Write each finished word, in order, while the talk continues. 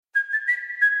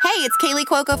Hey, it's Kaylee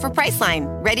Cuoco for Priceline.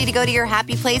 Ready to go to your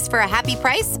happy place for a happy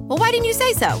price? Well, why didn't you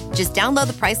say so? Just download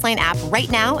the Priceline app right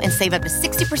now and save up to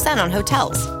 60% on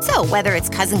hotels. So whether it's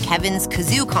Cousin Kevin's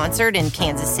Kazoo Concert in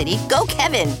Kansas City, go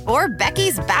Kevin, or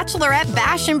Becky's Bachelorette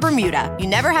Bash in Bermuda, you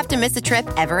never have to miss a trip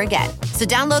ever again. So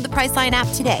download the Priceline app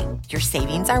today. Your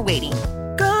savings are waiting.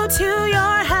 Go to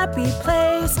your happy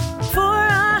place for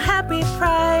a happy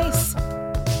price.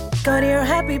 Go to your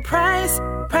happy price,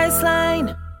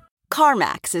 Priceline.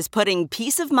 CarMax is putting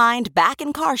peace of mind back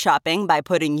in car shopping by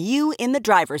putting you in the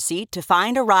driver's seat to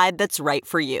find a ride that's right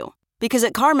for you. Because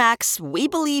at CarMax, we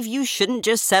believe you shouldn't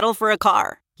just settle for a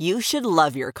car. You should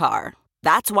love your car.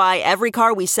 That's why every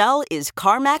car we sell is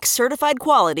CarMax certified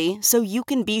quality, so you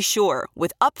can be sure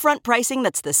with upfront pricing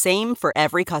that's the same for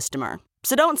every customer.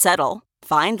 So don't settle.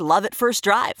 Find love at first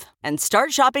drive and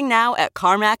start shopping now at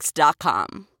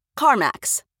CarMax.com.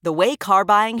 CarMax, the way car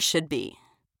buying should be.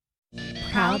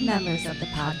 Proud members of the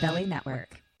Podbelly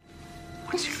Network.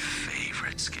 What's your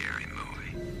favorite scary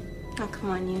movie? Oh, come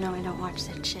on, you know I don't watch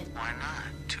that shit. Why not?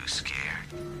 Too scared?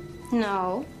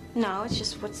 No, it's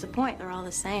just what's the point? They're all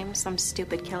the same. Some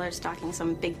stupid killer stalking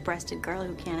some big-breasted girl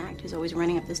who can't act, who's always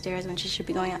running up the stairs when she should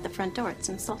be going out the front door. It's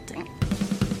insulting.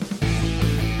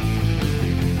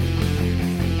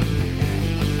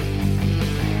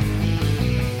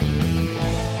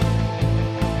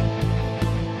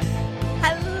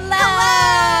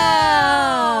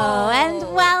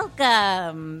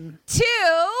 Welcome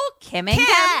to Kim and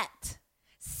Kat.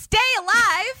 Stay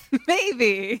alive.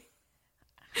 Maybe.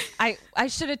 I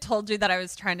should have told you that I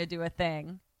was trying to do a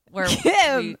thing where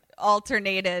Kim. we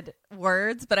alternated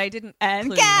words, but I didn't And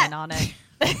clue Kat. you in on it.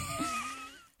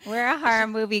 We're a horror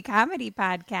movie comedy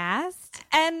podcast.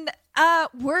 And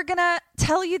we're going to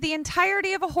tell you the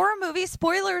entirety of a horror movie,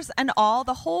 spoilers and all,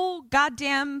 the whole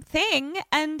goddamn thing.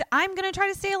 And I'm going to try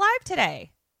to stay alive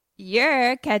today.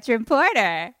 You're Ketrin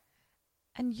Porter.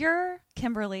 And you're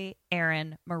Kimberly,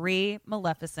 Aaron, Marie,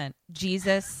 Maleficent,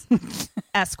 Jesus,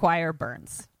 Esquire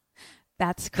Burns.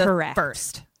 That's The correct.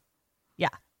 first. Yeah.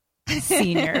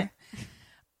 Senior.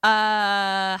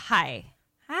 Hi.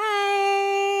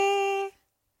 Hi.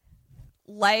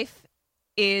 Life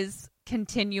is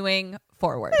continuing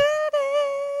forward. It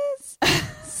is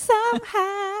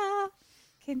somehow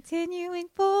continuing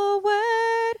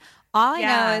forward. All I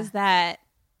know is that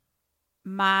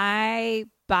my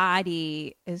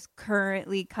body is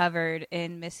currently covered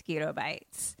in mosquito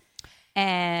bites,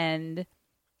 and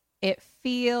it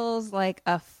feels like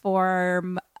a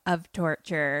form of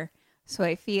torture. So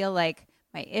I feel like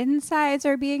my insides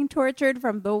are being tortured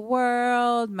from the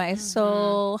world, my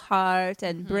soul, heart,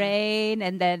 and brain,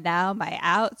 and then now my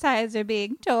outsides are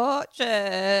being tortured.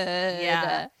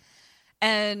 Yeah.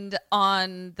 And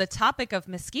on the topic of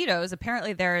mosquitoes,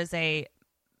 apparently there is a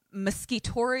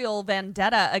mosquitorial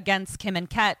vendetta against Kim and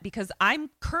Kat because I'm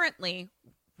currently,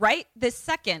 right this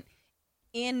second,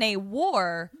 in a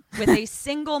war with a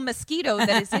single mosquito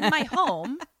that is in my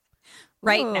home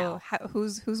right now.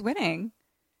 Who's winning?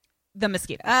 The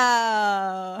mosquito.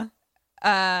 Oh.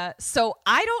 So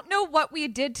I don't know what we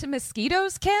did to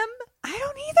mosquitoes, Kim, I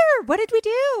don't either. What did we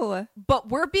do? but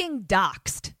we're being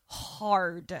doxxed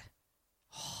hard.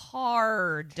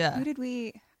 Who did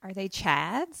we... Are they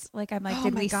Chads? Like, I'm like, Oh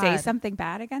did my we say God. something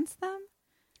bad against them?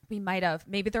 We might have.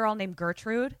 Maybe they're all named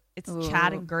Gertrude. It's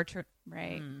Chad Ooh. and Gertrude.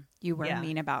 Right. You were Yeah.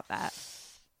 mean about that.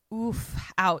 Oof.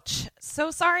 Ouch. So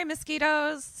sorry,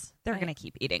 mosquitoes. They're going to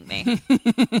keep eating me.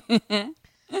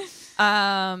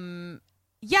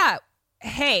 Yeah.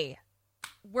 Hey,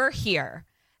 we're here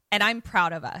and I'm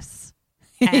proud of us.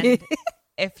 And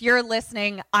if you're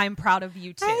listening, I'm proud of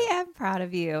you too. I am proud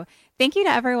of you. Thank you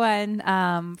to everyone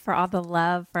for all the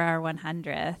love for our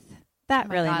 100th. That Oh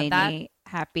my really God, made me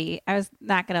happy. I was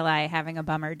not going to lie, having a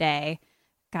bummer day.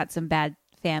 Got some bad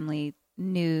family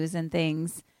news and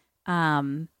things.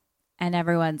 And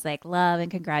everyone's like, love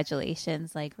and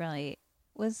congratulations. Like, really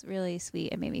was really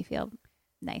sweet. It made me feel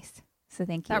nice. So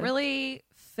thank you. That really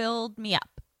filled me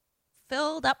up,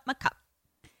 filled up my cup.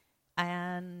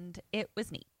 And it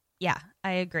was neat. Yeah,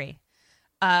 I agree.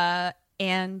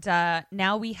 And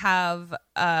now we have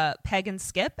Peg and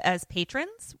Skip as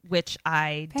patrons, which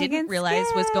I Peg didn't and realize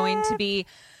was going to Skip. be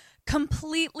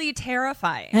completely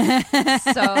terrifying.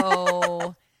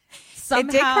 So somehow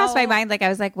It did cross my mind. Like, I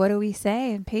was like, what do we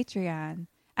say in Patreon?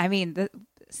 I mean, the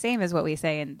same as what we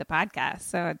say in the podcast.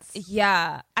 So it's...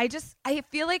 Yeah. I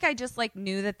feel like I just like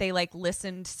knew that they like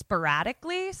listened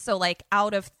sporadically. So like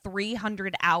out of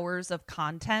 300 hours of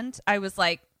content, I was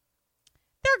like,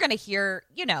 they're going to hear,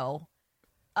 you know,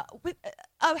 with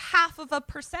a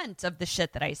 0.5% of the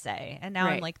shit that I say. And now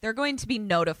I'm Right. like, they're going to be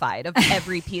notified of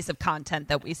every piece of content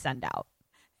that we send out.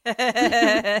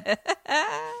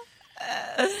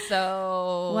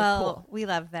 So Well, cool. we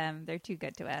love them. They're too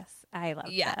good to us. I love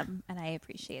Yeah. them, and I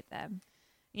appreciate them.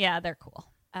 Yeah, they're cool.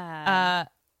 I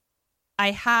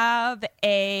have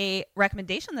a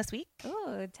recommendation this week.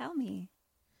 Oh, tell me.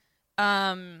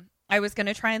 I was going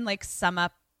to try and like sum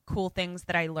up cool things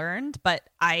that I learned, but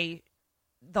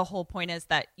the whole point is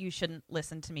that you shouldn't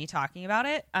listen to me talking about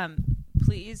it.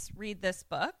 Please read this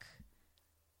book.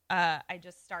 I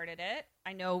just started it.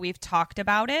 I know we've talked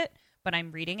about it, but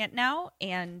I'm reading it now.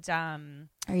 And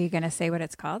Are you going to say what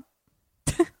it's called?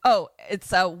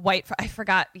 it's a white. I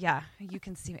forgot. Yeah, you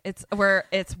can see it's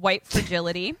White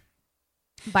Fragility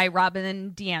by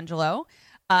Robin DiAngelo.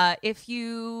 If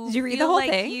you Did you read the feel whole like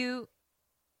thing?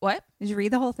 What? Did you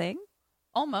read the whole thing?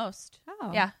 Almost.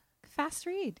 Oh, Yeah. Fast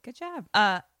read. Good job.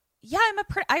 Yeah,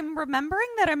 I'm remembering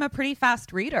that I'm a pretty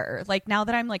fast reader. Like now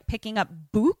that I'm like picking up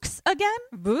books again.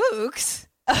 Books.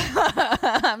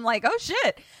 I'm like, oh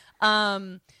shit.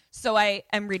 So I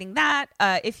am reading that.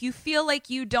 If you feel like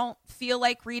you don't feel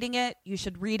like reading it, you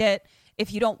should read it.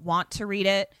 If you don't want to read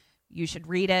it, you should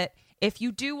read it. If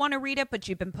you do want to read it, but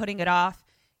you've been putting it off,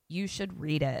 you should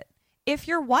read it. If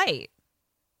you're white,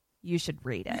 you should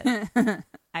read it.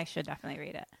 I should definitely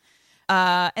read it.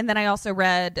 And then I also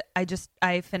read,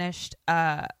 I finished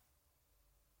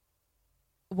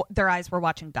Their Eyes Were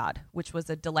Watching God, which was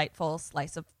a delightful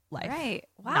slice of life. Right.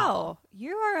 Wow. novel.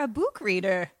 You are a book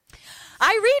reader.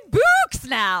 I read books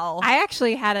now. I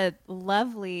actually had a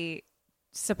lovely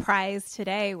surprise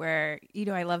today where,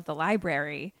 I love the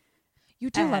library. You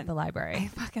do love And the I library.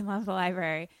 fucking love the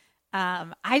library.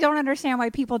 I don't understand why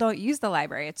people don't use the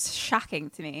library. It's shocking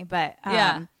to me, but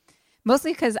Yeah.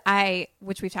 mostly because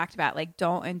which we've talked about, like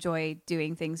don't enjoy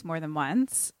doing things more than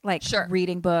once, like Sure.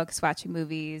 reading books, watching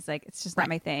movies. Like it's just not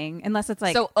my thing, unless it's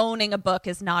like So owning a book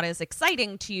is not as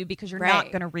exciting to you because you're not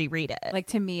Right. going to reread it. like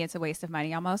to me, it's a waste of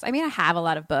money almost. I mean, I have a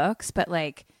lot of books, but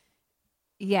like,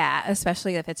 yeah,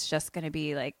 especially if it's just going to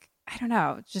be like, I don't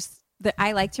know, just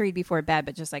I like to read before bed,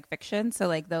 but just like fiction. So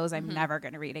like those I'm never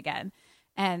going to read again.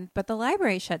 But the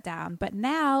library shut down, but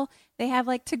now they have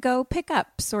like to go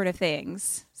pickup sort of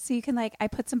things. So you can I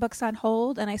put some books on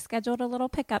hold and I scheduled a little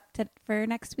pickup for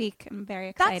next week. I'm very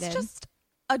excited. That's just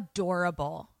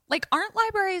adorable. Like, aren't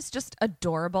libraries just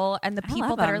adorable? And the I people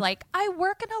love that are them. like, I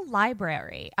work in a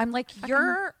library. I'm like,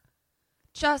 you're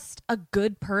just a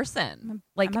good person.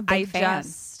 Like, I'm a big fan.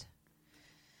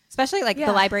 Especially like Yeah.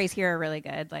 the libraries here are really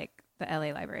good. Like the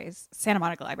LA libraries, Santa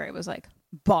Monica Library was like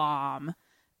bomb.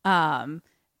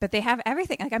 But they have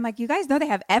everything. Like I'm like, you guys know they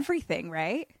have everything,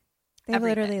 right? They have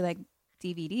Everything. literally like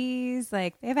DVDs,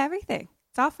 like they have everything.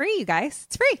 It's all free, you guys.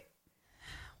 It's free.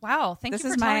 Wow. Thank This you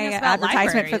for is telling my us about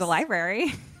advertisement for the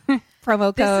libraries. library.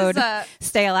 Promo This code is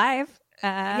Stay Alive.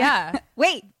 Yeah.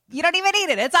 Wait, you don't even need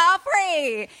it. It's all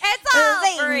free. It's all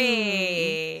Zing.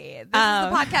 free. This is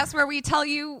the podcast where we tell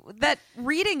you that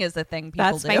reading is a thing people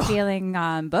That's do. my feeling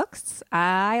on books.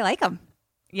 I like them.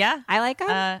 Yeah. I like them.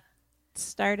 Uh,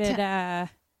 Started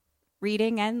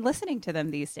reading and listening to them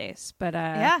these days, but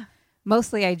yeah.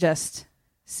 mostly I just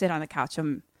sit on the couch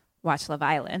and watch Love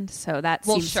Island. So that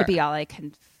Well, seems sure. to be all I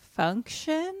can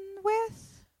function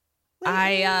with.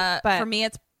 lately. But- For me,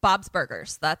 it's Bob's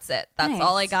Burgers. That's it. That's Nice.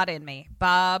 all I got in me.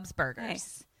 Bob's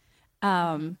Burgers.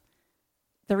 Nice.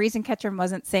 The reason Ketchum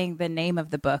wasn't saying the name of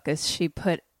the book is she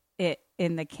put it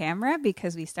in the camera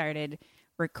because we started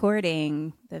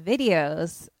recording the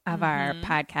videos of our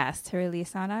podcast to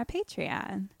release on our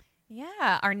Patreon.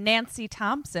 Yeah, our Nancy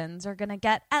Thompsons are going to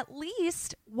get at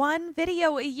least one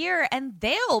video a year, and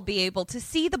they'll be able to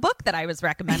see the book that I was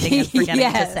recommending and forgetting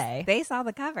Yes, to say. they saw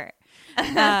the cover.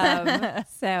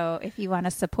 So if you want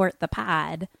to support the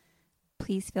pod,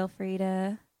 please feel free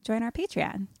to join our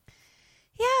Patreon.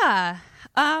 Yeah,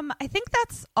 I think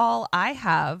that's all I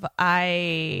have.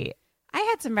 I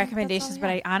had some recommendations, but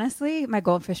I honestly, my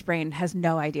goldfish brain has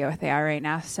no idea what they are right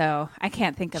now. So I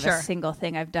can't think of Sure. a single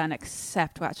thing I've done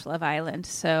except watch Love Island.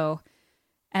 So,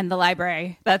 and the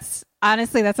library. That's all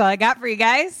I got for you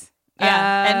guys.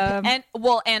 Yeah,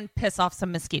 and piss off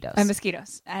some mosquitoes. And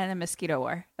mosquitoes and a mosquito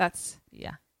war. That's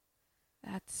yeah.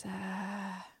 I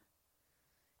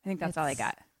think that's all I It's-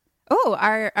 got. Oh,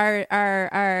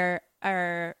 our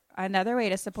another way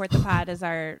to support the pod is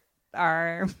our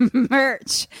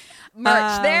merch.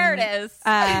 There it is.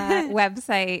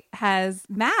 Website has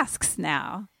masks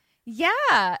now.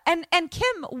 Yeah, and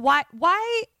Kim, why?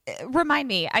 Remind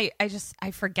me.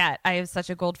 I forget. I have such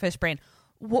a goldfish brain.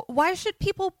 Why should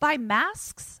people buy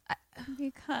masks?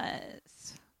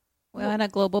 Because we're in a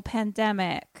global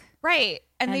pandemic. Right.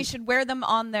 And they should wear them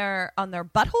on their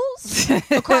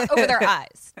buttholes over their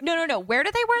eyes. No. Where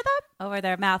do they wear them? Over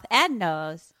their mouth and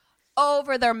nose.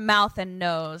 Over their mouth and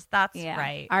nose. That's Yeah.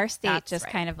 right. Our state That's just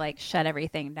right. kind of like shut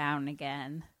everything down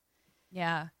again.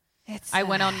 Yeah. It's I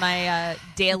went on my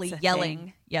daily it's a yelling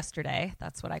thing. yesterday.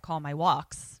 That's what I call my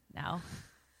walks now.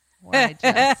 Where I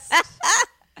just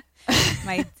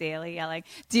my daily yelling.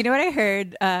 Do you know what I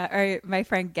heard? Or my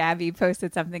friend Gabby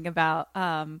posted something about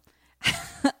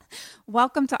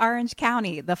welcome to Orange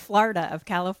County, the Florida of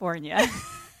California.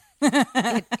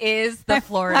 it is the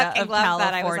Florida Fucking of love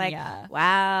that. I was California. like,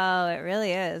 wow, it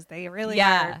really is. They really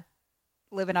are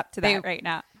living up to that right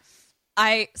now.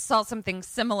 I saw something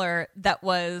similar that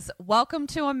was welcome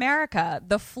to America,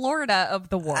 the Florida of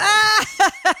the world.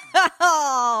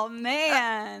 Oh,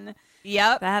 man.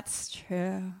 Yep. That's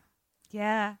true.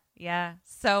 Yeah.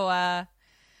 So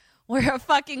we're a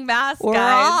fucking mask, We're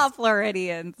guys. all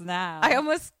Floridians now. I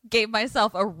almost gave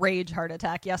myself a rage heart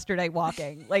attack yesterday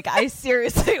walking. Like, I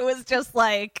seriously was just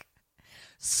like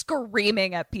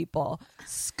screaming at people.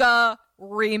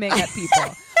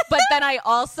 But then I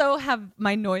also have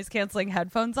my noise canceling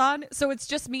headphones on. So it's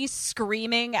just me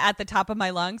screaming at the top of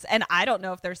my lungs. And I don't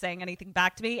know if they're saying anything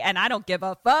back to me. And I don't give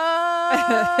a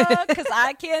fuck because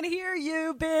I can't hear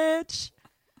you, bitch.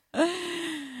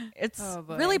 It's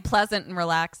really pleasant and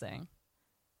relaxing.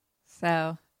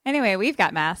 So anyway, we've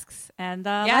got masks and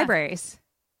libraries.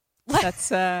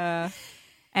 That's and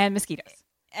mosquitoes.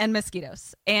 And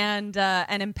mosquitoes. And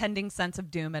an impending sense of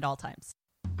doom at all times.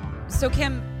 So,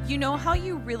 Kim, you know how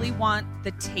you really want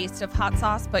the taste of hot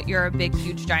sauce, but you're a big,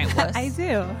 huge, giant wuss? I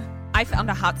do. I found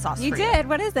a hot sauce You for did?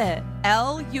 What is it?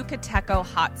 El Yucateco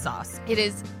hot sauce. It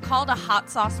is called a hot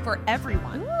sauce for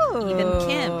everyone, even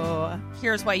Kim.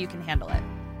 Here's why you can handle it.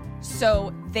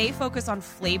 So they focus on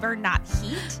flavor, not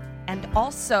heat. And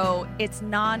also, it's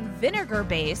non-vinegar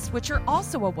based, which you're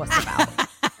also a wuss about.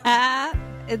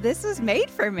 This was made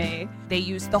for me. They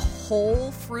use the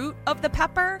whole fruit of the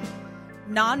pepper,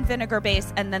 non-vinegar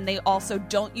based, and then they also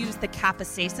don't use the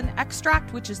capsaicin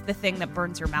extract, which is the thing that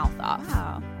burns your mouth off.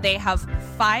 Wow. They have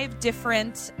 5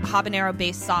 different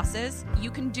habanero-based sauces.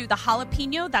 You can do the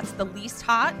jalapeno, that's the least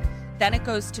hot. Then it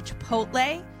goes to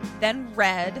chipotle, then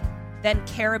red, then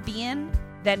Caribbean,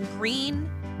 then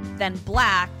green, then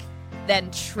black,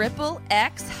 then triple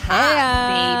X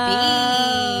hot,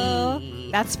 baby.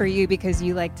 That's for you because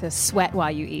you like to sweat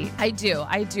while you eat. I do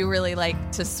really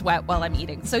like to sweat while I'm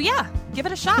eating. So yeah, give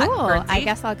it a shot. Cool. Birdsie. I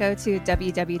guess I'll go to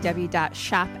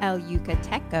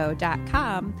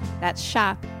www.shopelucateco.com. That's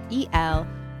shop,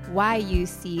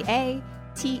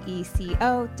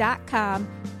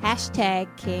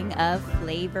 ELYUCATECO.com. # King of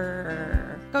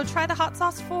Flavor. Go try the hot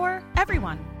sauce for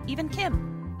everyone, even Kim.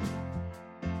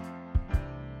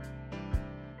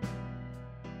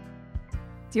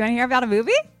 Do you want to hear about a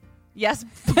movie? Yes,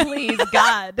 please,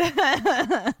 God.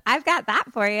 I've got that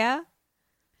for you.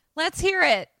 Let's hear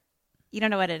it. You don't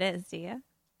know what it is, do you?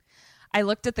 I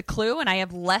looked at the clue and I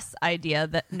have less idea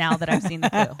that now that I've seen the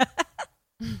clue.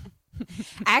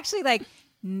 I actually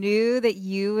knew that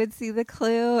you would see the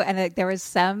clue, and there was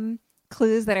some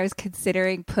clues that I was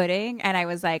considering putting, and I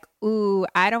was like, ooh,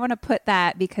 I don't want to put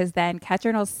that because then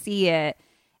Ketrin will see it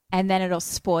and then it'll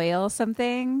spoil some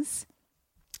things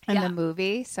in the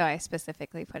movie. So I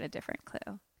specifically put a different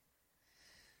clue.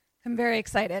 I'm very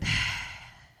excited.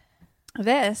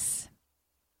 This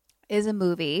is a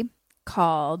movie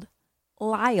called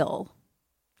Lyle.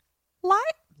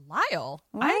 Lyle?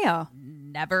 Lyle.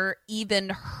 Never even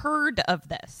heard of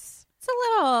this. It's a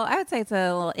little, I would say it's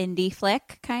a little indie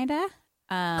flick, kind of.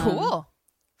 Cool.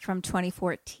 From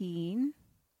 2014.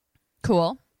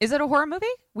 Cool. Is it a horror movie?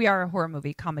 We are a horror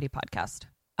movie comedy podcast.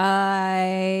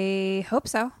 I hope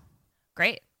so.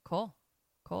 Great. Cool.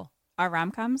 Are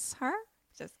rom-coms horror?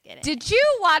 Just kidding. Did you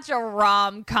watch a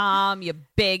rom-com, you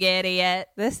big idiot?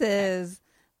 This is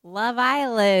Love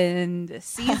Island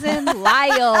season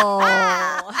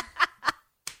Lyle.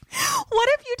 What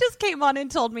if you just came on and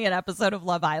told me an episode of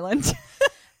Love Island?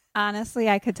 Honestly,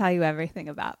 I could tell you everything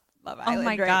about Love Island. Oh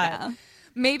my right God. now.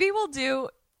 Maybe we'll do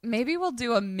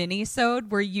a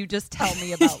mini-sode where you just tell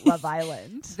me about Love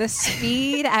Island. The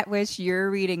speed at which you're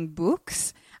reading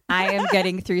books, I am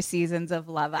getting through seasons of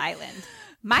Love Island.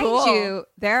 Mind you,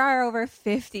 there are over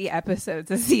 50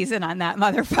 episodes a season on that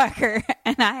motherfucker,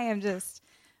 and I am just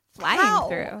flying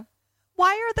through.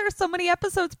 Why are there so many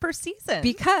episodes per season?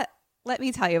 Because let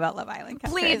me tell you about Love Island,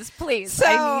 Catherine. Please. So,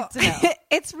 I need to know.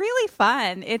 It's really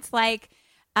fun. It's like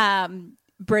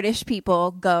British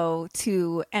people go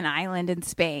to an island in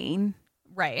Spain,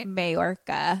 Right.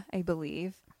 Majorca, I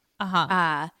believe,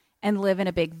 Uh-huh. and live in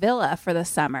a big villa for the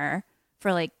summer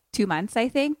for 2 months, I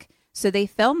think. So they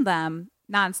film them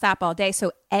nonstop all day.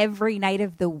 So every night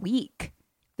of the week,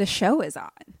 the show is on.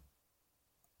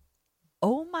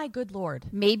 Oh my good Lord.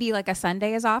 Maybe like a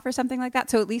Sunday is off or something like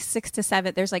that. So at least 6 to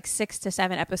 7, there's like 6 to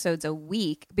 7 episodes a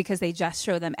week because they just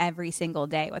show them every single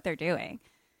day what they're doing.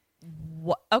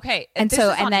 What? Okay. And this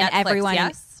so, is and on then Netflix, everyone,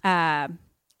 yes? I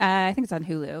think it's on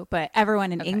Hulu, but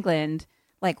everyone in England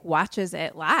like watches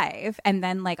it live. And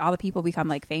then like all the people become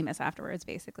like famous afterwards,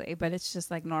 basically. But it's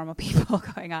just like normal people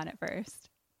going on at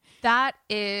first. That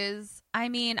is, I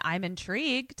mean, I'm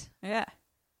intrigued. Yeah.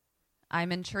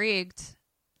 I'm intrigued.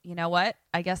 You know what?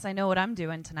 I guess I know what I'm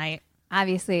doing tonight.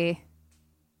 Obviously,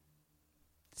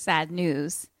 sad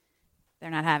news.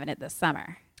 They're not having it this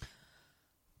summer.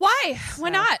 Why? Why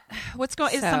not? Is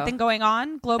So, something going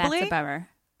on globally? That's a bummer.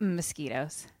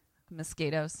 Mosquitoes.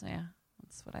 Mosquitoes. Yeah,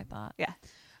 that's what I thought. Yeah.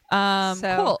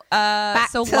 So, cool.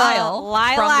 Back So to Lyle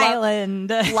from Island.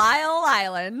 Lyle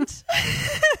Island.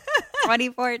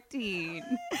 2014.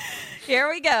 Here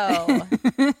we go.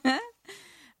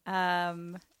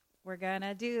 We're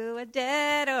gonna do a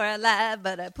dead or alive,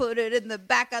 but I put it in the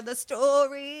back of the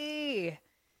story.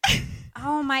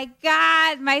 Oh my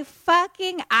God, my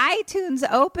fucking iTunes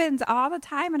opens all the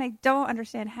time and I don't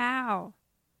understand how.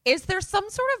 Is there some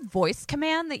sort of voice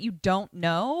command that you don't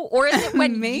know? Or is it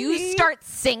when you start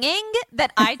singing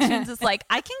that iTunes is like,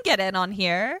 I can get in on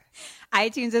here?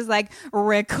 iTunes is like,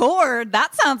 record.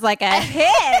 That sounds like a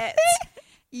hit.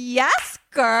 Yes,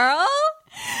 girl.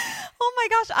 Oh my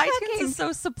gosh, iTunes is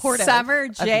so supportive. Summer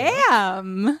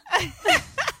Jam.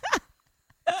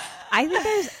 I think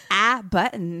there's a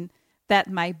button that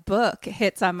my book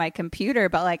hits on my computer,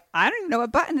 but like, I don't even know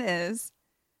what button it is.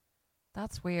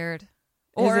 That's weird.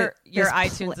 Or your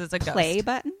iTunes is a ghost. Play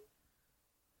button?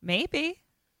 Maybe.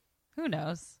 Who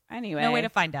knows? Anyway. No way to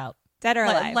find out. Dead or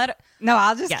alive? No,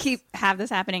 I'll just have this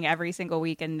happening every single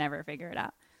week and never figure it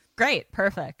out. Great.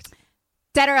 Perfect.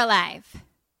 Dead or alive?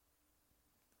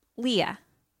 Leah.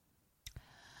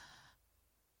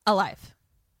 Alive.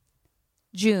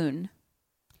 June.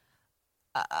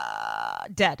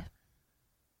 Dead.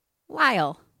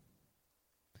 Lyle.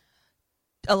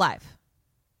 Alive.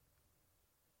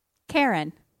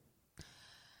 Karen.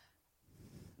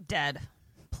 Dead.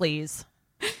 Please.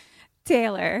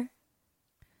 Taylor.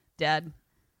 Dead.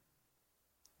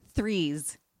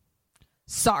 Threes.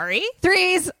 Sorry?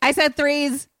 Threes. I said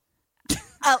threes.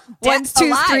 Ones, twos,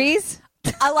 alive. threes.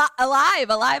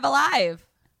 Alive.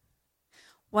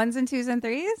 Ones and twos and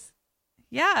threes?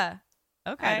 Yeah.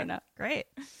 Okay. I don't know. Great.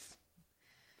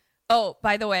 Oh,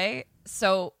 by the way,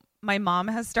 so my mom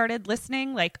has started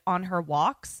listening like on her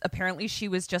walks. Apparently she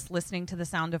was just listening to the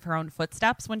sound of her own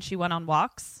footsteps when she went on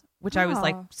walks, which I was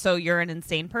like, so you're an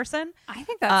insane person? I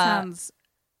think that sounds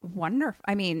wonderful.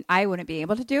 I mean, I wouldn't be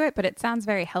able to do it, but it sounds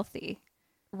very healthy.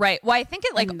 Right. Well, I think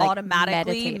it like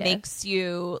automatically meditative. makes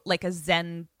you like a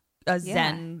Zen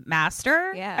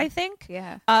master. Yeah. I think.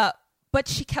 Yeah. But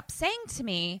she kept saying to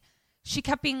me, she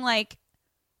kept being like,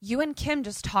 you and Kim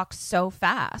just talk so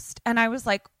fast. And I was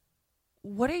like,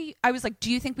 I was like,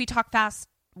 do you think we talk fast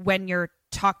when you're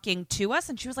talking to us?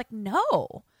 And she was like,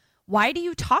 no. Why do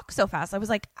you talk so fast? I was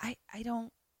like, I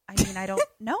don't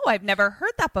know. I've never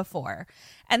heard that before.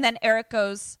 And then Eric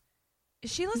goes,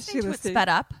 is she listening to it sped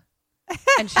up?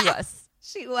 And she was.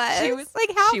 She was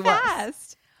like, how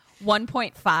fast?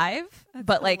 1.5,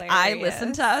 but like I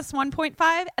listened to us 1.5,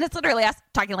 and it's literally us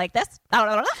talking like this.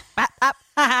 And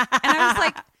I was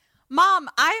like, Mom,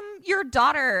 I'm your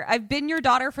daughter. I've been your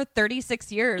daughter for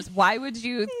 36 years. Why would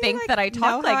you think that I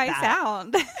talk like that?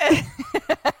 Sound.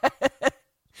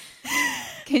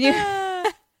 Can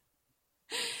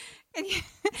you?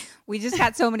 We just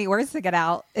had so many words to get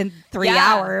out in 3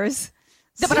 hours.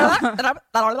 So. I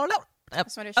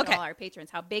just want to show all our patrons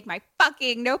how big my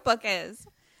fucking notebook is.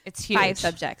 It's huge. 5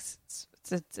 subjects.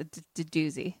 It's a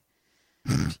doozy.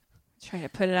 Trying to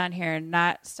put it on here and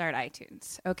not start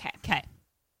iTunes. Okay.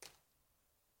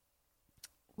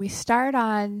 We start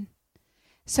on.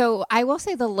 So I will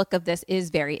say the look of this is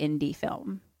very indie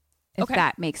film. If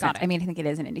that makes sense. I mean, I think it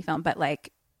is an indie film, but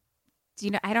like,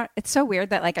 it's so weird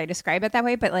that like I describe it that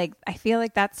way, but like, I feel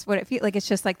like that's what it feels like. It's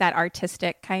just like that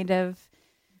artistic kind of.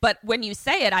 But when you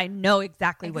say it, I know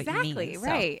exactly what you mean. Exactly.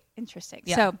 Right. So. Interesting.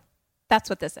 Yeah. So that's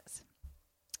what this is.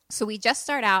 So we just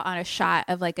start out on a shot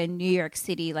of like a New York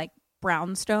City, like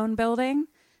brownstone building.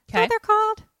 Is that what they're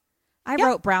called? I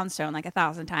wrote brownstone like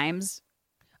 1,000 times.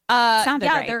 Sounded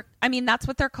right. I mean, that's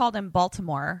what they're called in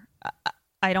Baltimore.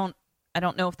 I don't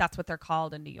know if that's what they're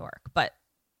called in New York, but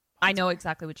I know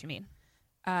exactly what you mean.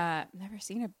 Never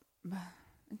seen a.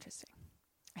 Interesting.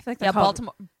 I feel like they're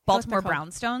Baltimore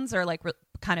brownstones are like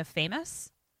kind of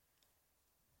famous.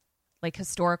 like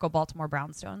historical Baltimore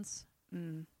brownstones.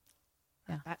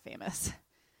 Not that famous.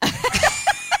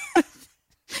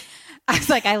 I was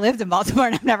like, I lived in Baltimore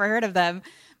and I've never heard of them.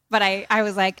 But I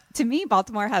was like, to me,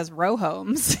 Baltimore has row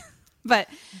homes. But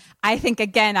I think,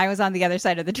 again, I was on the other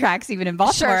side of the tracks, even in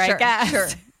Baltimore, I guess. Sure.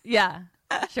 Yeah,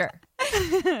 sure.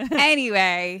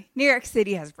 Anyway, New York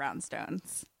City has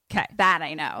brownstones. Okay. That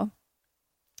I know.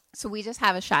 So we just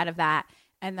have a shot of that.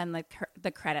 And then like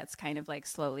the credits kind of like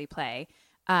slowly play.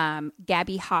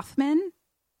 Gabby Hoffman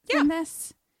in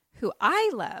this, who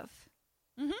I love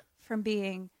from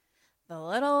being the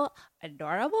little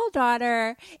adorable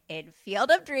daughter in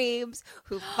Field of Dreams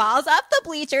who falls off the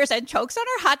bleachers and chokes on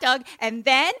her hot dog. And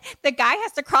then the guy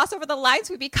has to cross over the line,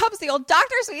 so he becomes the old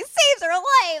doctor, so he saves her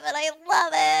life. And I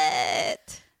love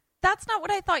it. That's not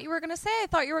what I thought you were going to say. I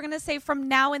thought you were going to say From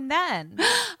Now and Then.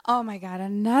 Oh my God,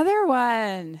 another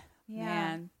one. Yeah.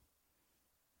 Man.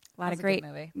 A That's a good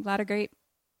movie. lot of great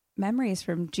memories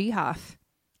from G-Hoff.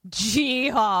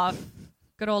 G-Hoff.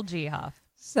 Good old G-Hoff.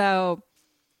 So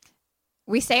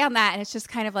we stay on that, and it's just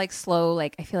kind of like slow.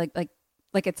 Like I feel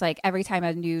like it's like every time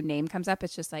a new name comes up,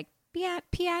 it's just like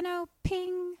piano,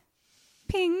 ping,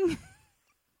 ping.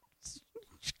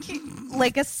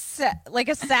 like a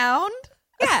sound?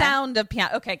 Yeah. A sound of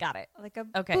piano. Okay, got it. Like a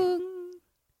Okay. boom.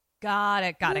 Got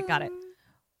it.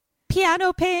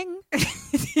 Piano ping.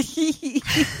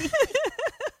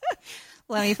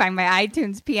 Let me find my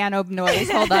iTunes piano noise.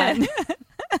 Hold on.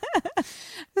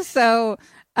 So,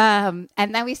 and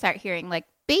then we start hearing like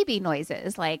baby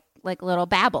noises, like little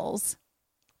babbles.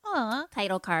 Aw.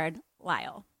 Title card,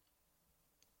 Lyle.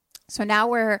 So now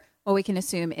we're what we can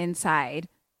assume inside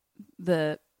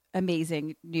the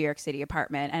amazing New York City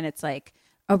apartment, and it's like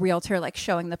a realtor like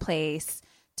showing the place.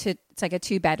 It's like a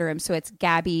 2-bedroom, so it's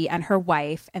Gabby and her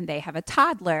wife, and they have a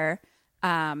toddler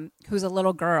who's a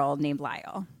little girl named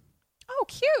Lyle. Oh,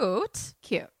 cute.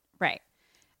 Right?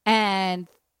 And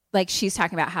like she's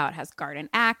talking about how it has garden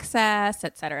access,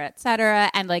 et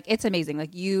cetera, and like it's amazing.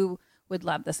 Like you would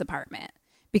love this apartment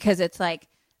because it's like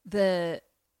there's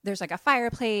like a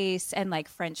fireplace and like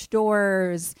French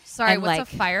doors. Sorry, and, what's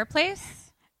like, a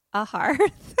fireplace? a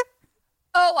hearth.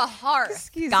 Oh, a hearth.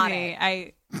 Excuse Got me.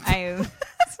 it. I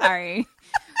sorry.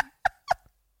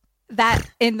 That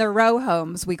in the row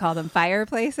homes we call them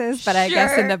fireplaces, but I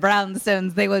guess in the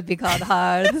brownstones they would be called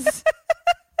hearths.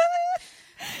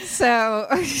 So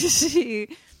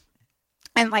she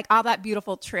and like all that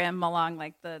beautiful trim along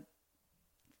like the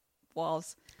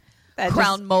walls,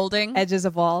 Crown molding. edges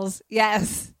of walls.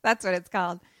 Yes, that's what it's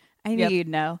called. I knew Yep. you'd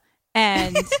know.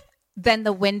 And then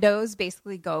the windows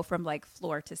basically go from like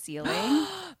floor to ceiling.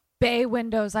 Bay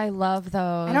windows. I love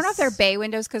those. I don't know if they're bay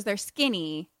windows because they're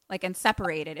skinny, like and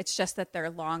separated. It's just that they're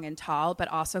long and tall, but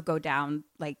also go down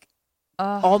like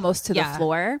almost to the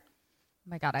floor. Oh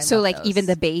my God, I So love like those. even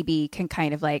the baby can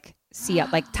kind of like see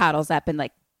out, like toddles up and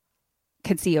like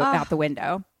can see out the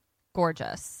window.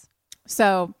 Gorgeous.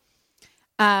 So,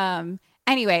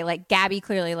 anyway, like Gabby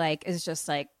clearly like is just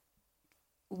like,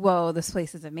 whoa, this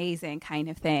place is amazing kind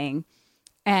of thing.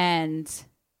 And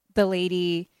the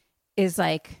lady is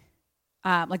like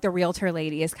the realtor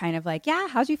lady is kind of like, yeah,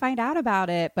 how'd you find out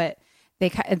about it? But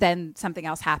then something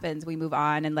else happens. We move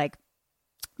on and like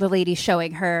the lady's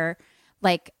showing her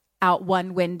like out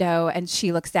one window and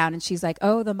she looks down and she's like,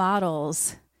 oh, the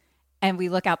models. And we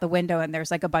look out the window and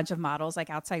there's like a bunch of models like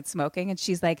outside smoking. And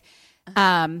she's like,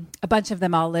 a bunch of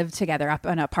them all live together up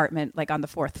in an apartment, like on the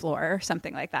 4th floor or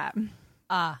something like that.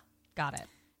 Got it.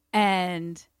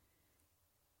 And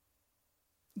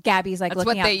Gabby's like, That's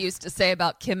looking what out. they used to say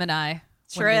about Kim and I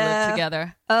when we lived True.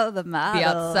 together. Oh, the models. Be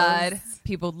outside.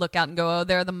 People would look out and go, oh,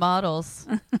 they're the models.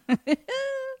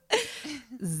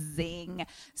 Zing.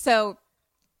 So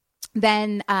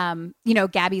then,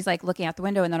 Gabby's like looking out the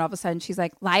window and then all of a sudden she's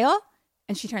like, Lyle?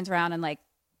 And she turns around and like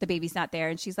the baby's not there.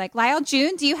 And she's like, Lyle,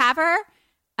 June, do you have her?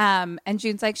 And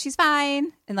June's like, she's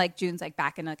fine. And like June's like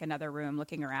back in like another room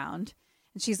looking around.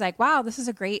 And she's like, wow,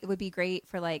 it would be great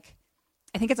for like,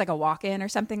 I think it's like a walk-in or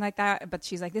something like that. But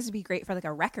she's like, this would be great for like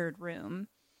a record room,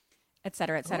 et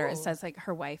cetera, et cetera. It says like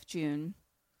her wife, June.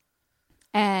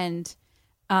 And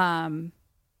then,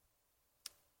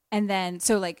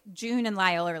 so like June and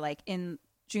Lyle are like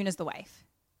June is the wife.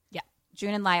 Yeah.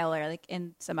 June and Lyle are like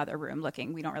in some other room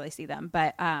looking. We don't really see them.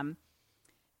 But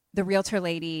the realtor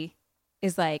lady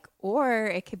is like, or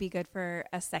it could be good for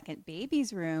a second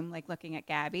baby's room, like looking at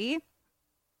Gabby.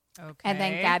 Okay. And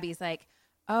then Gabby's like,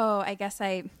 oh, I guess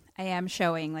I am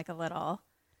showing like a little.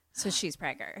 So she's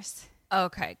preggers.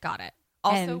 Okay, got it.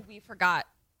 Also, And- we forgot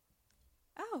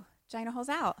Oh, vagina holes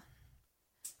out.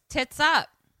 tits up.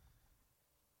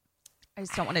 I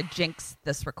just don't want to jinx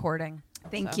this recording.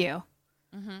 Thank So, you.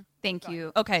 Thank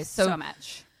you. Okay, so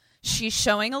much. She's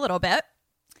showing a little bit.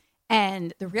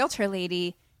 And the realtor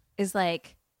lady is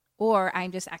like, or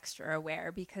I'm just extra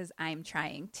aware because I'm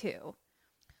trying to.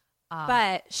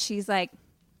 But she's like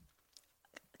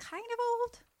kind of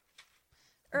old.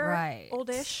 Right.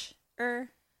 Oldish.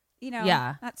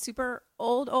 Yeah. Not super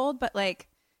old, but like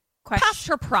Past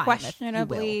her prime, if you will.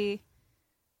 questionably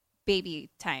baby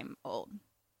time old.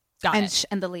 Got and it.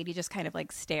 And the lady just kind of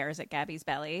like stares at Gabby's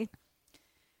belly.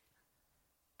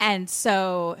 And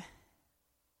so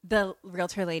the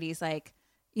realtor lady's like,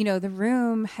 the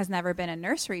room has never been a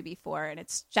nursery before, and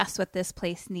it's just what this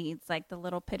place needs, like the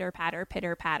little pitter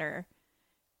patter.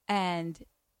 And,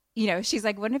 she's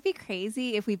like, wouldn't it be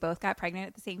crazy if we both got pregnant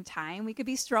at the same time? We could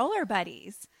be stroller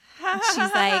buddies. And she's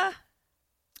like,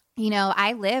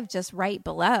 I live just right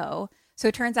below. So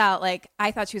it turns out, like,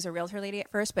 I thought she was a realtor lady at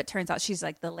first, but turns out she's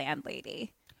like the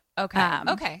landlady. Okay.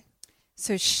 Okay.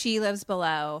 So she lives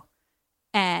below,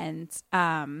 and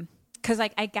because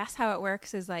like I guess how it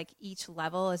works is like each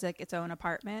level is like its own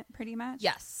apartment, pretty much.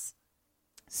 Yes.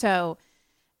 So,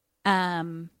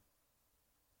 and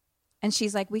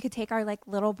she's like, we could take our like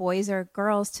little boys or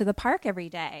girls to the park every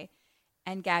day,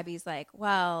 and Gabby's like,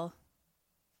 well,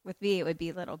 with me it would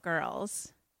be little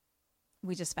girls.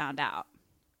 We just found out.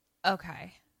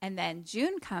 Okay. And then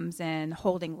June comes in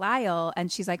holding Lyle,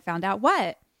 and she's like, found out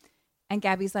what? And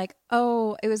Gabby's like,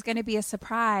 oh, it was going to be a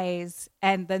surprise.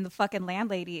 And then the fucking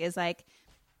landlady is like,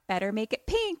 better make it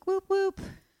pink. Whoop, whoop.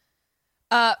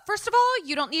 First of all,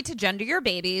 you don't need to gender your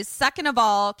babies. Second of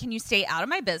all, can you stay out of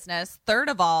my business? Third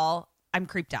of all, I'm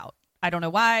creeped out. I don't know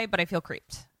why, but I feel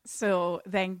creeped. So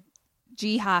then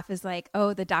G-Hoff is like,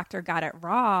 oh, the doctor got it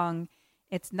wrong.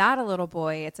 It's not a little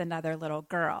boy. It's another little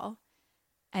girl.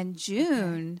 And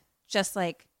June just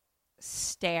like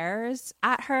stares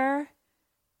at her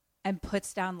and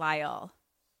puts down Lyle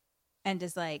and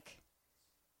is like,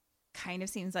 kind of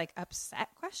seems like upset, ?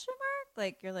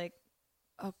 Like, you're like,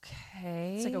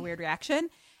 okay. It's like a weird reaction.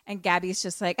 And Gabby's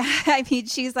just like, I mean,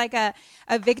 she's like a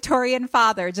Victorian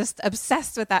father, just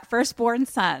obsessed with that firstborn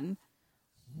son.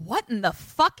 What in the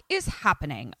fuck is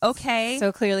happening? Okay.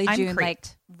 So clearly I'm June creeped. like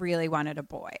really wanted a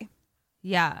boy.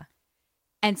 Yeah.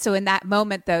 And so in that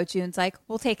moment though, June's like,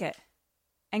 we'll take it.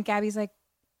 And Gabby's like,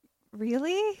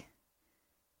 really?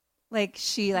 Like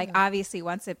she like obviously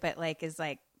wants it, but like is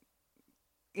like,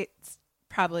 it's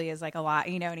probably is like a lot,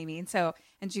 you know what I mean? So,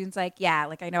 and June's like, yeah,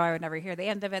 like I know I would never hear the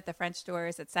end of it, the French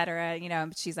doors, etc.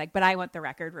 But she's like, but I want the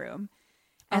record room.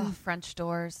 And French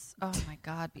doors. Oh my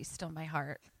God, be still my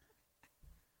heart.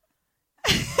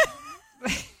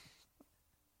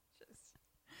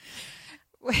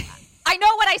 I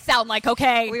know what I sound like,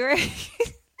 okay? We were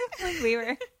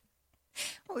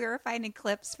finding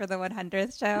clips for the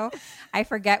 100th show. I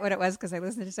forget what it was because I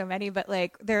listened to so many, but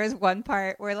like there is one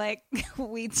part where like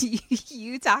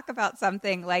you talk about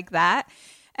something like that,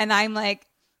 and I'm like,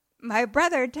 my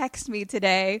brother texted me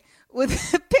today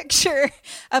with a picture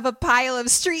of a pile of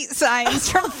street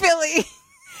signs from Philly.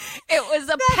 It was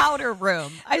a powder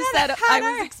room. I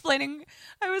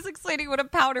was explaining what a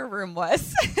powder room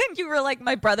was. And you were like,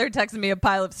 my brother texted me a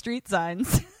pile of street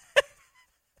signs.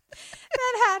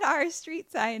 That had our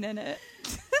street sign in it.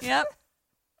 Yep.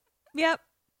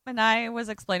 And I was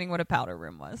explaining what a powder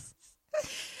room was.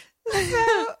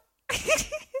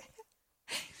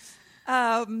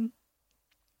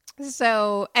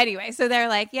 So anyway, so they're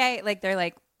like, yay, like they're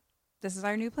like, this is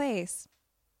our new place.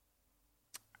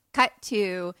 Cut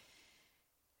to,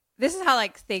 this is how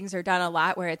like things are done a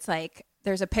lot, where it's like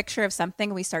there's a picture of something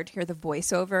and we start to hear the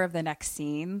voiceover of the next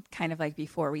scene kind of like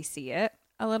before we see it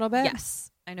a little bit. Yes,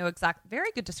 I know exactly.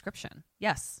 Very good description.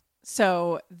 Yes.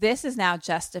 So this is now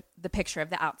just the picture of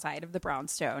the outside of the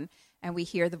brownstone, and we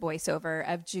hear the voiceover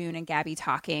of June and Gabby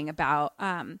talking about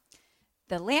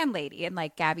the landlady, and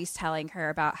like Gabby's telling her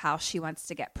about how she wants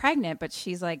to get pregnant, but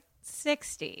she's like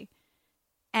 60.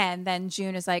 And then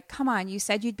June is like, come on, you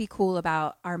said you'd be cool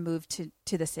about our move to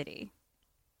the city.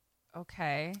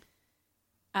 Okay.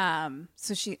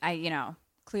 So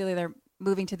clearly they're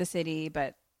moving to the city,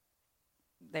 but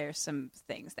there's some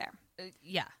things there.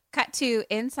 Yeah. Cut to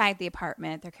inside the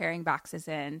apartment. They're carrying boxes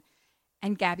in.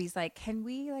 And Gabby's like, can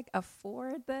we like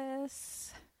afford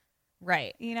this?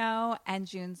 Right. And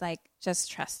June's like, just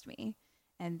trust me.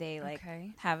 And they like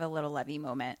have a little lovey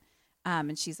moment.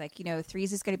 And she's like,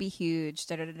 threes is going to be huge.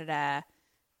 Da, da, da, da, da.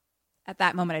 At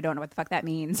that moment, I don't know what the fuck that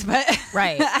means. But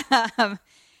right.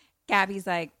 Gabby's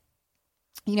like,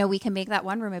 we can make that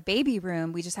one room a baby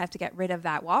room. We just have to get rid of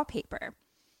that wallpaper.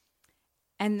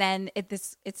 And then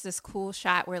it's this cool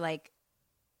shot where like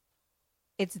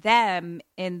it's them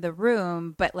in the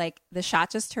room, but like the shot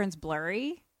just turns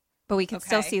blurry. but we can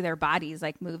still Okay. see their bodies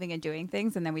like moving and doing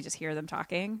things, and then we just hear them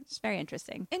talking. It's very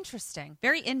interesting. Interesting.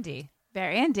 Very indie.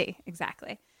 Very indie,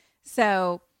 exactly.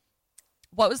 So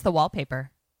What was the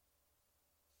wallpaper?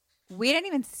 we didn't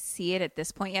even see it at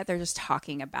this point yet. They're just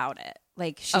talking about it.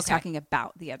 Like she's Okay. talking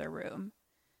about the other room.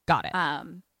 Got it.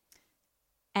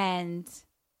 And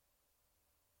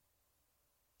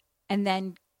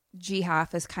then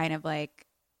Jihoff is kind of like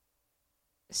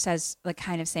says like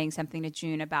kind of saying something to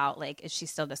June about like is she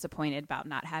still disappointed about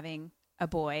not having a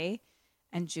boy,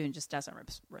 and June just doesn't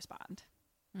respond.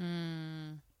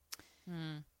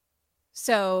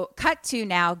 So cut to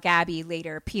now Gabby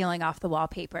later peeling off the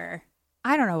wallpaper.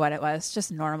 I don't know what it was,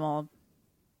 just normal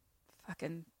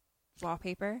fucking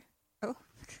wallpaper. Oh,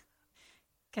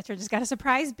 Ketcher just got a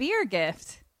surprise beer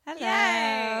gift. Hello.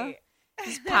 Yay.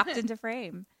 Just popped into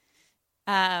frame.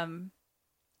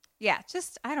 Yeah,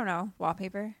 just I don't know,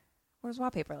 wallpaper. What does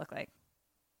wallpaper look like?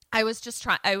 I was just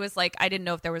trying. I was like, I didn't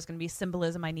know if there was going to be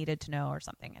symbolism I needed to know or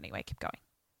something. Anyway, keep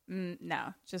going.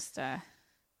 No, just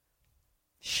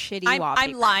shitty I'm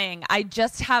wallpaper. lying. I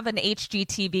just have an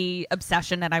HGTV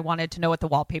obsession, and I wanted to know what the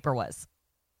wallpaper was.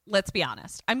 Let's be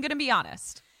honest. I'm going to be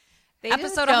honest. They just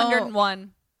Episode don't-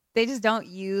 101. They just don't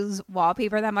use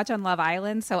wallpaper that much on Love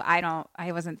Island, so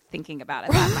I wasn't thinking about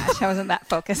it that much. I wasn't that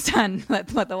focused on what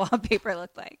the wallpaper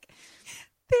looked like.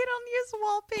 They don't use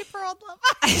wallpaper on Love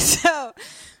Island. So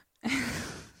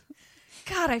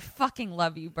God, I fucking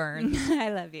love you, Burns. I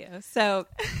love you. So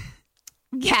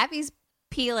Gabby's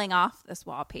peeling off this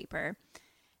wallpaper,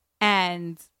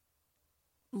 and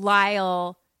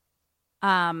Lyle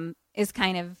is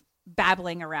kind of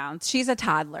babbling around. She's a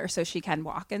toddler, so she can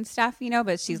walk and stuff,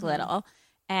 but she's little.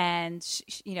 And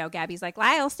Gabby's like,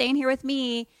 Lyle, stay in here with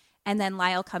me. And then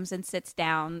Lyle comes and sits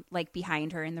down like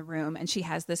behind her in the room, and she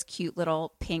has this cute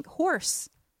little pink horse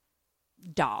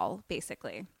doll,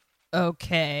 basically.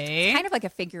 Okay. Kind of like a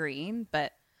figurine,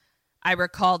 but I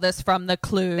recall this from the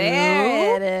Clue.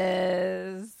 there it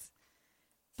is.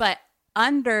 But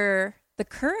under the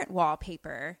current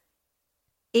wallpaper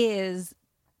is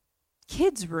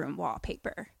kids' room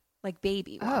wallpaper, like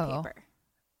baby wallpaper.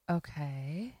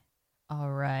 Okay.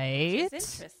 All right.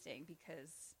 It's interesting because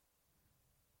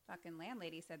fucking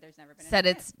landlady said there's never been Said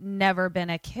a kid. it's never been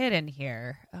a kid in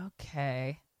here.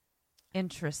 Okay.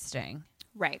 Interesting.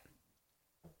 Right.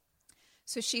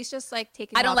 So she's just like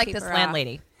taking I don't like wallpaper this off.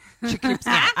 landlady. She creeps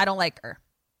me out. I don't like her.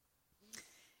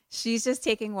 She's just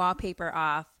taking wallpaper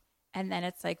off, and then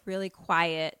it's like really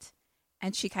quiet,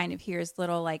 and she kind of hears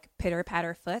little like pitter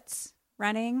patter foots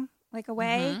running like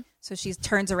away. So she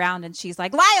turns around and she's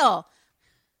like, Lyle!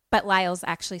 But Lyle's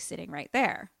actually sitting right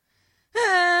there.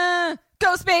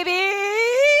 Ghost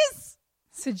babies!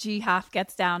 So Jihoff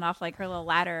gets down off like her little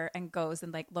ladder and goes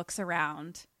and like looks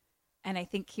around, and I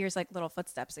think hears like little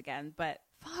footsteps again, but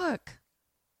Fuck.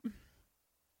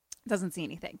 doesn't see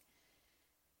anything.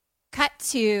 Cut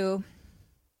to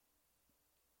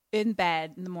in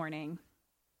bed in the morning.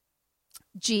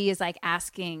 G is like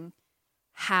asking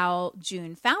how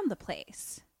June found the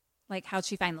place, like how'd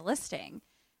she find the listing?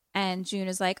 And June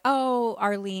is like, oh,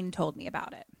 Arlene told me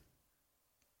about it.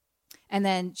 And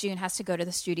then June has to go to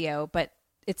the studio, but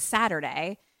it's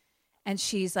Saturday. And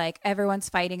she's like, everyone's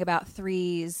fighting about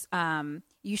threes.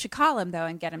 You should call him, though,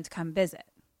 and get him to come visit.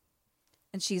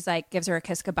 And she's like, gives her a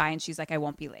kiss goodbye. And she's like, I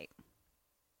won't be late.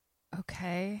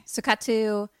 Okay. So cut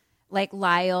to like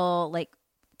Lyle, like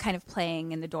kind of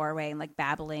playing in the doorway and like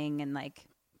babbling and like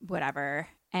whatever.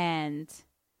 And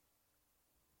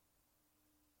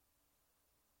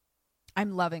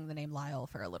I'm loving the name Lyle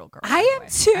for a little girl. I am by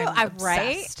the too. way. I'm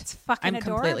right. obsessed. It's fucking I'm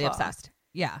completely adorable. obsessed.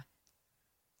 Yeah.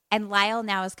 And Lyle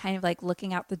now is kind of like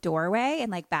looking out the doorway and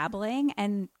like babbling.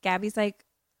 And Gabby's like,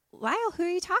 Lyle, who are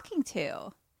you talking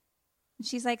to? And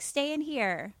she's like, stay in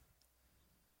here.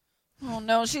 Oh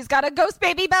no, she's got a ghost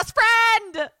baby best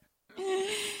friend.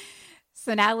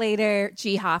 So now later,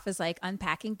 Jihoff is like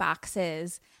unpacking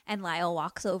boxes, and Lyle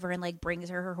walks over and like brings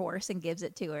her horse and gives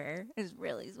it to her. It's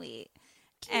really sweet.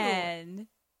 Cute.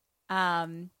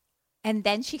 And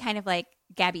then she kind of like,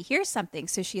 Gabby hears something,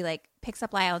 so she like picks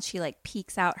up Lyle and she like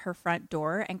peeks out her front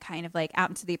door and kind of like out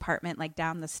into the apartment, like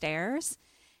down the stairs.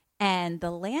 And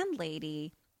the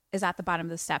landlady is at the bottom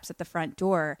of the steps at the front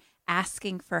door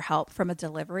asking for help from a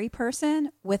delivery person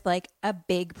with like a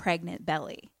big pregnant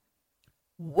belly.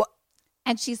 What?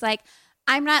 And she's like,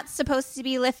 I'm not supposed to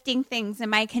be lifting things in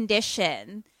my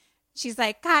condition. She's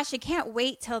like, gosh, I can't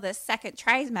wait till this second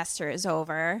trimester is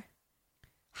over.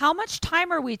 How much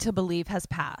time are we to believe has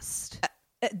passed?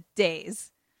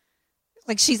 Days.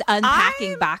 Like she's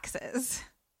unpacking boxes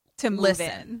to move Listen.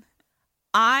 in.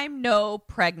 I'm no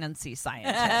pregnancy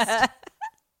scientist.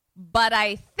 But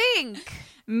I think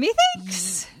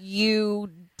Methinks.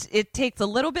 it takes a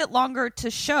little bit longer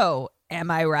to show. Am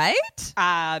I right?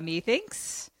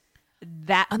 Methinks.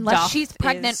 That Unless she's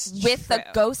pregnant with true. a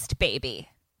ghost baby.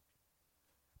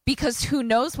 Because who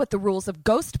knows what the rules of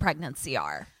ghost pregnancy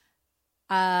are.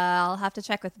 I'll have to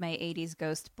check with my 80s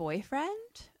ghost boyfriend.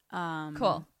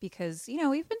 Cool. Because,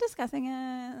 we've been discussing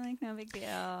it. Like, no big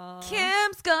deal.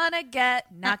 Kim's gonna get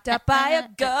knocked up by a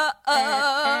ghost.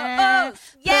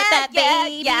 Put that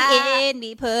baby in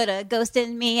me. Put a ghost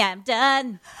in me. I'm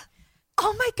done.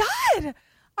 Oh my God.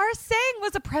 Our saying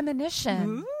was a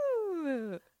premonition.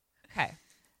 Ooh. Okay.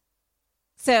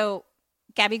 So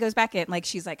Gabby goes back in. Like,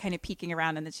 she's like kind of peeking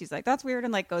around. And then she's like, that's weird.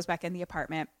 And like goes back in the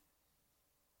apartment.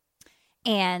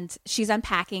 And she's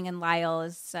unpacking. And Lyle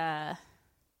is, I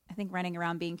think, running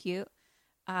around being cute.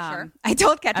 Sure. I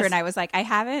told Ketrin, I was like, I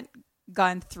haven't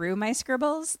gone through my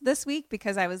scribbles this week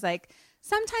because I was like,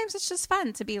 sometimes it's just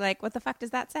fun to be like, what the fuck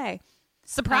does that say?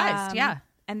 Surprised, yeah.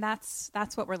 And that's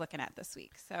what we're looking at this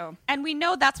week. So, And we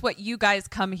know that's what you guys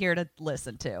come here to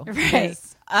listen to. Right.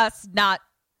 Is us not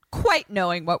quite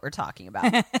knowing what we're talking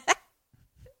about.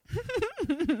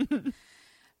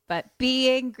 but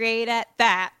being great at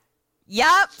that.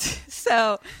 Yep.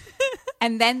 So,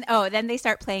 and then they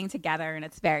start playing together and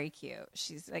it's very cute.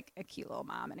 She's like a cute little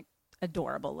mom and an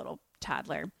adorable little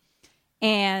toddler.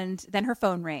 And then her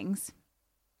phone rings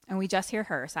and we just hear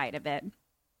her side of it.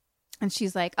 And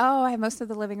she's like, oh, I have most of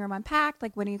the living room unpacked.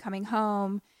 Like, when are you coming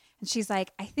home? And she's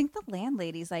like, I think the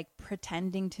landlady's like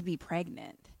pretending to be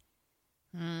pregnant.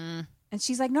 And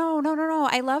she's like, no.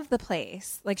 I love the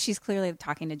place. Like, she's clearly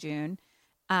talking to June.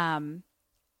 And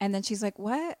then she's like,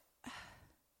 what?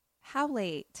 How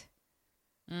late?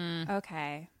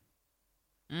 Okay.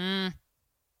 And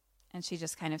she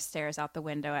just kind of stares out the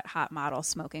window at hot model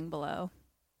smoking below.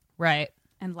 Right.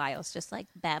 And Lyle's just like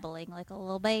babbling like a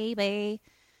little baby.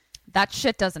 That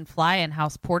shit doesn't fly in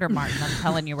House Porter Martin. I'm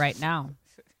telling you right now.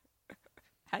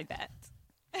 I bet.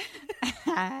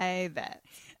 I bet.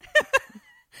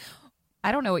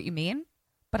 I don't know what you mean,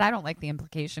 but I don't like the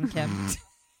implication, Kim.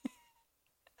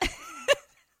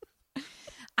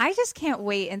 I just can't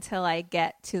wait until I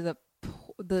get to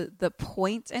the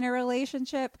point in a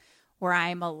relationship where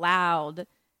I'm allowed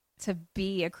to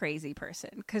be a crazy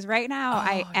person. Because right now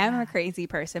I am a crazy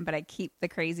person, but I keep the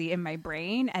crazy in my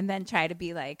brain and then try to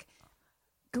be like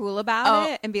cool about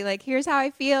it and be like, here's how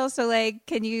I feel. So like,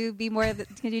 can you be more,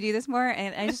 can you do this more?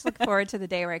 And I just look forward to the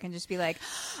day where I can just be like,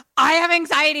 I have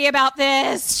anxiety about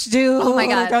this. Dude, oh my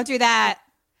God. Don't do that.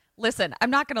 Listen,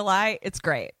 I'm not going to lie. It's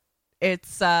great.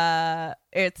 It's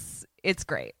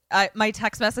great. My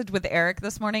text message with Eric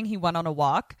this morning, he went on a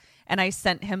walk and I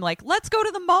sent him like, let's go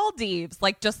to the Maldives,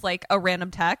 like just like a random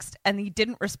text, and he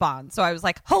didn't respond. So I was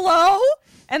like, hello?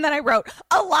 And then I wrote,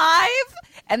 alive?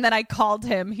 And then I called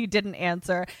him. He didn't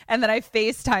answer. And then I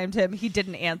FaceTimed him. He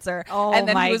didn't answer. Oh, and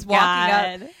then my he was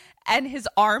walking up and his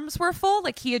arms were full.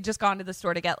 Like he had just gone to the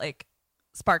store to get like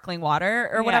sparkling water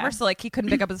or whatever. Yeah. So like he couldn't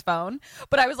pick up his phone,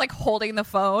 but I was like holding the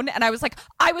phone and I was like,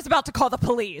 I was about to call the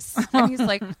police. And he's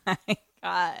like, My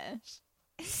gosh.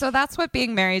 so that's what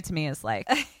being married to me is like.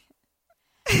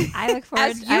 I look forward.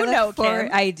 As you know, Kim.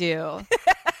 I do.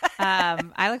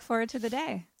 I look forward to the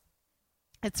day.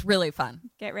 It's really fun.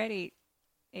 Get ready,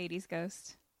 80s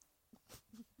ghost.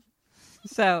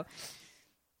 So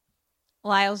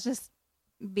Lyle's just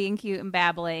being cute and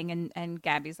babbling, and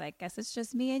Gabby's like, guess it's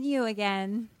just me and you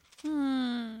again.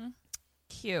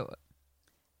 Cute.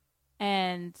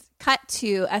 And cut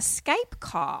to a Skype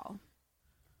call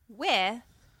with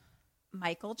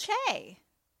Michael Che,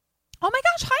 Oh my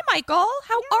gosh. Hi, Michael.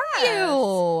 How are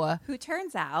you? who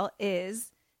turns out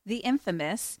is the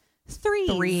infamous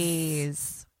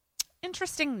Threes.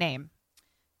 Interesting name.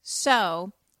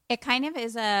 So it kind of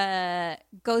is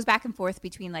goes back and forth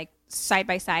between like side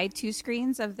by side 2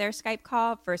 screens of their Skype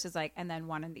call versus like, and then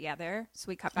one and the other. So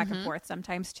we cut back and forth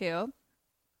sometimes too.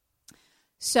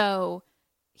 So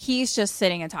he's just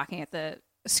sitting and talking at the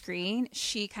screen.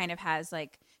 She kind of has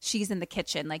like, she's in the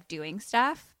kitchen, like doing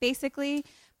stuff basically.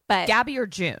 But Gabby or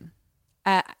June?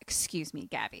 excuse me,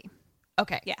 Gabby.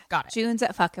 Okay. Yeah. Got it. June's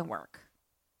at fucking work.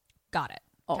 Got it.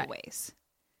 Okay. Always.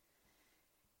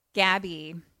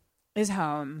 Gabby is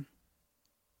home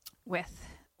with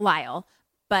Lyle.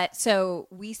 But so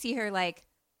we see her like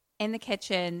in the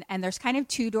kitchen and there's kind of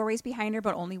 2 doorways behind her,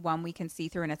 but only one we can see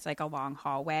through. And it's like a long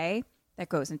hallway that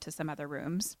goes into some other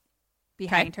rooms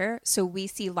behind her. So we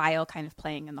see Lyle kind of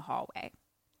playing in the hallway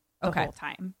the whole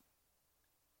time.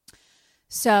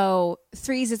 So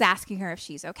Threes is asking her if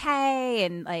she's okay.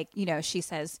 And like, she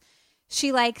says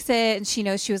she likes it, and she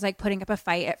knows she was like putting up a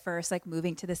fight at first, like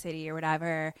moving to the city or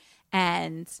whatever.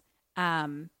 And at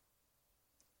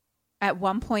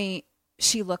one point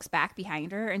she looks back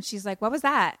behind her and she's like, what was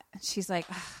that? And she's like,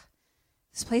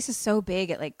 this place is so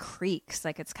big it like creaks,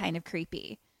 like it's kind of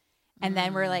creepy. And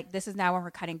then we're like, this is now when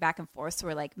we're cutting back and forth, so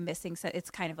we're like missing, so it's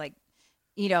kind of like,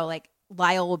 you know, like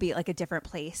Lyle will be at like a different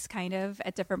place kind of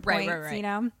at different points, right. you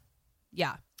know?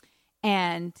 Yeah.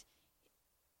 And,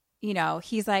 you know,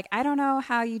 he's like, I don't know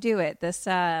how you do it, this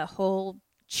whole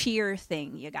cheer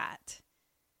thing you got.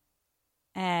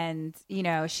 And, you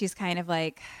know, she's kind of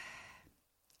like,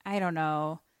 I don't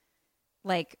know.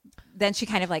 Like, then she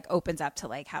kind of like opens up to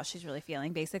like how she's really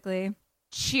feeling, basically.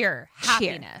 Cheer.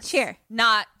 Happiness. Cheer.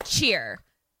 Not cheer.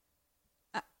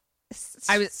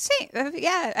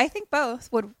 Yeah, I think both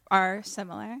are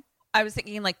similar. I was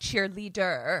thinking like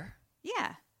cheerleader.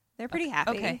 Yeah, they're pretty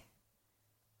happy. Okay.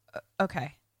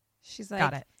 Okay. She's like,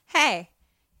 got it. Hey,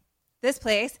 this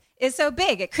place is so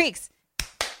big it creaks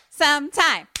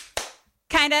sometime.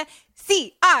 Kinda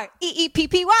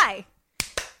CREEPPY.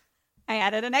 I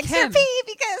added an extra Kim. P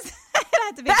because it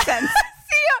had to make sense.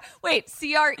 Wait,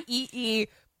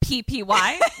 CREEPPY.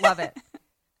 Love it.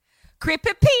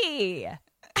 Creepy.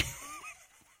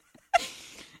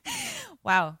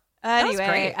 Wow. That was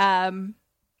Anyway, great.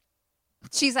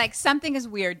 she's like, something is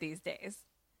weird these days.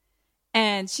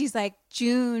 And she's like,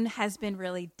 June has been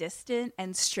really distant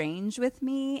and strange with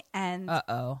me, and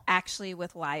actually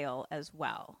with Lyle as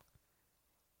well.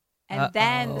 And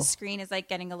then the screen is like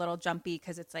getting a little jumpy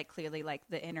because it's like clearly like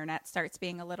the internet starts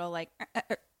being a little like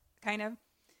kind of.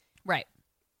 Right.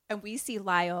 And we see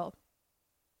Lyle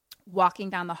walking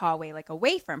down the hallway like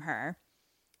away from her.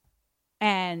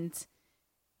 And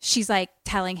she's like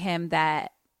telling him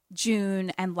that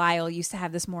June and Lyle used to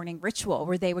have this morning ritual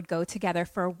where they would go together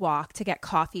for a walk to get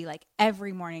coffee like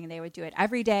every morning. And they would do it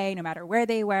every day, no matter where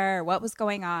they were or what was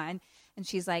going on. And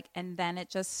she's like, and then it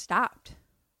just stopped.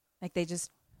 Like they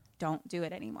just don't do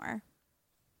it anymore.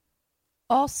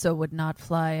 Also would not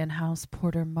fly in House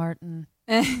Porter Martin.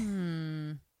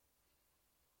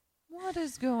 What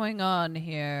is going on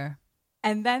here?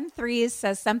 And then Threes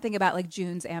says something about like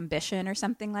June's ambition or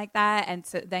something like that. And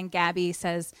so then Gabby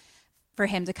says for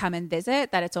him to come and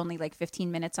visit, that it's only like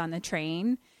 15 minutes on the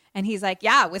train. And he's like,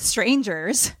 yeah, with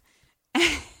strangers.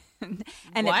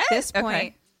 and What?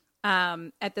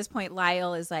 at this point,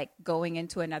 Lyle is like going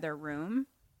into another room,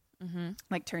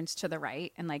 like turns to the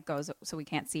right and like goes so we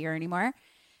can't see her anymore.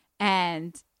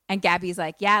 And Gabby's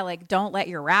like, yeah, like don't let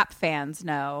your rap fans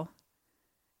know.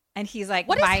 And he's like,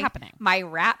 what is happening? My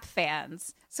rap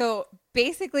fans. So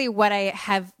basically what I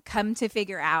have come to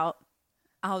figure out,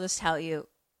 I'll just tell you,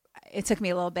 it took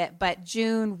me a little bit, but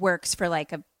June works for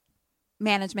like a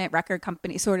management record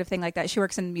company sort of thing like that. She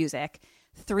works in music.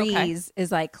 Threes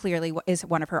is like clearly is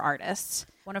one of her artists.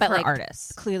 One of her like,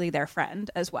 artists. Clearly their friend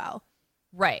as well.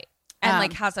 Right. And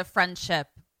like has a friendship,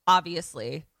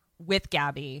 obviously, with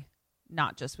Gabby,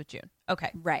 not just with June.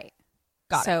 Okay. Right.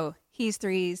 Got it. So he's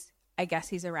Threes. I guess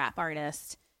he's a rap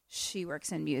artist. She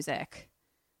works in music.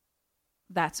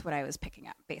 That's what I was picking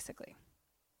up, basically.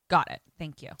 Got it.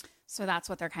 Thank you. So that's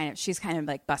what she's kind of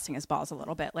like busting his balls a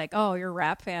little bit. Like, oh, you're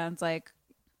rap fans. Like,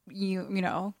 you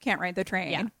know, can't ride the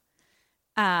train.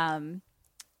 Yeah. And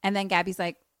then Gabby's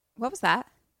like, what was that?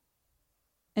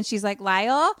 And she's like,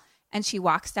 Lyle. And she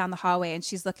walks down the hallway and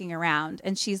she's looking around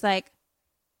and she's like,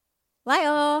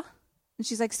 Lyle. And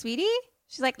she's like, sweetie?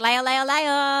 She's like, Lyle, Lyle,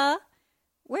 Lyle.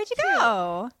 Where'd you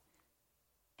go?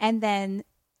 And then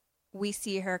we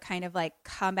see her kind of like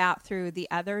come out through the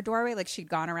other doorway, like she'd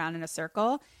gone around in a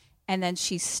circle. And then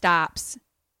she stops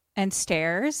and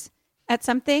stares at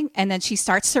something. And then she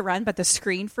starts to run, but the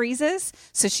screen freezes.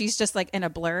 So she's just like in a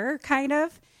blur kind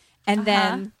of. And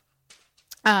then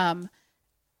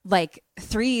like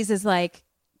Threes is like,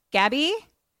 Gabby?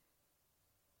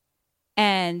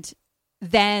 And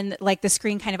then like the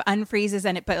screen kind of unfreezes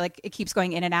and but like it keeps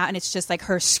going in and out and it's just like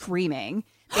her screaming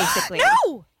basically.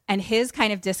 No! And his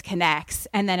kind of disconnects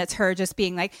and then it's her just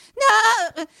being like, no,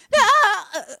 no,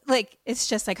 like it's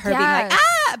just like her being like,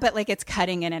 ah, but like it's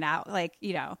cutting in and out, like,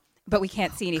 you know, but we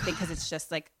can't see anything because it's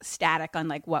just like static on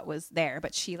like what was there,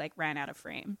 but she like ran out of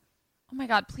frame. Oh my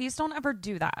God, please don't ever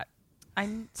do that.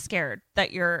 I'm scared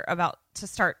that you're about to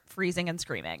start freezing and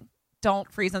screaming. Don't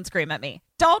freeze and scream at me.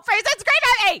 Don't freeze and scream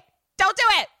at me. Don't do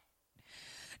it.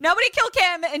 Nobody kill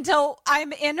Kim until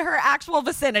I'm in her actual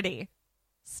vicinity.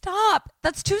 Stop.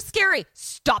 That's too scary.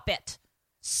 Stop it.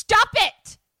 Stop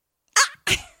it. Ah.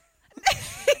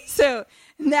 So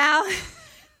now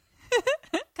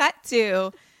cut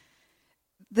to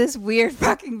this weird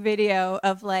fucking video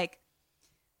of like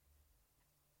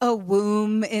a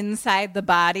womb inside the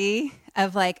body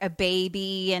of like a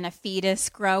baby and a fetus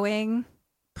growing.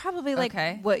 Probably like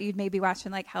what you'd maybe watch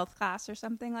in like health class or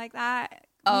something like that.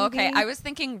 Oh, okay. maybe. I was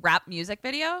thinking rap music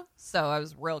video, so I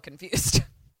was real confused.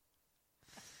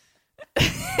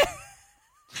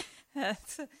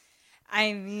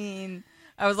 I mean,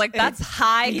 I was like, that's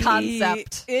high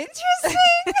concept.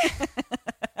 Interesting.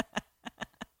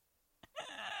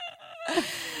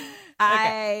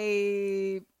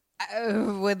 I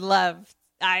would love.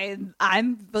 I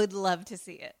would love to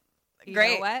see it. You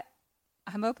Great. know what?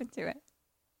 I'm open to it.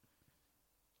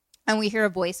 And we hear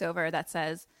a voiceover that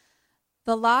says,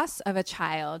 "The loss of a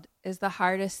child is the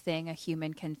hardest thing a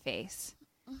human can face.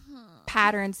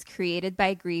 Patterns created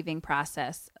by grieving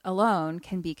process alone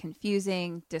can be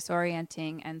confusing,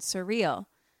 disorienting, and surreal.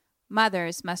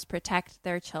 Mothers must protect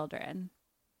their children."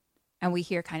 And we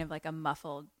hear kind of like a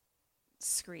muffled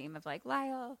scream of like,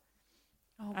 Lyle.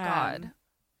 Oh, God.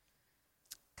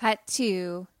 Cut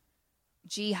to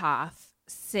Jihoff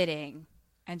sitting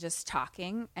and just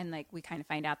talking. And like we kind of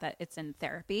find out that it's in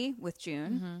therapy with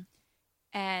June. Mm-hmm.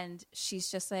 And she's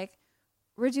just like,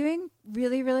 "We're doing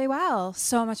really, really well.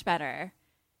 So much better."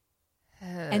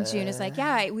 And June is like,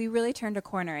 "Yeah, we really turned a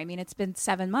corner. I mean, it's been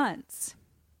 7 months."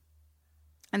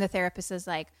 And the therapist is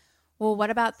like, "Well, what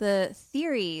about the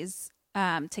theories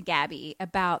to Gabby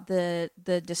about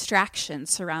the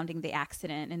distractions surrounding the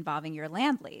accident involving your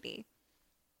landlady?"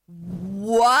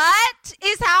 What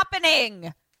is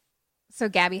happening? So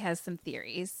Gabby has some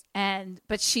theories,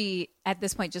 but she at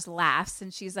this point just laughs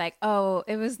and she's like, "Oh,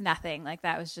 it was nothing. Like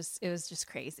it was just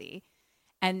crazy."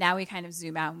 And now we kind of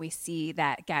zoom out and we see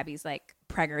that Gabby's like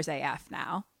preggers AF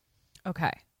now.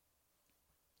 Okay.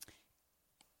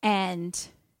 And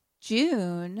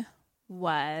June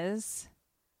was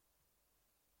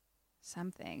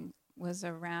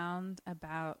around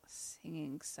about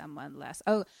singing someone less.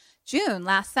 Oh, June,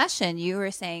 last session, you were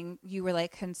saying you were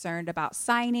like concerned about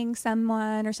signing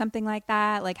someone or something like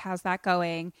that. Like, how's that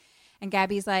going? And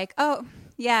Gabby's like, "Oh,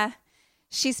 yeah,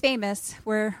 she's famous.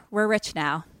 We're rich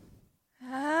now."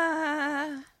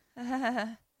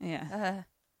 Yeah.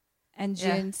 And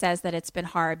June says that it's been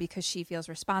hard because she feels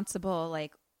responsible.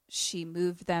 Like she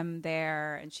moved them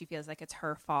there and she feels like it's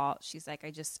her fault. She's like,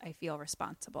 I feel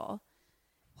responsible.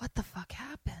 What the fuck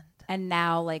happened? And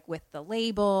now like with the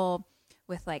label,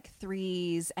 with like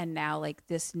threes, and now like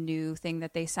this new thing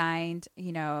that they signed,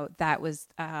 you know, that was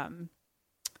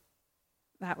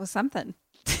something.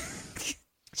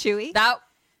 Chewy? That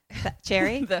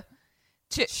cherry?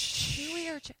 Chewy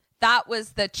or that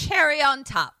was the cherry on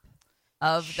top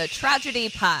of the tragedy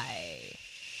pie.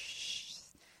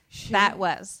 That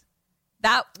was.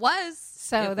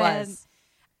 So then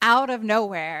out of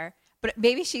nowhere, but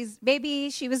maybe she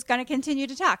was going to continue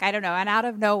to talk. I don't know. And out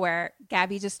of nowhere,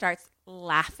 Gabby just starts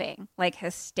laughing, like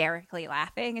hysterically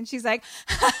laughing. And she's like,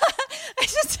 oh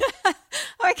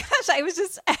my gosh, I was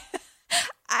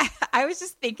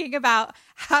just thinking about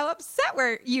how upset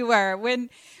you were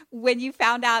when you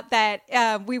found out that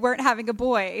we weren't having a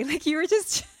boy. Like you were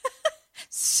just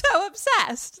so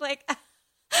obsessed. Like I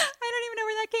don't even know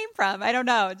where that came from. I don't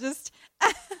know. Just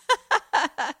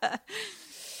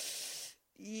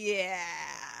yeah.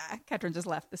 Ketrin just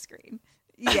left the screen.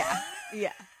 Yeah.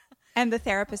 Yeah. And the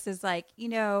therapist is like,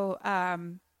 Gabby,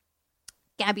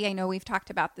 I know we've talked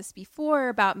about this before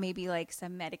about maybe like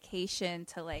some medication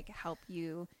to like help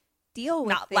you deal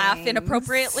with not things. Laugh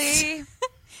inappropriately.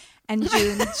 And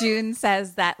June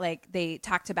says that like they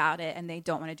talked about it and they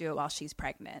don't want to do it while she's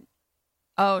pregnant.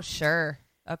 Oh, sure.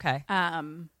 Okay.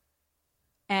 And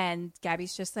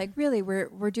Gabby's just like, really,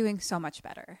 we're doing so much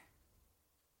better.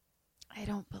 I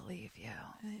don't believe you.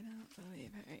 I don't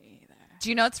believe her either. Do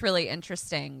you know what's really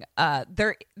interesting?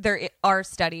 There are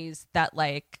studies that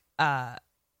like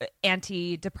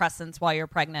antidepressants while you're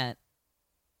pregnant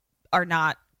are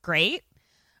not great.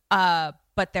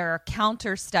 But there are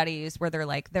counter studies where they're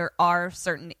like, there are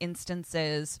certain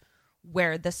instances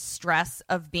where the stress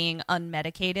of being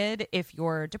unmedicated, if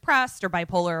you're depressed or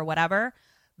bipolar or whatever,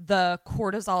 the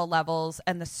cortisol levels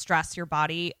and the stress your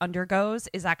body undergoes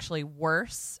is actually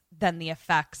worse than the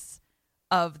effects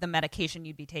of the medication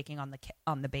you'd be taking on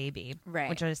the baby. Right.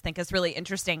 Which I just think is really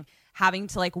interesting. Having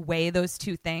to like weigh those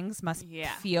two things must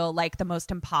feel like the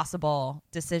most impossible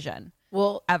decision.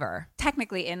 Well, ever.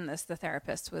 Technically in this, the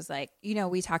therapist was like,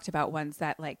 we talked about ones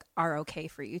that like are okay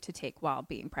for you to take while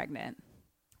being pregnant.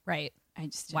 Right. I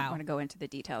just didn't want to go into the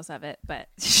details of it, but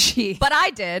but I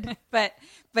did. but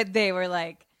they were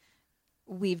like,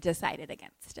 we've decided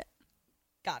against it.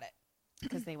 Got it.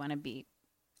 Because they want to be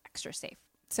extra safe.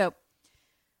 So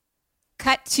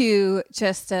cut to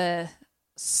just a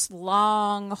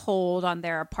long hold on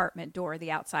their apartment door,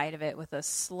 the outside of it, with a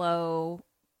slow,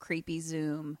 creepy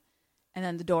zoom. And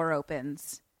then the door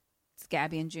opens. It's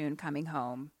Gabby and June coming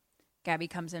home. Gabby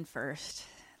comes in first.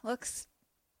 Looks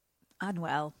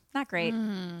unwell. Not great.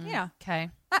 Okay.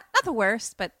 Not the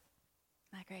worst, but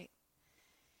not great.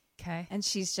 Okay. And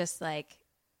she's just like,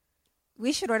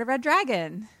 we should order Red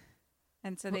Dragon.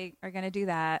 And so they are going to do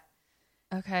that.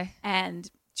 Okay. And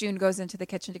June goes into the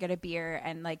kitchen to get a beer.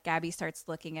 And like Gabby starts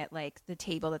looking at like the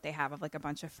table that they have of like a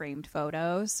bunch of framed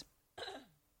photos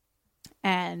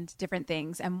and different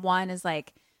things. And one is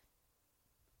like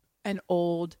an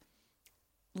old,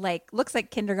 like, looks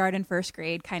like kindergarten, first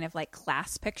grade kind of like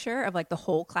class picture of like the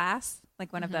whole class,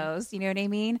 like one of those, you know what I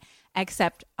mean?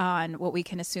 Except on what we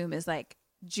can assume is like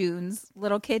June's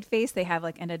little kid face. They have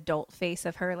like an adult face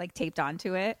of her like taped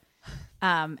onto it.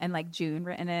 And like June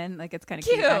written in, like it's kind of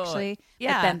cute actually.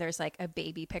 Yeah. But then there's like a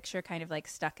baby picture kind of like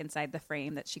stuck inside the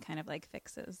frame that she kind of like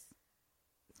fixes.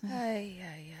 God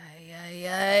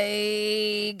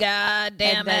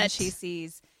damn And then it. she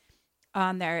sees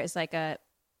on there is like a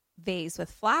vase with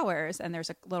flowers, and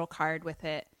there's a little card with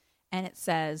it, and it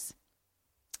says,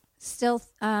 still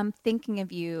thinking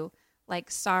of you,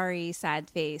 like, sorry, sad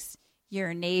face,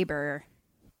 your neighbor,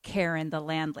 Karen the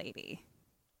landlady.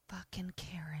 Fucking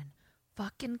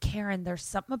Karen. There's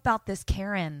something about this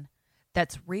Karen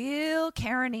that's real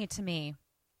Karen-y to me.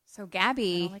 So I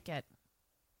Gabby don't like it.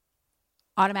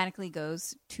 automatically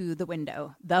goes to the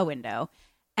window,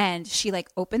 and she like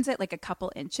opens it like a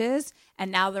couple inches,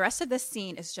 and now the rest of this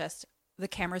scene is just the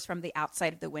cameras from the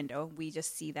outside of the window. We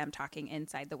just see them talking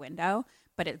inside the window,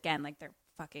 but again, like they're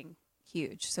fucking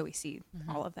huge, so we see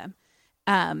all of them.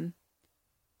 And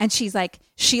she's like,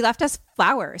 she left us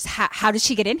flowers. How did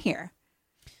she get in here?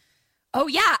 Oh,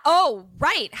 yeah. Oh,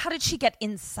 right. How did she get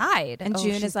inside? And Oh,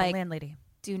 June she's is the like, landlady.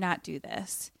 do not do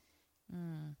this.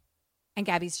 And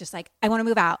Gabby's just like, I want to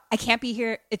move out. I can't be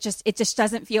here. It just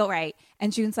doesn't feel right.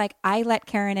 And June's like, I let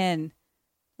Karen in.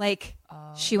 Like,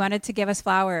 she wanted to give us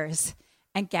flowers.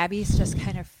 And Gabby's just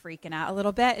kind of freaking out a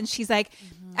little bit. And she's like,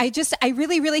 I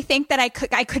really, really think that I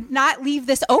could not leave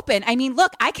this open. I mean,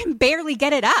 look, I can barely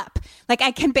get it up. Like,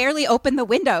 I can barely open the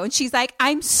window. And she's like,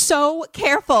 I'm so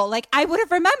careful. Like, I would have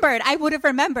remembered.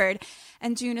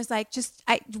 And June is like,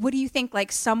 what do you think?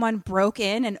 Like, someone broke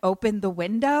in and opened the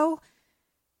window?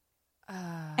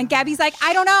 And Gabby's like,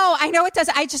 I don't know. I know it does.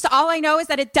 All I know is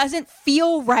that it doesn't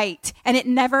feel right. And it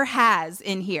never has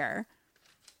in here.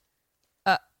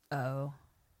 Oh.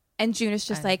 And June is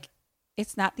just like,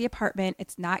 it's not the apartment.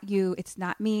 It's not you. It's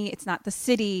not me. It's not the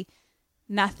city.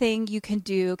 Nothing you can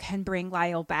do can bring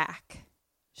Lyle back.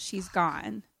 She's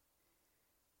gone.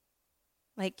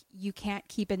 Like, you can't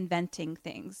keep inventing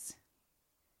things.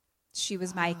 She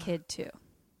was my kid too.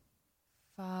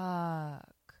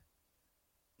 Fuck.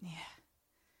 Yeah.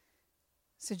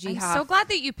 So I'm Jihoff. so glad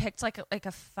that you picked like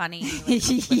a funny, like,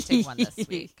 conflicting one this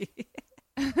week.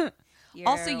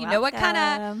 Also, you know what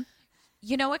kind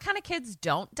of kids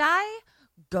don't die?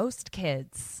 Ghost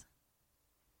kids.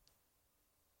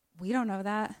 We don't know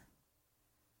that.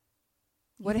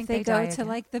 What think if they they go die to again?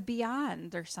 like the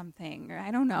beyond or something? Or I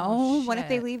don't know. Oh, What if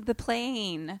they shit. leave the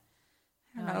plane?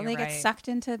 I don't know. you're They get right. sucked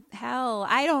into hell.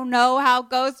 I don't know how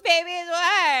ghost babies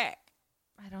work.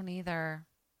 I don't either.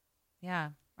 Yeah.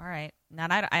 All right.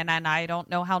 And I don't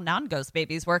know how non-ghost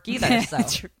babies work either.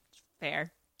 So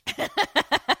Fair.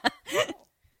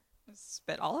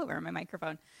 Spit all over my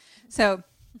microphone. So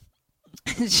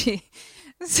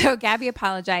so Gabby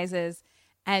apologizes,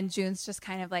 and June's just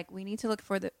kind of like, we need to look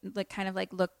for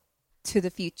look to the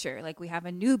future. Like, we have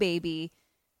a new baby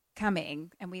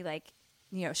coming, and we like,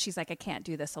 she's like, I can't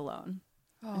do this alone.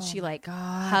 And she like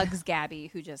hugs Gabby,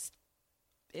 who just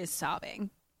is sobbing.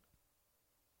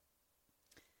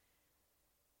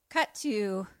 Cut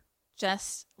to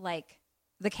just like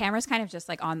the camera's kind of just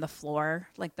like on the floor,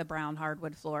 like the brown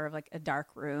hardwood floor of like a dark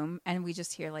room. And we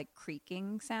just hear like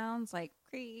creaking sounds, like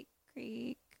creak,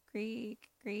 creak, creak,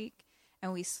 creak.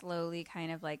 And we slowly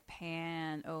kind of like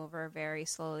pan over very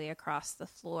slowly across the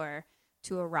floor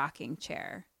to a rocking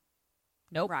chair.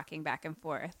 Nope. Rocking back and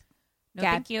forth. No,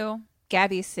 thank you.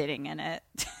 Gabby's sitting in it.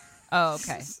 Oh,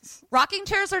 okay. Rocking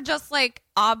chairs are just like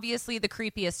obviously the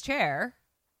creepiest chair.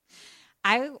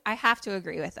 I have to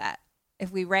agree with that.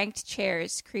 If we ranked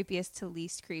chairs, creepiest to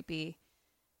least creepy,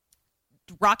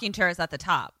 Rocking chair is at the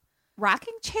top.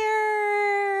 rocking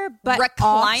chair, but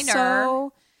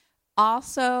Recliner.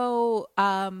 also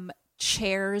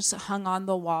chairs hung on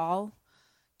the wall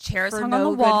Chairs for hung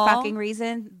no on the wall. good fucking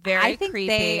reason. Very I think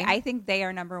creepy. I think they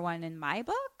are number one in my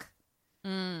book.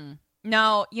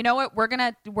 No, you know what? We're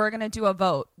gonna do a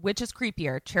vote. Which is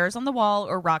creepier, chairs on the wall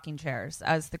or rocking chairs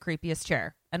as the creepiest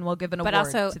chair? And we'll give an award. But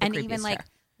also, to the and creepiest even like chair.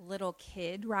 little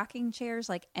kid rocking chairs,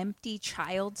 like empty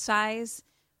child size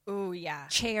Ooh, yeah,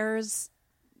 chairs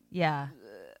yeah,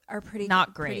 are pretty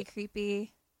Not pretty great.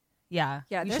 creepy. yeah.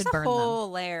 Yeah, we there's should a burn whole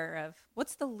them. layer of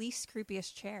what's the least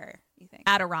creepiest chair, you think?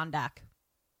 Adirondack,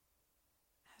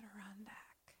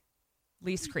 Adirondack.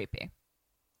 least creepy.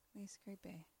 Least creepy.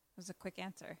 That was a quick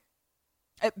answer.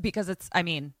 Because it's. I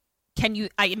mean, can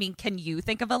you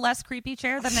think of a less creepy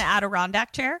chair than an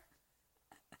Adirondack chair?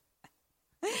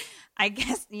 I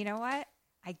guess, you know what?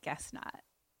 I guess not.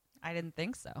 I didn't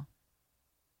think so.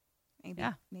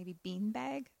 Maybe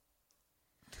beanbag?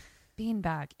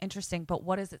 Beanbag, interesting. But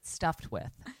what is it stuffed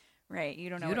with? Right. You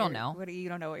don't know. You don't know. You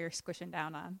don't know what you're squishing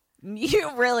down on.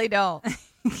 You really don't.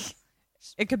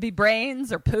 It could be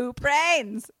brains or poop.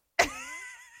 Brains.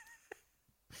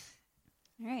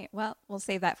 All right. Well, we'll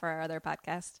save that for our other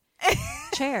podcast.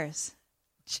 Chairs.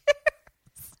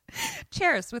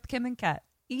 Cheers with Kim and Kat.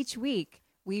 Each week,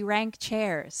 we rank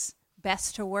chairs,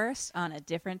 best to worst, on a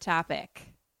different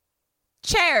topic.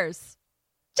 Cheers.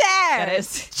 That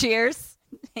is cheers.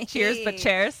 Cheers, but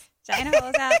chairs. China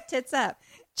holes out, tits up.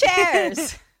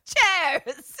 Chairs.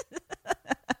 Cheers.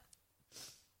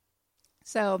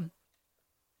 So,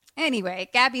 anyway,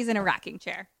 Gabby's in a rocking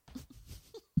chair.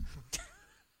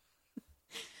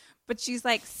 But she's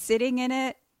like sitting in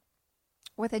it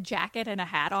with a jacket and a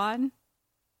hat on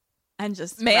and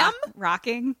just Ma'am?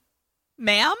 rocking.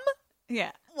 Ma'am?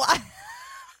 Yeah. What?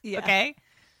 Yeah. Okay.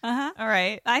 Uh-huh. All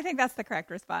right. I think that's the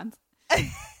correct response.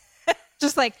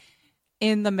 Just like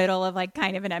in the middle of like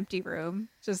kind of an empty room.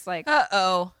 Just like,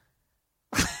 Uh-oh.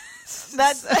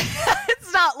 That's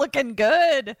it's not looking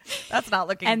good. That's not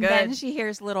looking and good. then she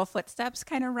hears little footsteps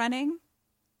kind of running.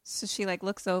 So she like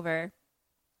looks over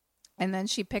and then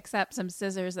she picks up some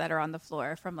scissors that are on the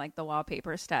floor from like the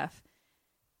wallpaper stuff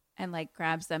and like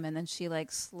grabs them. And then she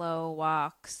like slow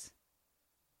walks.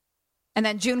 And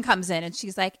then June comes in and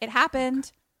she's like, it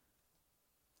happened.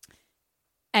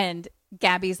 And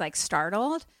Gabby's like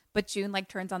startled, but June like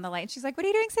turns on the light and she's like, what are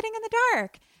you doing sitting in the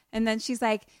dark? And then she's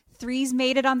like, 3's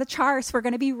made it on the charts. We're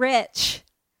going to be rich.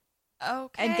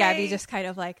 Okay. And Gabby just kind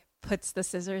of like puts the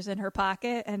scissors in her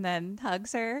pocket and then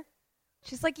hugs her.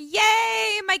 She's like,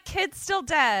 yay, my kid's still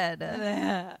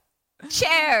dead.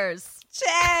 Cheers.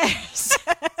 Cheers.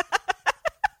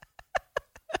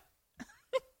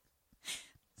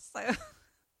 So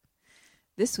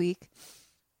this week,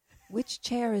 which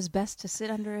chair is best to sit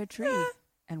under a tree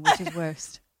and which is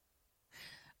worst?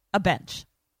 A bench.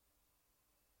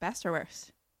 Best or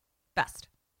worst? Best.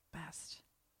 Best.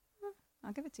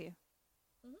 I'll give it to you.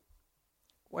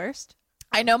 Worst?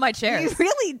 I know my chairs. You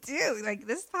really do. Like,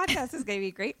 this podcast is going to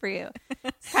be great for you.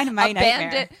 It's kind of my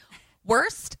nightmare.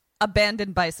 Worst,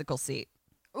 abandoned bicycle seat.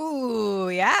 Ooh,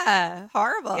 yeah.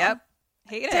 Horrible. Yep.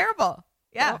 Hate it. Terrible.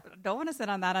 Yeah. Don't want to sit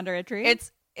on that under a tree.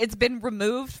 It's been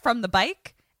removed from the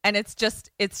bike and it's just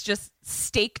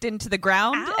staked into the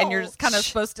ground and you're just kind of Ouch.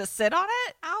 supposed to sit on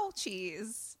it.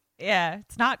 Ouchies. Yeah,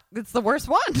 it's the worst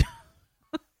one.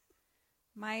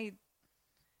 My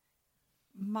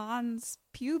mons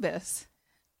pubis.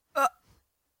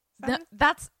 That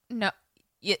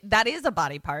is a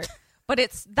body part, but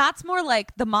that's more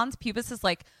like the mons pubis is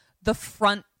like the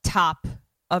front top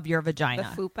of your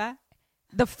vagina. The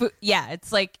fupa. Yeah,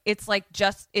 it's like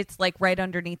right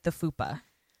underneath the fupa.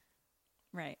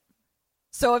 Right.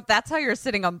 So if that's how you're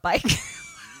sitting on bike,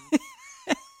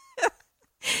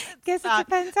 Guess it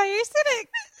depends how you're sitting.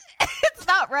 it's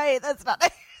not right. That's not.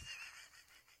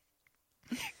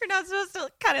 You're not supposed to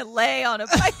kind of lay on a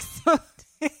bike seat.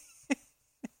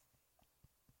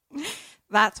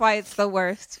 That's why it's the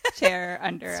worst chair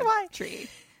under a tree.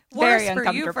 Worse Very for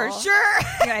you uncomfortable. for sure.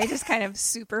 Yeah, I just kind of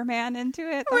Superman into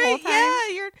it the Right, whole time.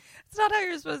 yeah, it's not how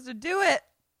you're supposed to do it,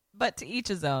 but to each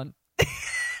his own.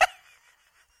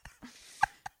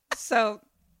 So,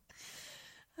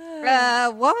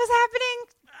 what was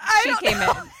happening? She came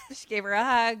in. She gave her a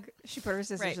hug. She put her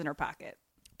scissors in her pocket.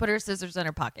 Put her scissors in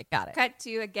her pocket. Got it. Cut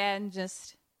to, again,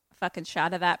 just a fucking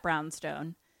shot of that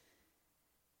brownstone.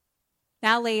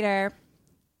 Now later,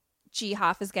 G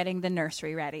Hoff is getting the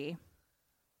nursery ready.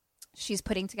 She's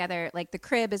putting together, like, the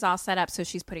crib is all set up, so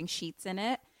she's putting sheets in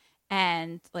it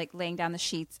and, like, laying down the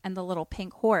sheets, and the little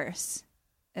pink horse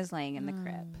is laying in the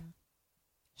crib.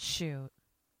 Shoot.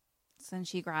 So then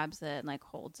she grabs it and, like,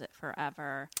 holds it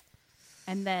forever.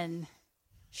 And then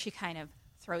she kind of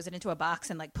throws it into a box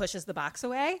and like pushes the box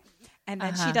away. And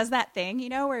then she does that thing, you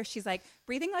know, where she's like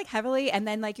breathing like heavily. And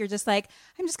then like, you're just like,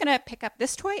 I'm just going to pick up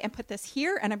this toy and put this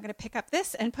here. And I'm going to pick up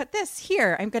this and put this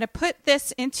here. I'm going to put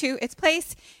this into its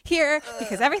place here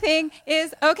because everything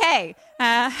is okay.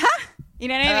 You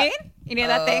know what I mean? You know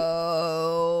that thing?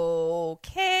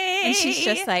 Okay. And she's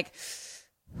just like,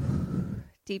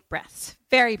 deep breaths,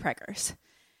 very preggers.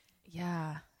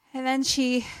 Yeah. And then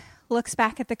she looks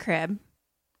back at the crib.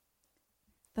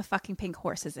 The fucking pink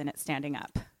horse is in it standing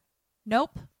up.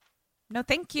 Nope. No,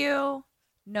 thank you.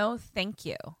 No, thank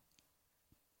you.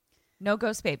 No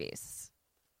ghost babies.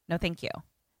 No, thank you.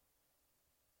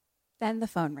 Then the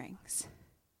phone rings.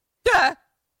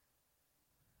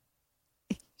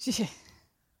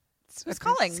 Who's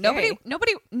calling?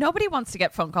 Nobody wants to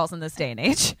get phone calls in this day and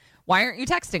age. Why aren't you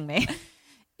texting me?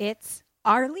 It's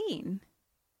Arlene.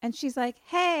 And she's like,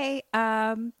 hey,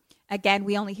 again,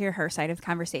 we only hear her side of the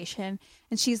conversation.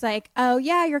 And she's like, oh,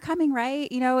 yeah, you're coming,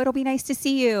 right? You know, it'll be nice to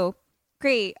see you.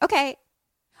 Great. Okay.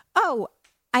 Oh,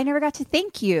 I never got to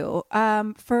thank you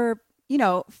for, you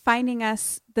know, finding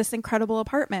us this incredible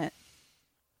apartment.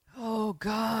 Oh,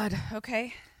 God.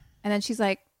 Okay. And then she's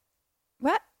like,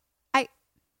 what?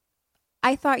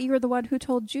 I thought you were the one who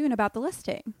told June about the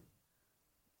listing.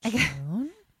 I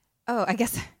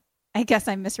guess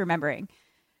I'm misremembering.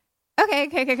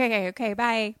 Okay,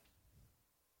 bye.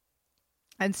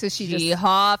 And so she just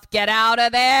G-Hoff, get out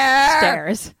of there.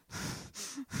 stares.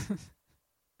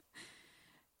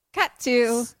 Cut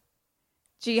to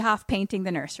G-Hoff painting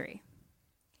the nursery.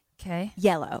 Okay.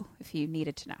 Yellow, if you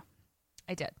needed to know.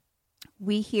 I did.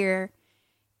 We hear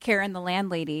Karen, the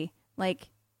landlady, like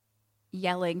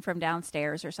yelling from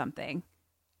downstairs or something.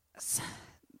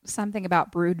 Something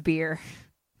about brewed beer.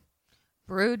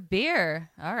 Brewed beer.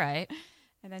 All right.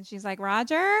 And then she's like,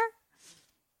 Roger?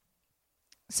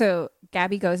 So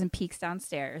Gabby goes and peeks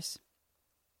downstairs.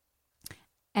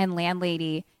 And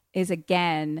landlady is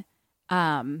again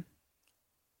out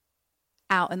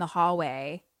in the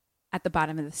hallway at the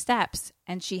bottom of the steps.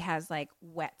 And she has like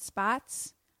wet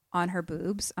spots on her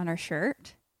boobs, on her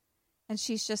shirt. And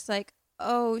she's just like,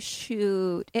 oh,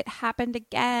 shoot. It happened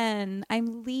again.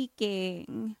 I'm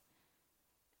leaking.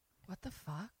 What the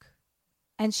fuck?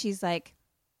 And she's like,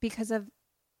 because of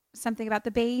something about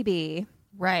the baby.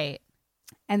 Right.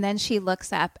 And then she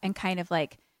looks up and kind of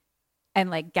like, and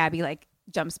like Gabby like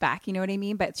jumps back, you know what I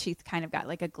mean? But she's kind of got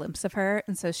like a glimpse of her.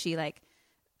 And so she like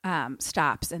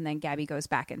stops, and then Gabby goes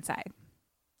back inside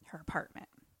her apartment.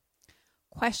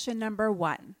 Question number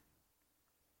 1.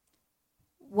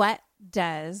 What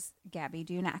does Gabby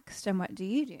do next? And what do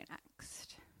you do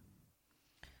next?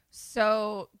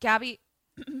 So Gabby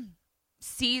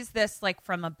sees this like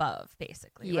from above,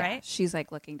 basically, right? She's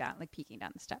like looking down, like peeking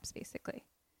down the steps, basically.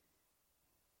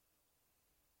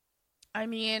 I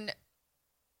mean,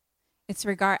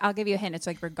 I'll give you a hint. It's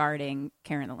like regarding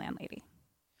Karen, the landlady.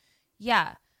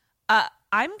 Yeah.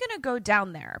 I'm going to go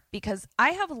down there because I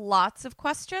have lots of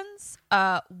questions.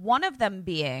 One of them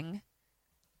being,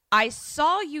 I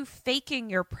saw you faking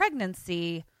your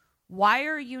pregnancy. Why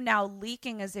are you now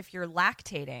leaking as if you're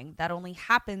lactating? That only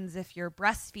happens if you're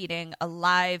breastfeeding a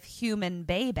live human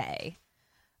baby.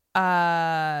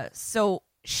 So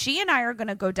she and I are going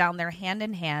to go down there hand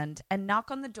in hand and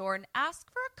knock on the door and ask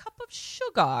for a cup of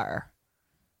sugar.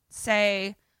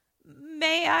 Say,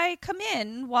 may I come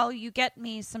in while you get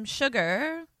me some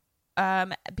sugar?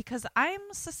 Because I'm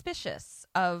suspicious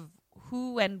of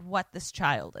who and what this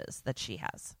child is that she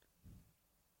has.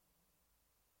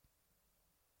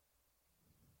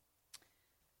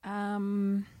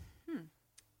 I'm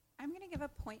going to give a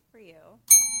point for you.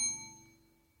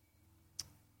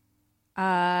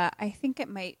 I think it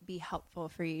might be helpful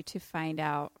for you to find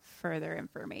out further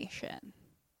information.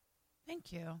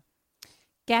 Thank you.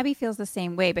 Gabby feels the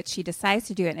same way, but she decides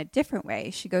to do it in a different way.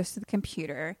 She goes to the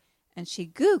computer and she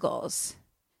Googles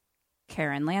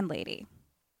Karen landlady.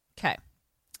 Okay.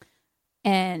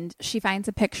 And she finds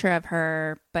a picture of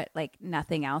her, but like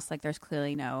nothing else. Like there's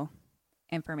clearly no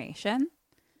information.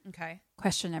 Okay.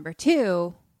 Question number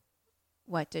 2,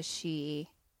 what does she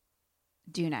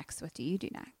do next? What do you do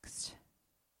next?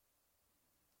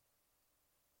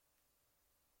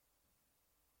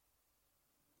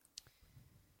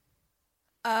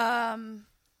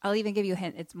 I'll even give you a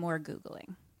hint. It's more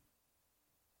Googling.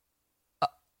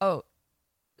 So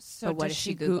what does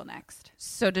she Google next?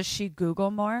 So does she Google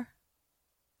more?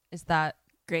 Is that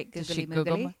great? Does she Googly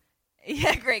Google moogly? more?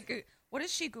 Yeah, great. What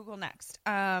does she Google next?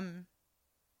 But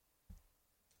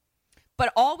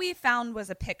all we found was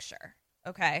a picture.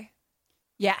 Okay.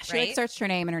 Yeah, she like Right? searched her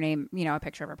name, and her name, you know, a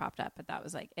picture of her popped up, but that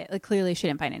was like it. Like clearly, she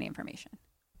didn't find any information.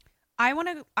 I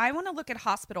want to look at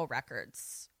hospital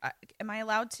records. Am I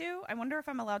allowed to? I wonder if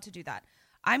I'm allowed to do that.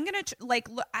 I'm going to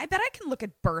I bet I can look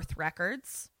at birth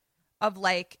records of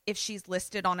like if she's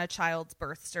listed on a child's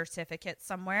birth certificate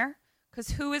somewhere.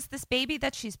 Because who is this baby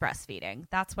that she's breastfeeding?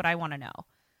 That's what I want to know.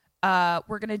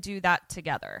 We're going to do that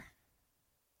together.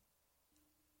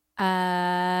 I'm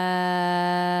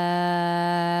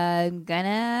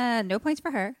gonna no points for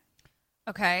her.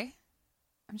 Okay.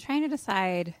 I'm trying to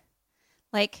decide,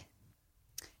 like,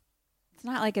 it's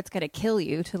not like it's going to kill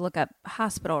you to look up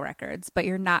hospital records, but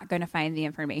you're not going to find the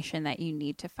information that you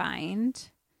need to find.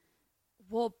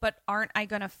 Well, but aren't I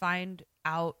going to find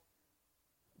out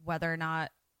whether or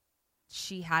not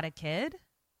she had a kid?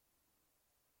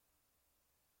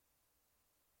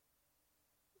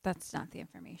 That's not the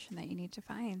information that you need to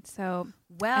find. So,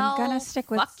 well, I'm going to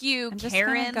stick with, fuck you, I'm just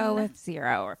Karen. going to go with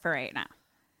 0 for right now.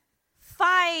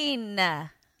 Fine.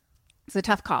 It's a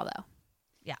tough call, though.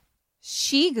 Yeah.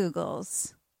 She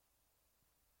Googles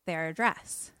their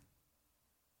address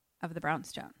of the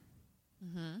brownstone.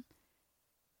 Mm-hmm.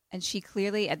 And she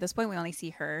clearly, at this point, we only see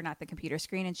her, not the computer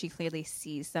screen, and she clearly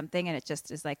sees something, and it just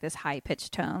is like this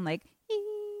high-pitched tone, like,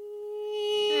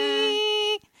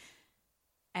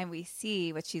 and we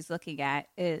see what she's looking at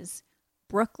is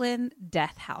Brooklyn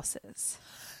death houses.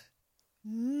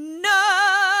 No!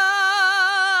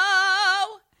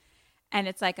 And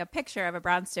it's like a picture of a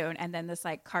brownstone, and then this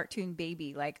like cartoon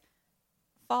baby like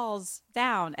falls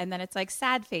down, and then it's like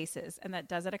sad faces, and that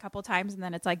does it a couple times, and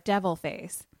then it's like devil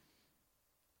face.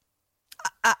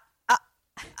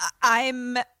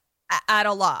 I'm at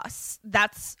a loss.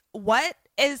 That's what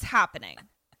is happening.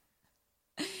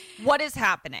 What is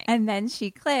happening? And then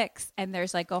she clicks, and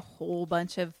there's like a whole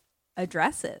bunch of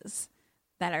addresses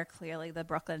that are clearly the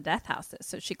Brooklyn death houses.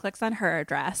 So she clicks on her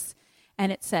address,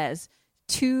 and it says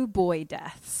 2 boy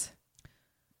deaths.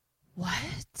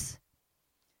 What?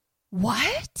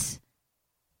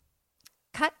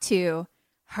 Cut to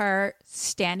her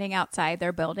standing outside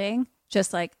their building,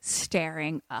 just like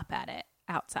staring up at it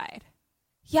outside.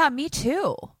 Yeah, me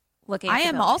too. Looking at I the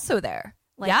am building. also there.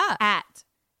 Like, yeah. at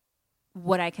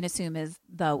what I can assume is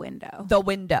the window. The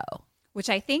window. Which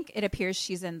I think it appears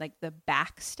she's in like the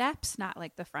back steps, not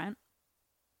like the front.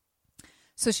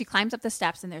 So she climbs up the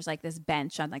steps, and there's like this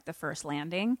bench on like the first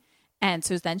landing. And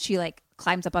so then she like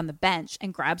climbs up on the bench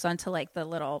and grabs onto like the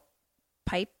little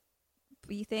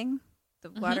pipe-y thing,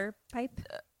 the water pipe.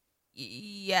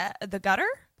 Yeah, the gutter?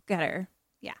 Gutter.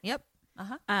 Yeah. Yep.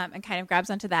 Uh-huh. And kind of grabs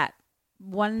onto that.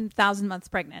 1,000 months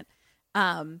pregnant.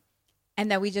 And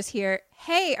then we just hear,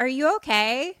 "Hey, are you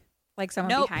okay?" Like someone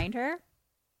Nope. behind her.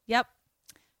 Yep.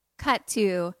 Cut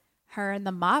to her and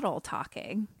the model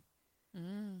talking.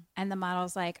 And the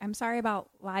model's like, "I'm sorry about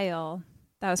Lyle."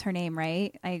 That was her name,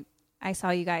 right? I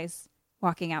saw you guys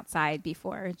walking outside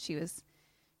before. And she was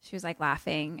like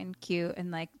laughing and cute. And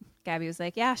like Gabby was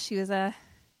like, "Yeah, she was a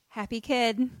happy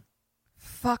kid."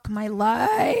 Fuck my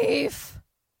life.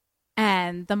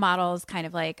 And the model is kind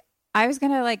of like, "I was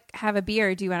going to like have a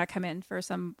beer. Do you want to come in for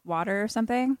some water or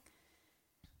something?"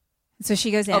 So she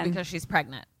goes in. Oh, because she's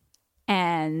pregnant.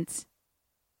 And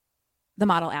the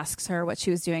model asks her what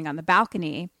she was doing on the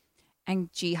balcony.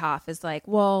 And G. Hoff is like,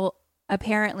 "Well,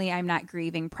 apparently I'm not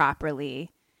grieving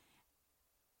properly,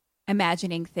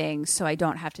 imagining things so I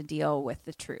don't have to deal with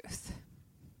the truth."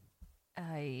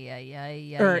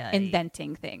 Or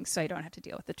inventing things so I don't have to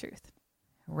deal with the truth.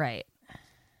 Right.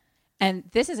 And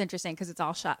this is interesting because it's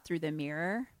all shot through the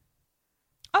mirror.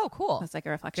 Oh, cool. It's like a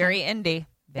reflection. Very indie.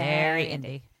 Very Very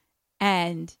indie.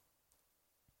 And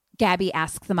Gabby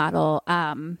asks the model,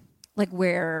 like,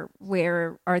 where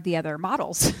are the other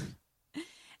models?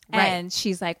 Right. And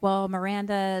she's like, "Well,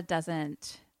 Miranda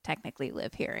doesn't technically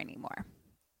live here anymore."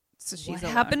 So she's What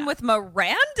alone happened now. with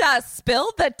Miranda?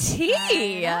 Spill the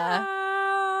tea.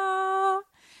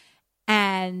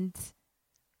 And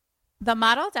the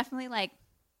model definitely like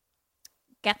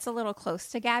gets a little close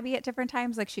to Gabby at different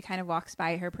times. Like she kind of walks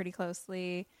by her pretty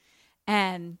closely.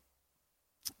 And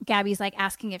Gabby's like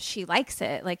asking if she likes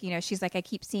it. Like, you know, she's like, "I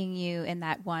keep seeing you in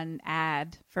that one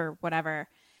ad for whatever."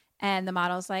 And the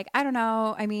model's like, "I don't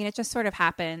know. I mean, it just sort of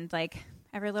happened, like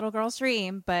every little girl's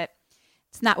dream, but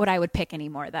it's not what I would pick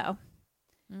anymore though."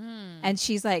 And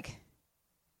she's like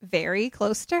very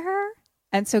close to her.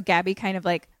 And so Gabby kind of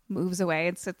like moves away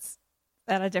and sits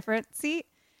at a different seat.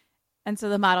 And so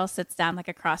the model sits down like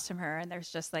across from her, and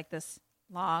there's just like this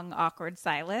long, awkward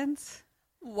silence.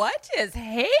 What is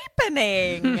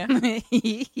happening?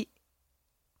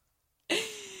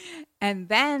 And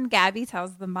then Gabby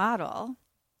tells the model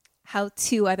how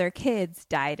 2 other kids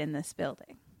died in this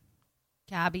building.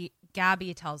 Gabby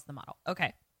tells the model.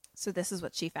 Okay. So this is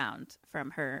what she found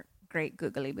from her great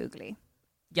googly boogly.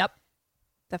 Yep.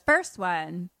 The first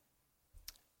one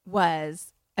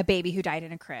was a baby who died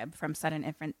in a crib from sudden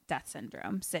infant death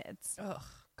syndrome, SIDS. Oh,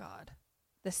 God.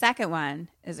 The second one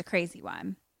is a crazy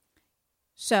one.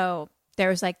 So there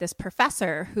was like this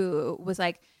professor who was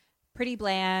like pretty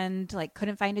bland, like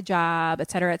couldn't find a job, et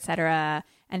cetera, et cetera.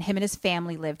 And him and his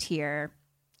family lived here.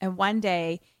 And one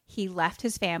day he left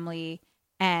his family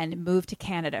and moved to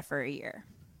Canada for a year.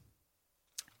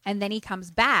 And then he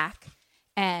comes back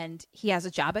and he has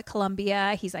a job at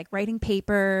Columbia. He's like writing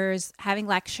papers, having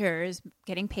lectures,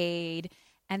 getting paid.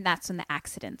 And that's when the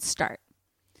accidents start.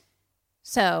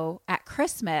 So at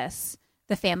Christmas,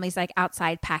 the family's like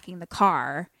outside packing the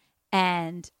car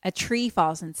and a tree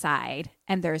falls inside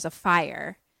and there's a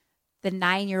fire. The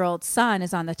 9-year-old son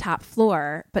is on the top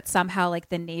floor, but somehow like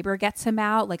the neighbor gets him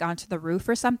out like onto the roof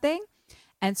or something.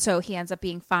 And so he ends up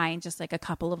being fine, just like a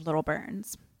couple of little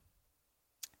burns.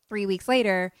 3 weeks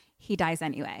later, he dies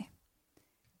anyway.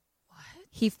 What?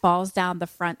 He falls down the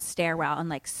front stairwell and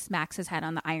like smacks his head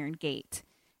on the iron gate.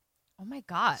 Oh my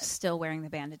God. Still wearing the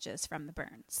bandages from the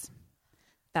burns.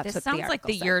 That's This what sounds the like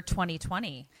the article year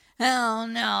 2020. said. Oh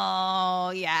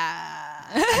no. Yeah.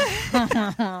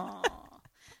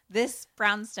 This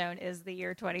brownstone is the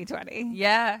year 2020.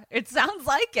 Yeah, it sounds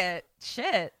like it.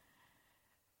 Shit.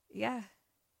 Yeah.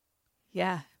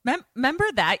 Yeah. Remember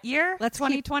that year? Let's keep-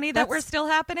 2020 that we're let's- still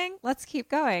happening? Let's keep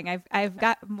going. I've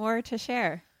got more to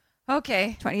share.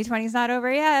 Okay. 2020 is not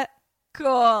over yet.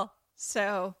 Cool.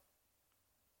 So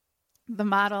the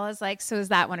model is like, so is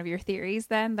that one of your theories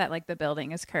then, that like the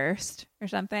building is cursed or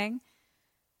something?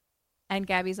 And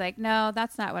Gabby's like, no,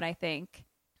 that's not what I think.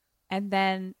 And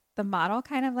then the model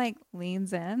kind of like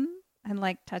leans in and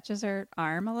like touches her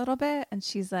arm a little bit. And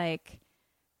she's like,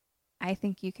 I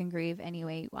think you can grieve any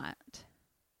way you want.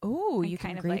 Ooh, And you can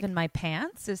kind of grieve like- in my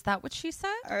pants? Is that what she said?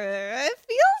 It feels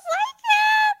like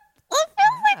it. It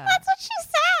feels like that's what she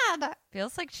said.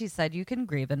 Feels like she said you can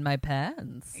grieve in my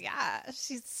pants. Yeah,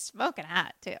 she's smoking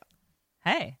hot too.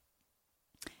 Hey.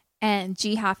 And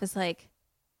G Hoff is like,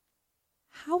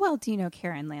 how well do you know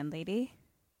Karen, landlady?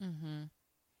 Mm-hmm.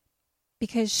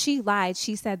 Because she lied.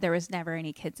 She said there was never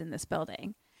any kids in this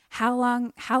building. How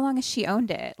long has she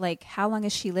owned it? Like, how long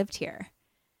has she lived here?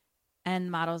 And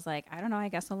model's like, I don't know, I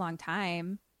guess a long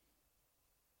time.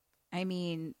 I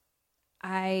mean,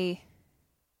 I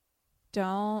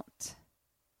don't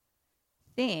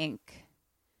think,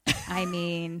 I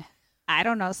mean, I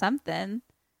don't know, something,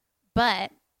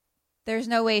 but there's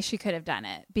no way she could have done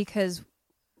it because,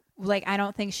 like, I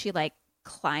don't think she, like,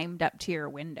 climbed up to your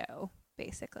window,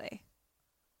 basically.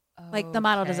 Like, the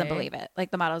model doesn't Okay. believe it.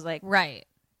 Like, the model's like, Right.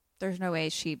 there's no way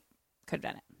she could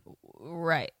have done it.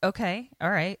 Right. Okay. All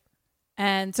right.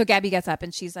 And so Gabby gets up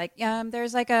and she's like,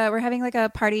 there's like we're having like a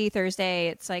party Thursday.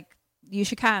 It's like, you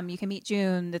should come. You can meet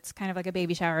June. It's kind of like a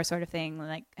baby shower sort of thing,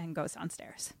 like, and goes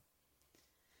downstairs.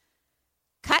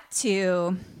 Cut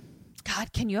to,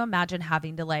 God, can you imagine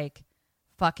having to like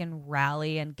fucking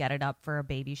rally and get it up for a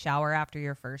baby shower after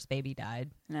your first baby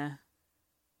died? nah,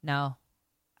 No.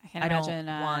 I can't I don't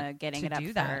imagine want getting to it up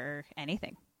do that. for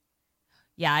anything.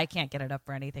 Yeah, I can't get it up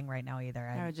for anything right now either.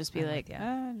 I would just be I'm with like, ya.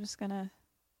 I'm just going to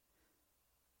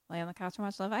lay on the couch and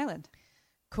watch Love Island.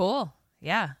 Cool.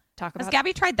 Yeah. Talk Has about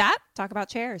Gabby tried that? talk about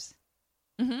chairs.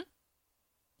 Mm-hmm.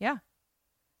 Yeah.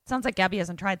 Sounds like Gabby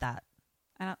hasn't tried that.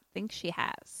 I don't think she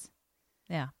has.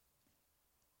 Yeah.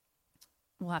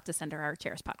 We'll have to send her our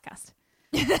chairs podcast.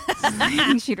 I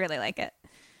think she'd really like it.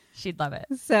 She'd love it.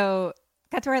 So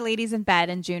got to our ladies in bed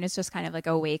and June is just kind of like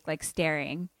awake, like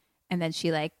staring. And then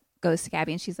she like goes to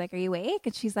Gabby and she's like, are you awake?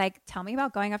 And she's like, tell me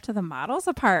about going up to the model's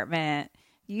apartment.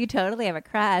 You totally have a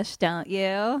crush, don't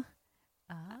you?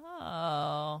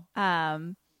 Oh.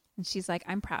 And she's like,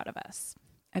 I'm proud of us,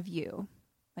 of you.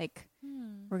 Like,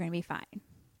 we're going to be fine.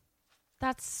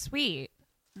 That's sweet.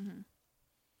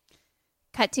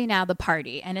 Cut to now the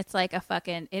party. And it's like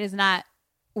it is not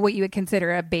what you would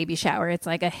consider a baby shower. It's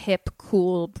like a hip,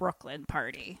 cool Brooklyn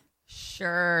party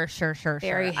Sure.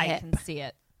 Very I hip. can see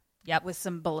it. Yep. with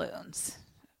some balloons.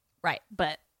 Right.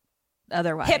 But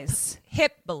otherwise,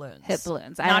 Hip balloons. hip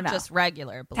balloons. I Not don't know. just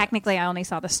regular balloons. Technically, I only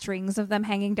saw the strings of them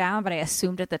hanging down, but I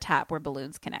assumed at the top were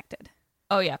balloons connected.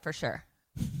 Oh, yeah, for sure.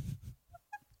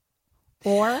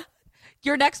 Or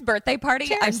Your next birthday party,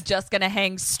 Cheers. I'm just going to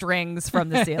hang strings from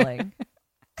the ceiling.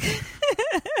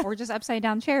 or just upside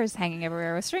down chairs hanging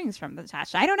everywhere with strings from the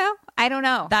attached. I don't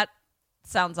know. That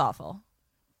sounds awful.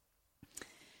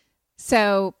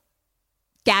 So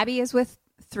Gabby is with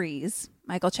threes,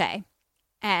 Michael Che,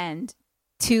 and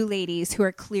two ladies who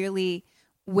are clearly,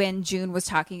 when June was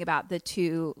talking about the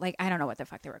two, like, I don't know what the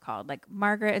fuck they were called, like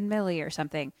Margaret and Millie or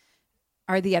something,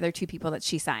 are the other two people that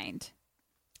she signed.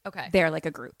 Okay. They're like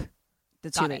a group, the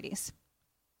two Got it. ladies.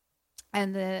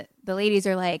 And the ladies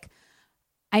are like,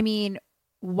 I mean,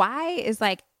 why is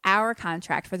like our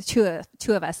contract for the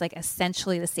two of us like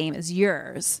essentially the same as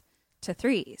yours to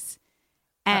Three's?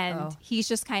 And he's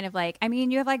just kind of like, I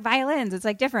mean, you have like violins. It's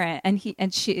like different.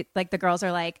 And she, like the girls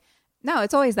are like, no,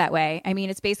 it's always that way. I mean,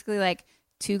 it's basically like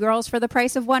 2 girls for the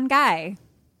price of 1 guy.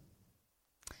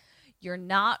 You're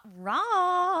not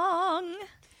wrong.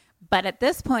 But at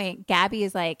this point, Gabby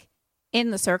is like in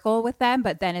the circle with them,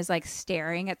 but then is like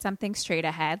staring at something straight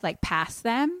ahead, like past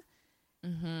them.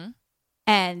 Mm-hmm.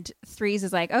 And Threes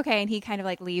is like, okay. And he kind of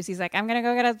like leaves. He's like, I'm going to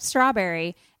go get a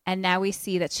strawberry. And now we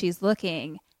see that she's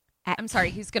looking at. I'm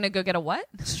sorry. He's going to go get a what?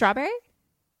 Strawberry?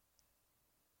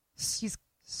 He's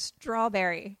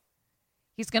Strawberry.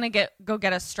 He's going to go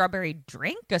get a strawberry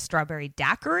drink, a strawberry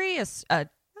daiquiri,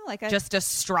 just a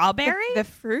strawberry? The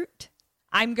fruit?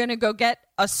 I'm going to go get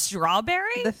a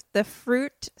strawberry? The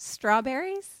fruit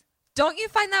strawberries? Don't you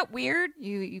find that weird?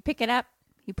 You pick it up,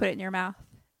 you put it in your mouth.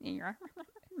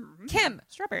 Kim,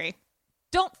 strawberry.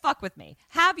 Don't fuck with me.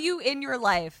 Have you in your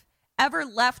life ever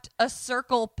left a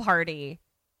circle party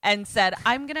and said,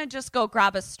 I'm going to just go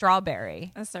grab a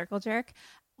strawberry? A circle jerk?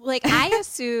 Like, I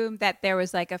assumed that there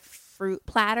was like a fruit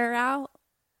platter out,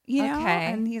 you know?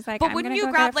 Okay. And he's like, but I'm wouldn't gonna you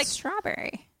go grab get like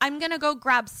strawberry? I'm going to go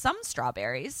grab some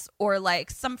strawberries or like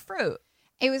some fruit.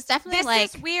 It was definitely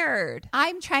This is weird.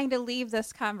 I'm trying to leave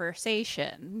this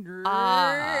conversation.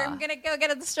 Ah. I'm going to go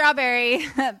get the strawberry.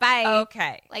 Bye.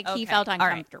 Okay. Like, Okay. he felt All right.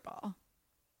 uncomfortable.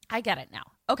 I get it now.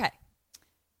 Okay.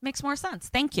 Makes more sense.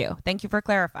 Thank you. Thank you for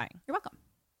clarifying. You're welcome.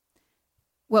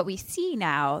 What we see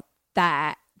now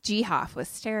that Jihoff was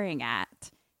staring at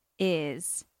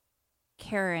is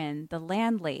Karen, the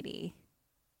landlady,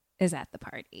 is at the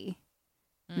party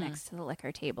next to the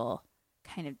liquor table,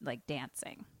 kind of like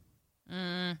dancing.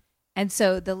 And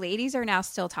so the ladies are now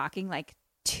still talking like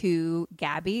to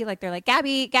Gabby. Like they're like,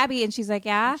 Gabby. And she's like,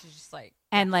 yeah. And she's just like,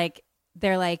 and like,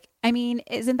 they're like, I mean,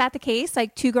 isn't that the case?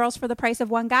 Like 2 girls for the price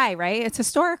of 1 guy, right? It's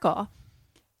historical.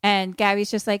 And Gabby's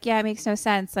just like, yeah, it makes no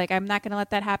sense. Like, I'm not going to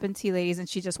let that happen to you ladies. And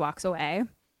she just walks away.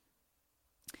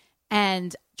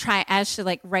 And as she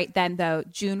like right then though,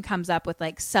 June comes up with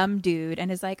like some dude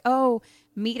and is like, oh,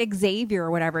 meet Xavier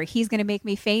or whatever. He's going to make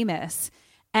me famous.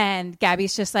 And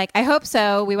Gabby's just like, I hope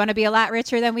so. We want to be a lot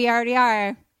richer than we already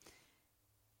are.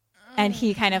 And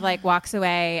he kind of like walks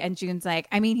away. And June's like,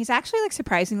 I mean, he's actually like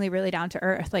surprisingly really down to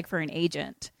earth, like for an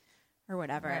agent or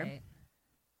whatever. right.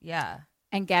 Yeah.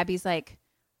 And Gabby's like,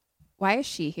 why is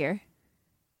she here?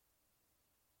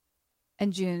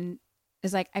 And June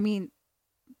is like, I mean,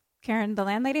 Karen, the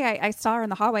landlady, I saw her in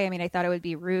the hallway. I mean, I thought it would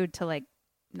be rude to like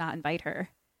not invite her.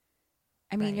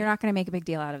 I mean, Right. You're not going to make a big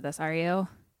deal out of this, are you?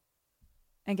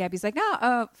 And Gabby's like, no,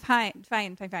 oh, fine.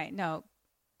 No,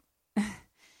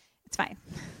 it's fine.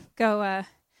 Go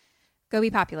be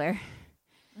popular.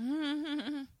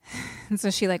 And so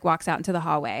she like walks out into the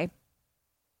hallway.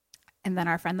 And then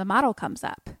our friend, the model, comes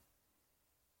up.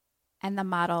 And the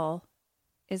model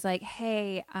is like,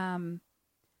 hey, I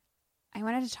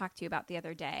wanted to talk to you about the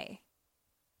other day.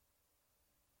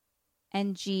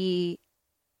 And G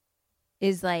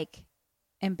is like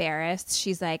embarrassed.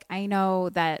 She's like, I know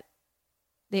that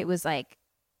it was like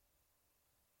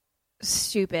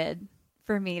stupid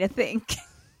for me to think.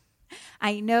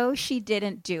 I know she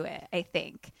didn't do it, I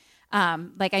think.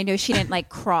 Like, I know she didn't like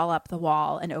crawl up the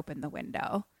wall and open the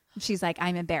window. She's like,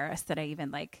 I'm embarrassed that I even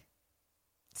like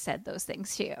said those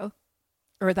things to you.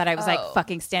 Or that I was like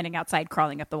fucking standing outside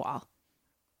crawling up the wall.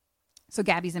 So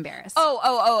Gabby's embarrassed.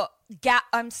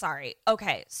 I'm sorry.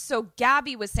 Okay. So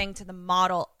Gabby was saying to the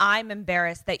model, I'm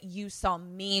embarrassed that you saw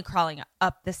me crawling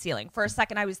up the ceiling. For a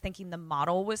second, I was thinking the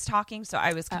model was talking, so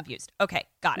I was confused. Okay.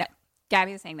 Got it.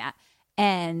 Gabby was saying that.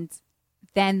 And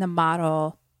then the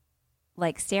model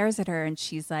like stares at her and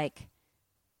she's like,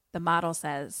 the model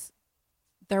says,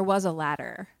 there was a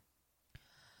ladder.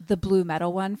 The blue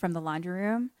metal one from the laundry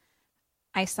room.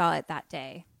 I saw it that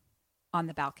day on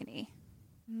the balcony.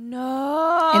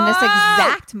 No. In this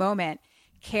exact moment,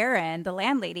 Karen, the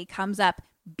landlady, comes up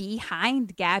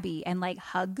behind Gabby and like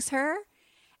hugs her.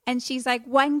 And she's like,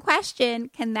 one question,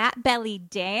 can that belly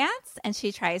dance? And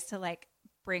she tries to like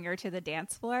bring her to the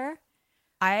dance floor.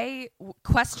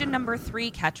 Question number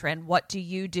 3, Ketrin, what do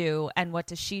you do? And what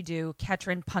does she do?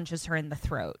 Ketrin punches her in the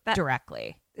throat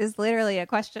directly. Is literally a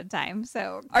question time.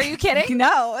 So are you kidding?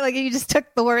 No, like you just took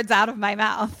the words out of my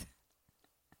mouth.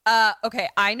 Okay,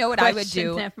 I know what I would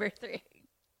do. Number 3.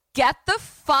 Get the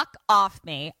fuck off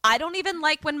me. I don't even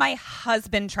like when my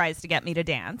husband tries to get me to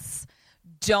dance.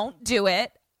 Don't do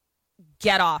it.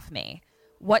 Get off me.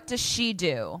 What does she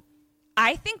do?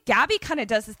 I think Gabby kind of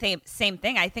does the same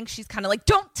thing. I think she's kind of like,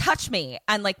 don't touch me.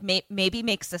 And like maybe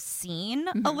makes a scene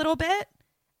a little bit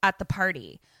at the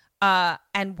party.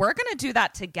 And we're going to do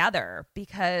that together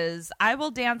because I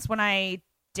will dance when I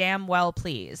damn well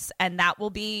please. And that will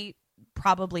be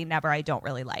probably never. I don't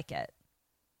really like it.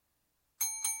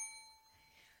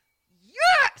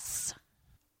 Yes!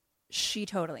 She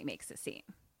totally makes a scene.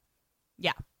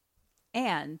 Yeah.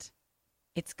 And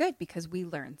it's good because we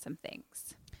learn some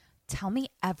things. Tell me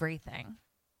everything.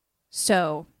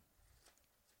 So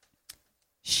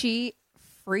she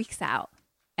freaks out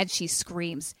and she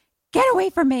screams, "Get away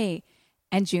from me."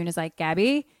 And June is like,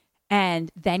 "Gabby." And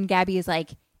then Gabby is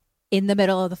like in the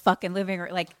middle of the fucking living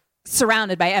room, like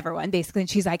surrounded by everyone basically. And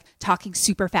she's like talking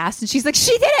super fast. And she's like,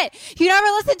 "She did it. You never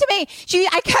listened to me.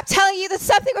 I kept telling you that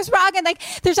something was wrong. And like,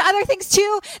 there's other things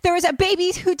too. There was a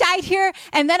baby who died here.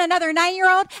 And then another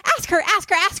 9-year-old. Ask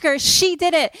her. She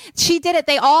did it.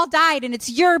 They all died. And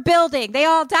it's your building. They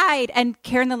all died." And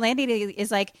Karen, the landlady, is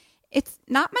like, "It's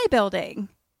not my building."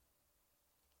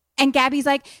 And Gabby's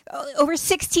like, "Over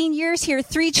 16 years here,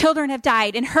 3 children have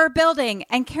died in her building."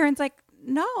 And Karen's like,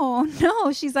 no.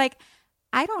 She's like,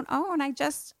 "I don't own. I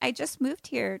just moved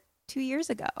here 2 years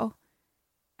ago.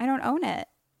 I don't own it."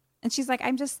 And she's like,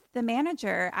 "I'm just the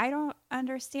manager. I don't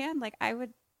understand. Like, I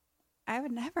would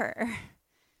never."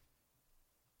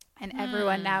 And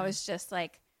everyone now is just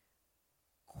like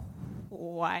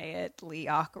quietly,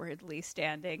 awkwardly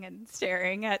standing and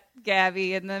staring at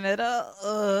Gabby in the middle.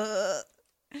 Ugh.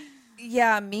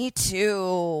 Yeah, me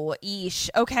too. Eesh.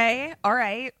 Okay. All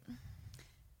right.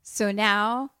 So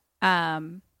now,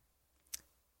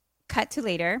 cut to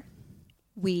later.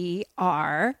 We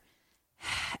are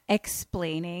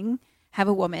have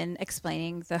a woman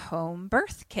explaining the home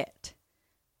birth kit.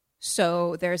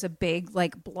 So there's a big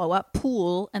like blow up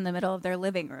pool in the middle of their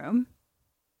living room.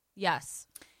 Yes.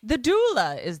 The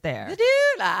doula is there. The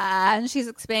doula. And she's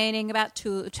explaining about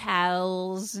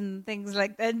towels and things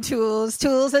like that. Tools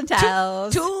and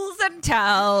towels. Tools and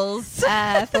towels.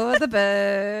 For the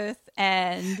birth.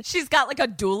 And she's got like a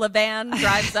doula van,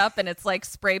 drives up, and it's like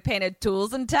spray painted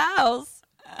tools and towels.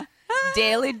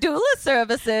 Daily doula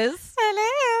services.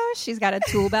 Hello. She's got a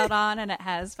tool belt on, and it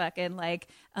has fucking like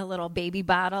a little baby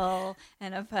bottle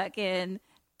and a fucking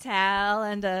towel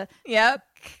and a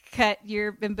cut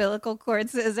your umbilical cord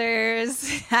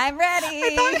scissors. I'm ready.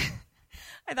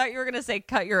 I thought you were gonna say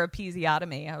cut your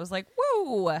episiotomy. I was like,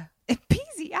 whoa,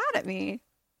 episiotomy.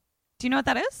 Do you know what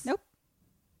that is? Nope.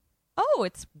 Oh,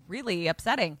 it's really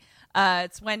upsetting.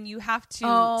 It's when you have to.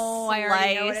 Oh, slice. I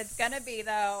already know what it's gonna be,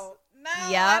 though. No,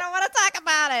 yep. I don't want to talk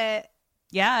about it.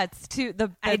 Yeah, it's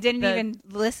I didn't even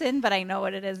listen, but I know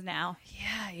what it is now.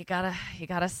 Yeah, you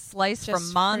gotta slice Just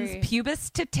from mons pubis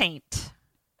to taint.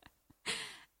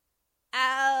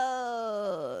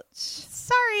 Ouch.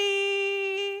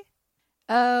 Sorry.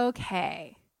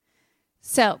 Okay.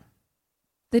 So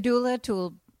the doula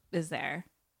tool is there.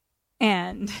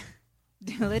 And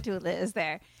doula is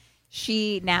there.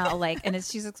 She now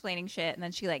she's explaining shit, and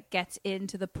then she like gets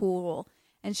into the pool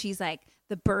and she's like,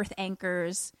 the birth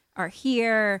anchors are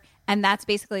here, and that's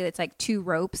basically, it's like 2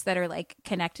 ropes that are like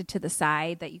connected to the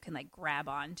side that you can like grab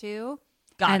onto.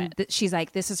 Got it. She's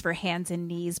like, this is for hands and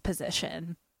knees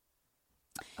position.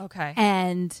 Okay.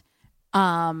 And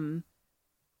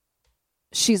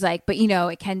she's like, but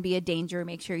it can be a danger.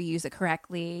 Make sure you use it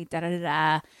correctly.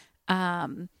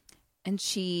 And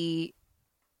she,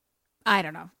 I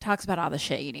don't know, talks about all the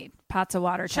shit you need. Pots of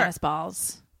water, tennis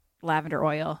balls, lavender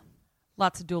oil.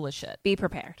 Lots of doula shit. Be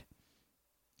prepared.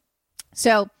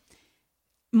 So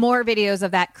more videos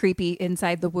of that creepy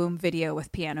inside the womb video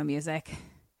with piano music.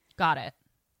 Got it.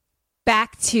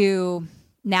 Back to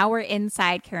now we're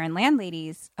inside Karen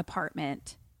Landlady's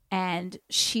apartment, and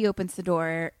she opens the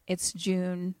door. It's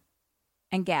June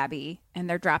and Gabby, and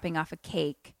they're dropping off a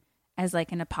cake as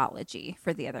like an apology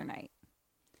for the other night.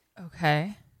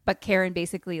 Okay. But Karen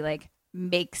basically like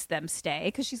makes them stay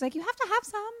because she's like, you have to have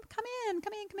some. Come in.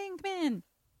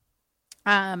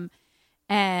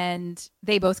 And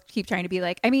they both keep trying to be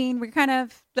like, I mean, we're kind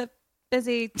of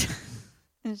busy.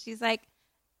 And she's like,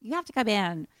 you have to come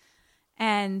in.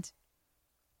 And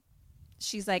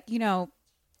she's like,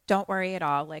 don't worry at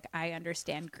all. Like, I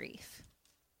understand grief.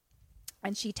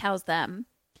 And she tells them,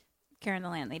 Karen, the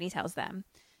landlady, tells them,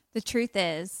 the truth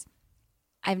is,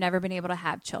 I've never been able to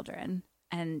have children,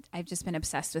 and I've just been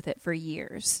obsessed with it for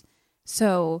years.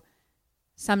 So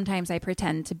sometimes I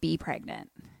pretend to be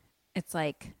pregnant. It's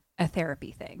like a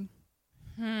therapy thing.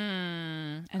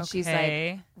 And she's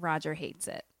like, Roger hates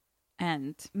it.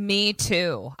 And me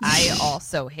too. I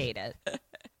also hate it.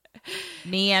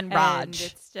 Me and Raj. And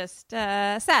it's just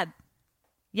sad.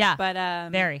 Yeah. But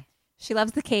very. she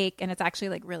loves the cake, and it's actually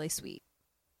like really sweet,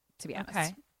 to be honest.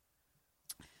 Okay.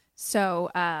 So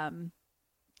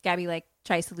Gabby like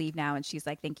tries to leave now, and she's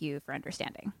like, "Thank you for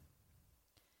understanding."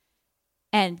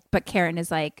 But Karen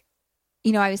is like,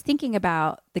 I was thinking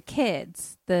about the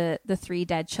kids, the 3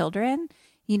 dead children.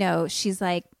 She's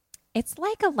like, it's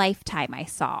like a Lifetime I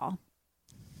saw.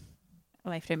 A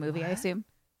Lifetime movie, I assume.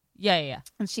 Yeah.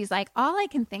 And she's like, all I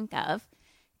can think of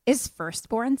is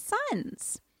firstborn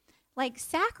sons. Like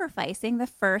sacrificing the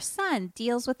first son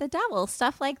deals with the devil,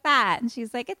 stuff like that. And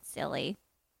she's like, it's silly.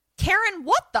 Karen,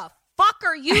 what the fuck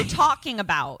are you talking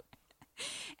about?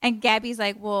 And Gabby's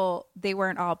like, well, they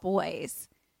weren't all boys.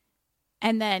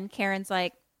 And then Karen's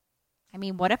like, I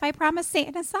mean, what if I promise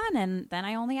Satan a son and then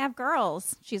I only have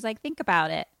girls? She's like, think about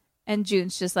it. And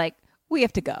June's just like, we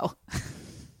have to go.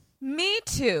 Me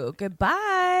too.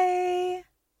 Goodbye.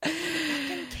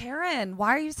 Fucking Karen, why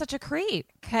are you such a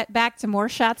creep? Cut back to more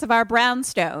shots of our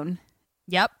brownstone.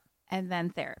 Yep. And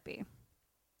then therapy.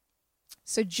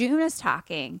 So June is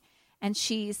talking, and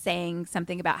she's saying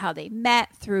something about how they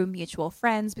met through mutual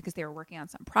friends because they were working on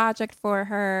some project for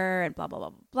her and blah, blah, blah,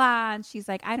 blah, blah. And she's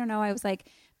like, I don't know. I was like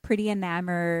pretty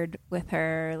enamored with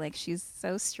her. Like she's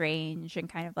so strange, and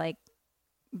kind of like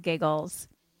giggles.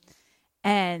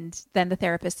 And then the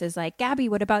therapist is like, Gabby,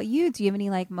 what about you? Do you have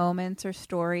any like moments or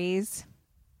stories?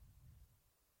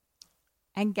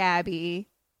 And Gabby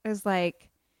is like,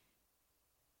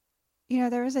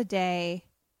 there was a day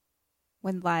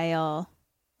when Lyle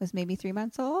was maybe 3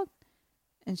 months old,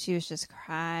 and she was just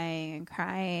crying and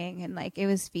crying, and like it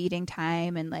was feeding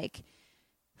time, and like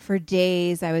for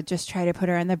days I would just try to put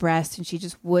her on the breast and she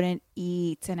just wouldn't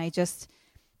eat, and I just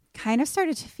kind of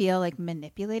started to feel like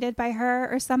manipulated by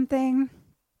her or something.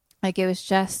 Like it was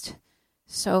just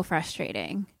so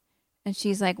frustrating. And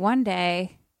she's like, one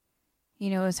day,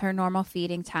 it was her normal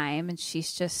feeding time, and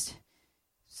she's just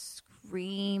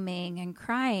screaming and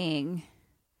crying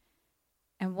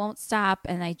and won't stop.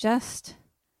 And I just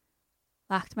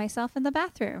locked myself in the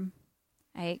bathroom.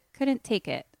 I couldn't take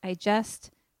it. I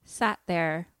just sat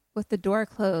there with the door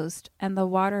closed and the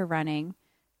water running,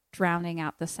 drowning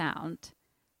out the sound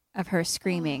of her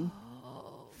screaming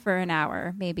for an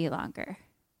hour, maybe longer.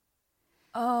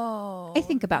 Oh, I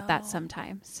think about that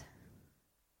sometimes.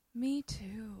 Me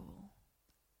too.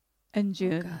 And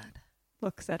June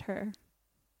looks at her.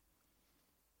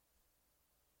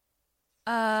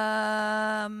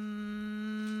 I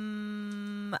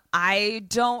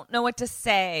don't know what to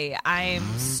say.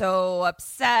 I'm so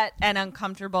upset and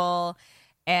uncomfortable,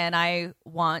 and I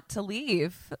want to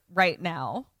leave right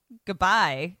now.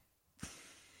 Goodbye.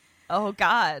 Oh,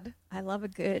 God. I love a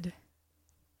good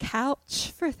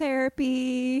couch for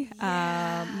therapy.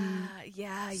 Yeah.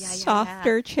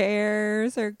 Softer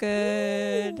chairs are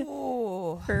good.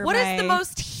 What is the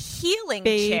most healing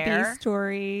baby chair?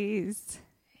 Stories.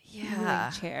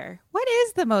 Yeah. Healing chair. What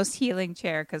is the most healing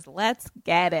chair? Because let's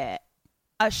get it.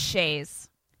 A chaise.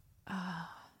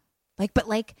 But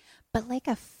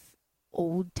a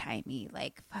old timey,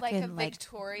 like fucking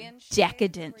Victorian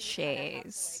decadent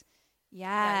chaise.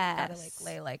 Yes. You gotta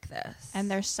lay like this. And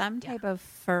there's some type of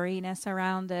furriness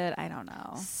around it. I don't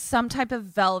know. Some type of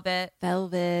velvet.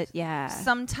 Velvet, yeah.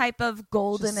 Some type of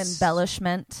golden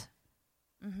embellishment.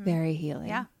 Very healing.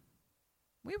 Yeah.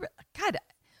 God,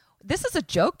 this is a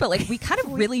joke, but like we kind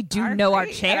of really do know our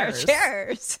chairs.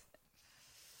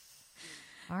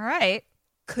 All right.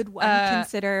 Could one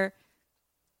consider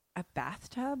a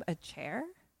bathtub a chair?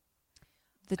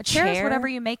 A chair is whatever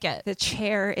you make it. The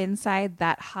chair inside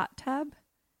that hot tub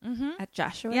at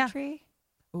Joshua Tree.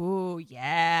 Ooh,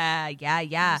 yeah. That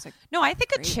was No, I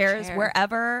think a chair is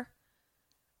wherever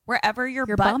your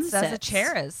butt bum says a sits.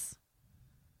 chair is.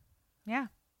 Yeah.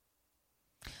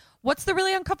 What's the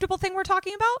really uncomfortable thing we're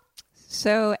talking about?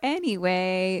 So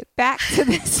anyway, back to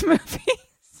this movie.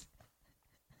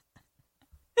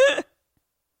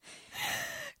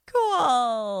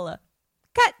 Cool.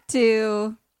 Cut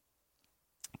to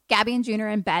Gabby and June are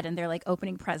in bed, and they're like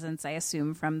opening presents, I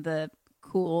assume, from the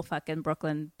cool fucking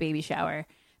Brooklyn baby shower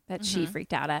that she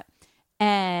freaked out at.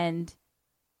 And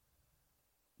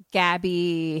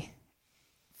Gabby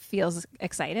feels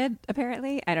excited,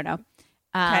 apparently. I don't know.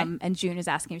 And June is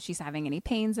asking if she's having any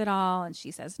pains at all, and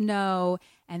she says no.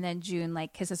 And then June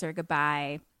like kisses her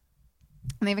goodbye,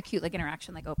 and they have a cute like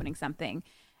interaction, like opening something.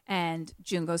 And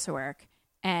June goes to work,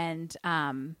 and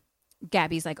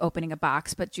Gabby's like opening a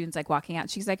box, but June's like walking out.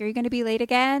 She's like, "Are you going to be late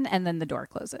again?" And then the door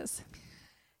closes.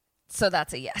 So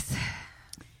that's a yes.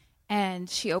 And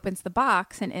she opens the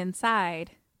box, and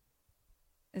inside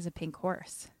is a pink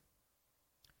horse.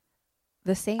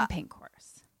 The same pink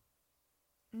horse.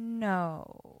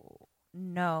 No.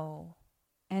 No.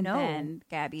 And No. then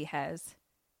Gabby has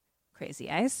crazy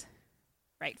eyes,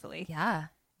 rightfully. Yeah.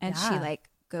 And she like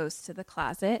goes to the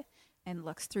closet and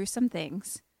looks through some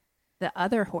things. The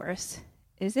other horse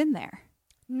is in there.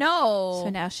 No. So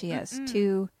now she has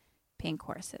two pink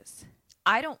horses.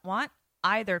 I don't want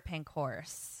either pink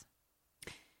horse.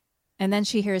 And then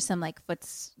she hears some like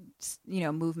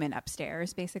movement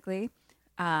upstairs, basically.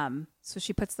 So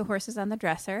she puts the horses on the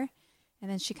dresser, and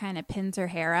then she kind of pins her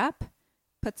hair up,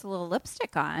 puts a little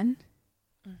lipstick on,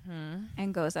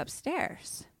 and goes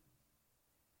upstairs.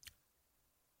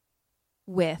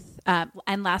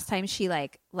 And last time she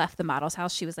like left the model's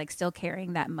house, she was like still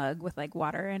carrying that mug with like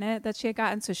water in it that she had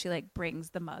gotten. So she like brings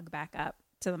the mug back up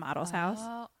to the model's house.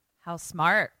 How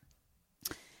smart.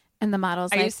 And the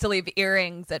model's I like, used to leave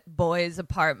earrings at boys'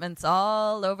 apartments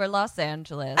all over Los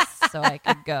Angeles so I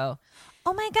could go,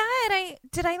 oh my God,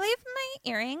 did I leave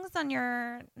my earrings on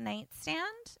your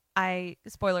nightstand?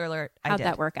 Spoiler alert, I how'd did.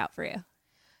 that work out for you?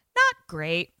 Not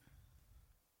great.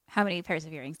 How many pairs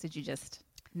of earrings did you just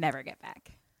never get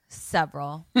back?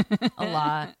 Several. A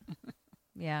lot.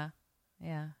 Yeah.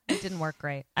 It didn't work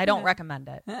great. I don't recommend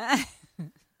it.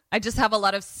 I just have a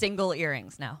lot of single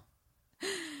earrings now.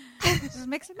 Just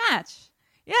mix and match.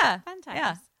 Yeah. Fun times.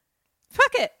 Yeah.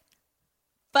 Fuck it.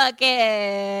 Fuck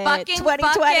it. Fucking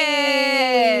 2020. fuck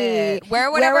it.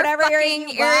 Wear whatever fucking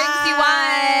earrings you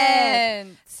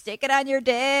want. Stick it on your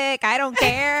dick. I don't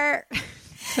care.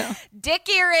 Dick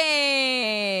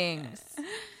earrings.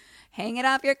 Hang it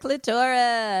off your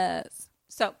clitoris.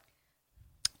 So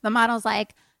the model's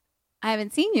like, I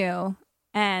haven't seen you.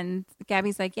 And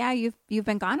Gabby's like, yeah, you've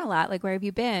been gone a lot. Like, where have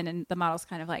you been? And the model's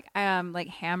kind of like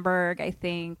Hamburg, I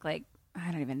think. Like,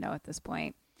 I don't even know at this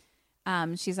point.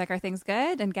 She's like, are things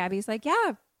good? And Gabby's like,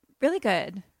 yeah, really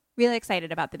good. Really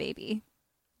excited about the baby.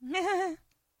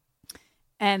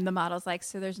 And the model's like,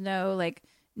 so there's no like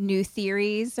new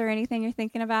theories or anything you're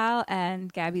thinking about?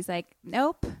 And Gabby's like,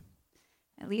 nope.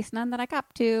 At least none that I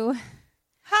got to.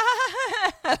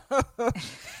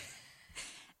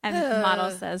 And the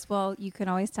model says, well, you can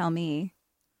always tell me.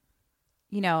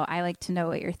 You know, I like to know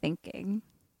what you're thinking.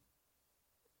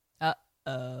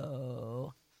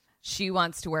 Uh-oh. She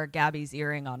wants to wear Gabby's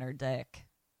earring on her dick.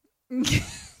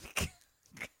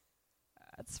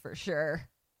 That's for sure.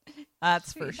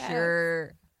 That's for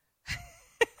sure.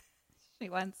 She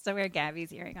wants to wear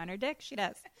Gabby's earring on her dick. She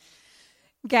does.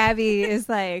 Gabby is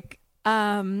like,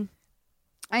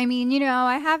 I mean, you know,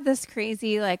 I have this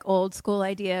crazy, like, old school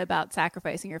idea about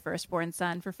sacrificing your firstborn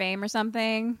son for fame or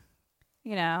something,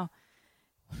 you know.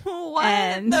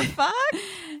 What the fuck?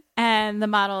 And the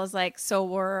model is like, so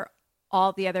were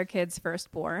all the other kids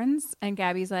firstborns? And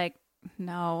Gabby's like,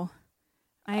 no,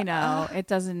 I know. It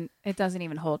doesn't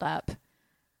even hold up.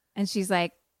 And she's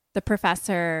like, the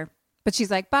professor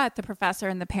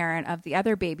and the parent of the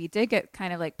other baby did get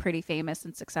kind of like pretty famous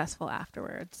and successful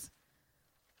afterwards.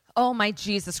 Oh my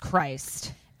Jesus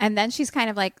Christ. And then she's kind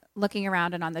of like looking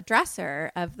around, and on the dresser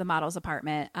of the model's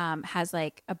apartment has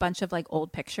like a bunch of like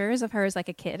old pictures of her as like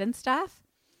a kid and stuff.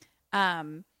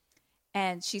 And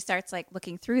she starts like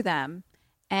looking through them,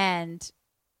 and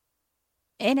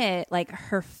in it, like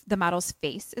the model's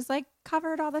face is like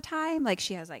covered all the time. Like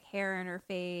she has like hair in her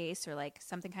face or like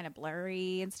something kind of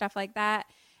blurry and stuff like that.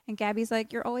 And Gabby's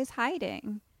like, you're always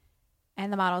hiding.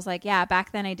 And the model's like, yeah,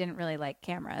 back then I didn't really like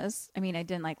cameras. I mean, I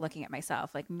didn't like looking at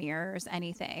myself, like mirrors,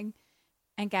 anything.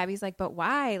 And Gabby's like, but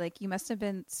why? Like, you must have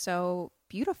been so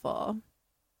beautiful.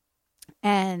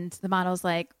 And the model's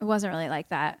like, it wasn't really like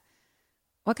that.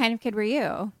 What kind of kid were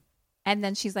you? And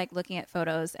then she's like looking at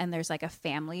photos, and there's like a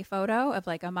family photo of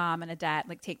like a mom and a dad,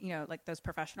 like like those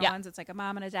professional ones. It's like a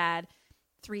mom and a dad,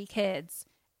 3 kids.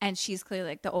 And she's clearly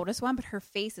like the oldest one, but her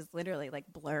face is literally like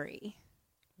blurry.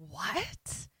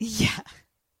 What? Yeah.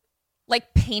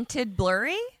 Like painted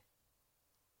blurry?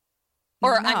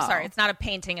 Or No. I'm sorry, it's not a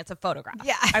painting, it's a photograph.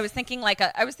 Yeah. I was thinking like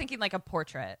a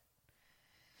portrait.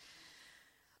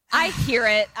 I hear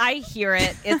it. I hear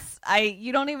it.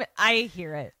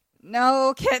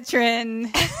 No,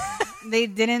 Ketrin. They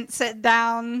didn't sit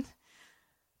down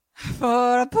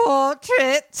for a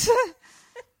portrait.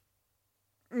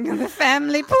 The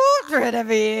family portrait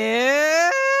of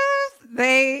you.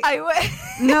 They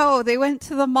went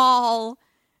to the mall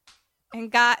and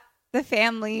got the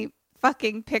family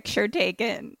fucking picture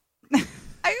taken.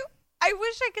 I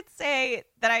wish I could say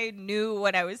that I knew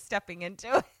what I was stepping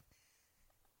into.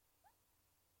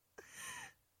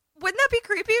 Wouldn't that be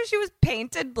creepy if she was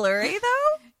painted blurry,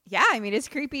 though? Yeah, I mean, it's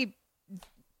creepy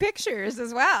pictures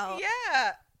as well.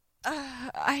 Yeah.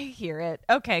 I hear it.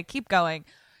 Okay, keep going.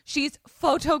 She's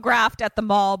photographed at the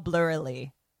mall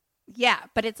blurrily. Yeah,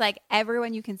 but it's like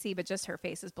everyone you can see, but just her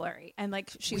face is blurry. And like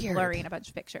she's Weird. blurry in a bunch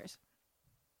of pictures.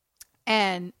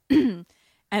 And and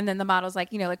then the model's like,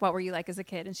 like, what were you like as a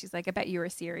kid? And she's like, I bet you were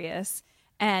serious.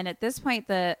 And at this point,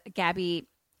 Gabby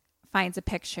finds a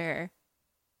picture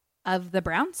of the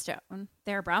brownstone,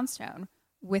 their brownstone,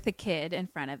 with a kid in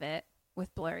front of it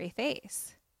with blurry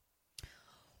face.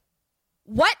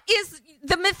 What is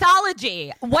the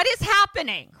mythology? What is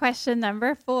happening? Question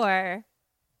number 4.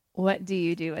 What do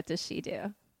you do? What does she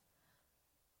do?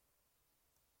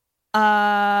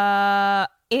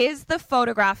 Is the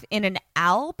photograph in an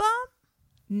album?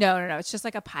 No. It's just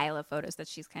like a pile of photos that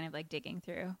she's kind of like digging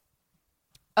through.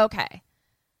 Okay.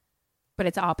 But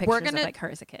it's all pictures of like her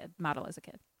as a kid, model as a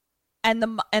kid. And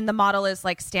the model is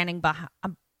like standing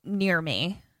near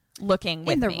me, looking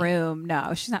with in the me. room.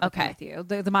 No, she's not looking Okay. with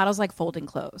you. The model's like folding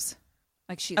clothes,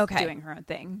 like she's doing her own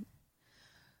thing.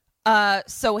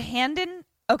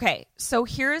 Okay, so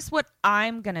here's what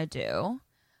I'm gonna do.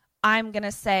 I'm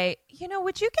gonna say,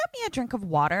 would you get me a drink of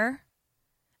water?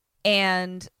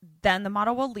 And then the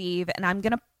model will leave, and I'm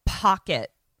gonna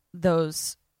pocket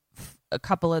a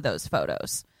couple of those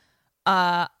photos.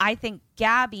 I think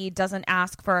Gabby doesn't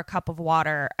ask for a cup of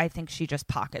water. I think she just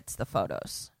pockets the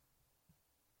photos.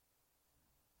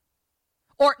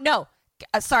 Or no,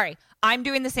 sorry, I'm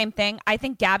doing the same thing. I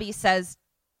think Gabby says,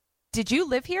 "Did you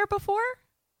live here before?"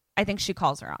 I think she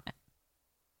calls her on it.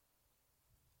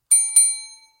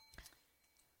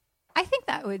 I think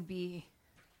that would be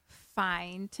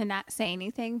fine to not say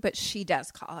anything, but she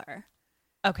does call her.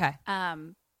 Okay.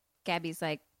 Gabby's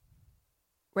like,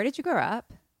 "Where did you grow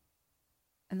up?"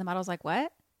 And the model's like,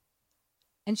 "What?"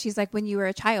 And she's like, "When you were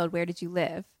a child, where did you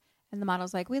live?" And the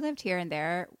model's like, "We lived here and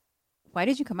there. Why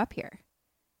did you come up here?"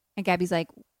 And Gabby's like,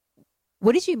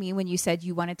 "What did you mean when you said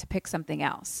you wanted to pick something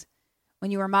else? When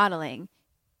you were modeling,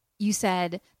 you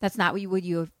said that's not what you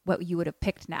would have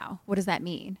picked now. What does that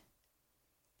mean?"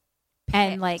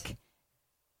 And like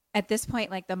at this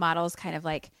point, like the model's kind of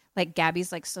like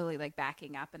Gabby's like slowly like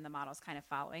backing up, and the model's kind of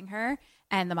following her,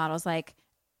 and the model's like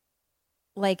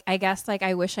I guess like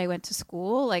I wish I went to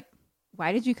school. Like,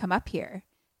 why did you come up here?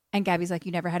 And Gabby's like,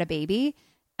 "You never had a baby?"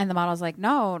 And the model's like,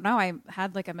 no, I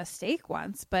had like a mistake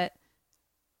once, but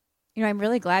I'm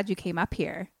really glad you came up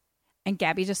here. And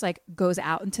Gabby just like goes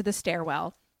out into the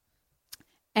stairwell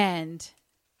and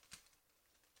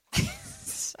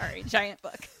sorry, giant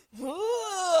book.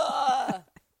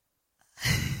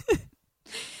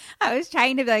 I was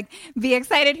trying to be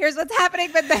excited. Here's what's happening,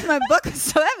 but then my book was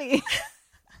so heavy.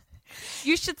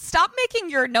 You should stop making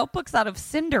your notebooks out of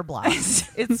cinder blocks.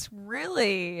 It's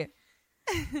really...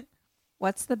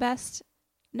 What's the best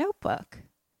notebook?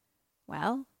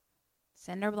 Well,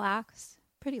 cinder blocks,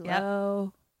 pretty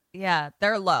low. Yeah,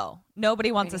 they're low.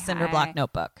 Nobody wants Pretty a cinder high. block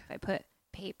notebook. If I put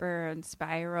paper and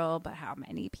spiral, but how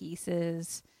many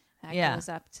pieces? That Yeah. goes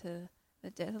up to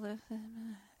the...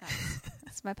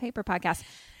 That's my paper podcast.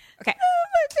 Okay.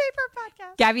 My paper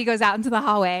podcast. Gabby goes out into the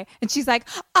hallway and she's like,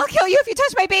 "I'll kill you if you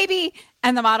touch my baby."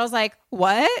 And the model's like,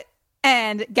 "What?"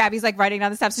 And Gabby's like running down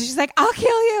the steps and she's like, "I'll kill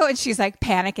you." And she's like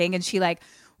panicking and she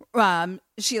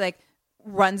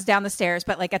runs down the stairs,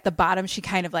 but like at the bottom, she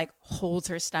kind of like holds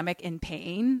her stomach in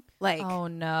pain. Like, Oh,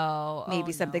 no. maybe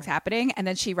Oh, something's no. happening. And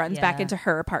then she runs back Yeah. into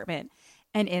her apartment,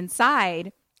 and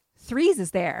inside Threes is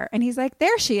there. And he's like,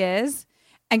 "There she is."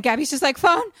 And Gabby's just like,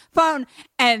 phone.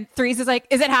 And Threes is like,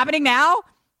 "Is it happening now?"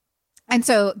 And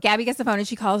so Gabby gets the phone and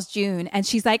she calls June and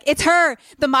she's like, "It's her,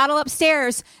 the model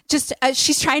upstairs. Just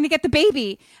she's trying to get the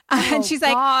baby." And she's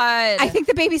like, God. "I think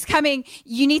the baby's coming.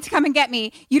 You need to come and get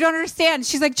me. You don't understand."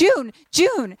 She's like, June.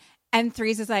 And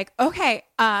Threes is like, "Okay,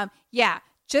 yeah,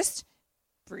 just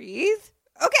breathe.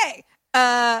 Okay,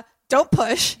 don't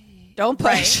push.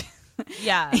 Right.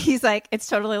 Yeah. He's like, it's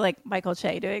totally like Michael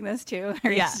Che doing this too.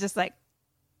 Where Yeah. he's just like,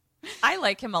 I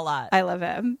like him a lot. I love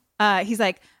him. He's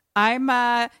like, "I'm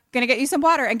gonna get you some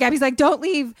water." And Gabby's like, "Don't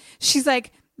leave." She's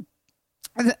like,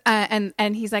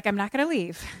 and he's like, "I'm not gonna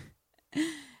leave."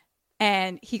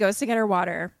 And he goes to get her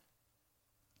water,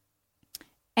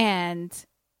 and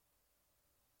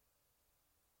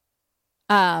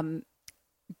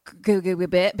he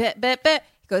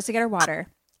goes to get her water.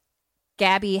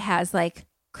 Gabby has like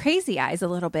crazy eyes a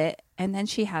little bit, and then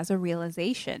she has a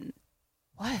realization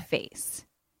face.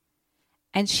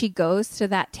 And she goes to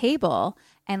that table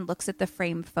and looks at the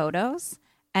framed photos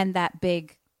and that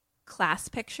big class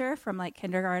picture from like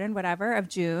kindergarten, whatever, of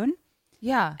June.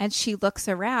 Yeah. And she looks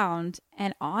around,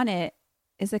 and on it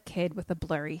is a kid with a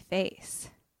blurry face.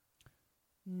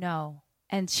 No.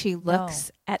 And she looks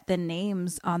at the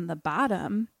names on the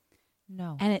bottom,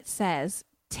 No. and it says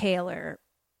Taylor,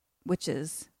 which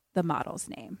is the model's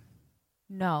name.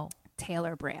 No.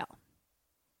 Taylor Braille.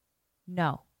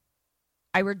 No.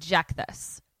 I reject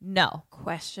this. No.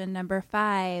 Question number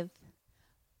 5.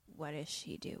 What does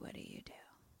she do? What do you do?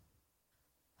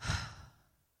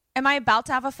 Am I about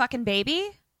to have a fucking baby?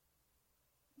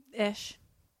 Ish.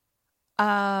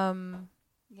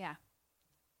 Yeah.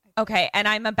 Okay, and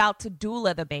I'm about to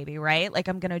doula the baby, right? Like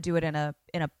I'm going to do it in a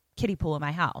kiddie pool in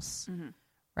my house. Mm-hmm.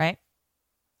 Right?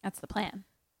 That's the plan.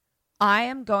 I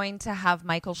am going to have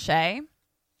Michael Shea.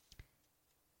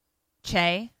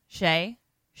 Michael,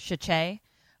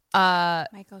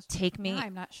 take me. No,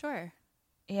 I'm not sure.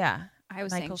 Yeah. I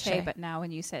was Michael saying Shay, Shea. but now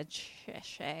when you said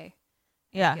Shay,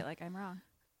 Yeah. I feel like I'm wrong.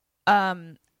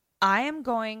 I am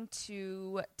going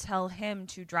to tell him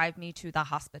to drive me to the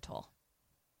hospital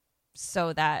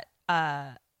so that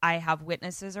I have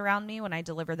witnesses around me when I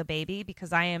deliver the baby,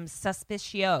 because I am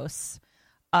suspicious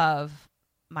of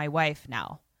my wife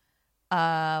now.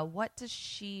 What does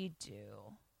she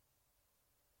do?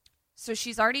 So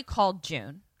she's already called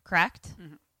June, correct?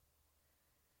 Mm-hmm.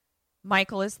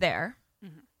 Michael is there.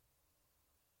 Mm-hmm.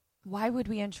 Why would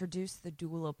we introduce the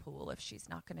doula pool if she's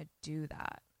not going to do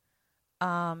that?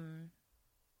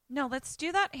 No, let's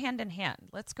do that hand in hand.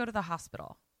 Let's go to the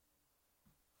hospital.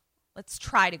 Let's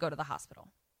try to go to the hospital.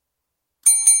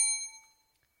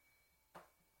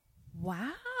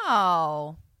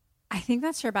 Wow. I think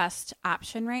that's your best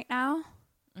option right now.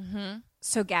 Mm-hmm.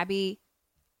 So Gabby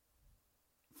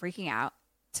freaking out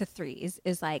to Threes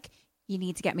is like, you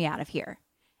need to get me out of here.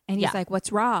 And he's like,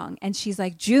 what's wrong? And she's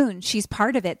like, June, she's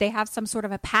part of it. They have some sort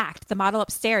of a pact. The model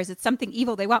upstairs, it's something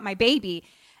evil. They want my baby.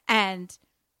 And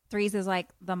Threes is like,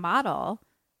 the model?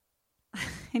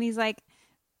 And he's like,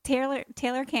 Taylor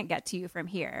can't get to you from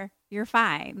here. You're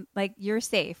fine. Like, you're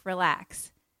safe.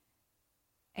 Relax.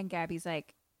 And Gabby's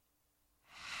like,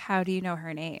 how do you know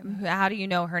her name? How do you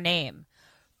know her name?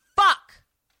 Fuck!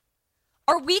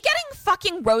 Are we getting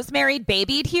fucking Rosemary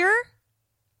babied here?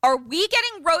 Are we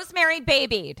getting Rosemary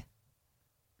babied?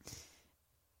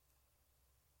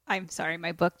 I'm sorry,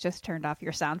 my book just turned off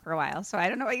your sound for a while, so I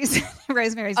don't know what you said.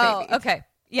 Rosemary's Baby. Oh, okay.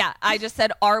 Yeah, I just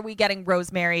said, are we getting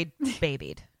Rosemary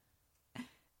babied?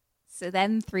 So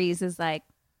then Threes is like,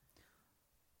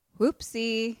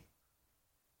 whoopsie.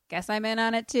 Guess I'm in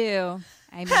on it too.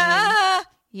 I mean,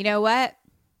 you know what?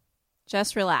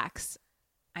 Just relax.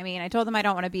 I mean, I told them I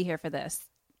don't want to be here for this.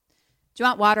 Do you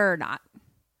want water or not?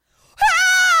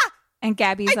 And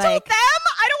Gabby's I like, told them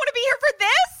I don't want to be here for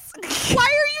this. Why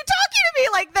are you talking to me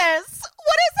like this?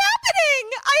 What is happening?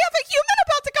 I have a human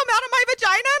about to come out of my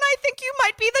vagina, and I think you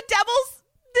might be the devil's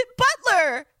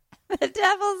butler. the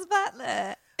devil's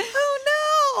butler.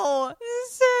 Oh, no.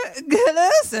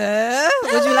 Sir,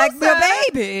 would you like your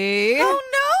baby? Oh,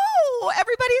 no.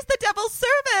 Everybody's the devil's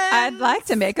servant. I'd like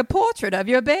to make a portrait of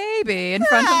your baby in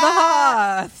front of the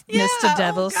hearth, Yeah, Mr.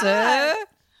 Devil, oh, sir.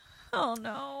 Oh,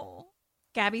 no.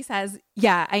 Gabby says,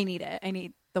 yeah, I need it. I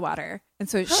need the water. And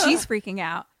so she's freaking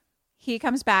out. He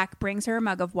comes back, brings her a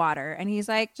mug of water, and he's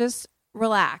like, just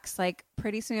relax. Like,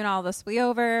 pretty soon all this will be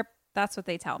over. That's what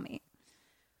they tell me.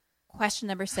 Question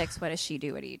number 6, what does she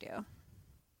do? What do you do?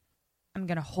 I'm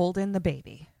going to hold in the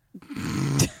baby.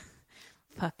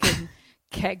 Fucking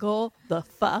kegel the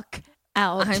fuck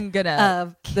out I'm gonna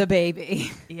of the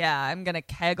baby. Yeah, I'm gonna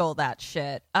kegel that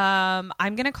shit. I'm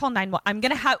gonna call 911. I'm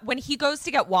gonna have, when he goes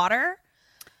to get water,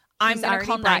 I'm He's gonna already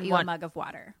call brought you a 911. mug of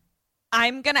water.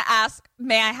 I'm gonna ask,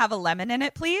 may I have a lemon in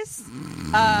it, please?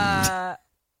 I'm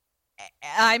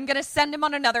gonna send him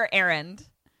on another errand,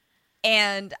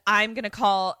 and I'm gonna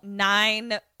call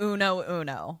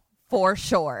 911 for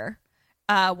sure.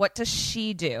 What does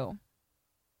she do?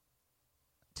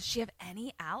 Does she have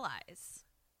any allies?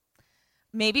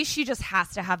 Maybe she just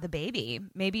has to have the baby.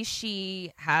 Maybe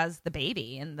she has the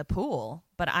baby in the pool.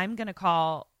 But I'm going to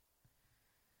call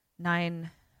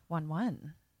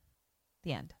 911.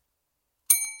 The end.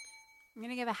 I'm going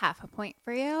to give a half a point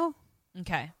for you.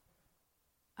 Okay.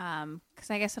 Because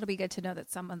I guess it'll be good to know that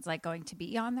someone's like going to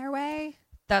be on their way.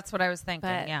 That's what I was thinking.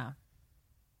 But- yeah.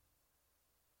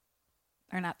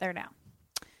 They're not there now.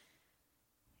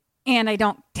 And I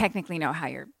don't technically know how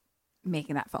you're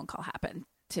making that phone call happen,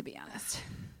 to be honest.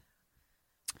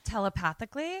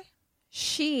 Telepathically?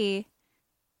 She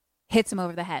hits him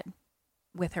over the head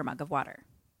with her mug of water.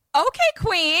 Okay,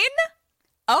 queen.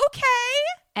 Okay.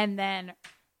 And then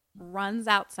runs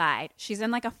outside. She's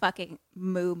in like a fucking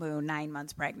moo-moo, 9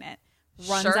 months pregnant.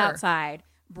 Runs Sure. outside,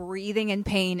 breathing in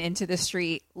pain into the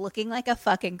street, looking like a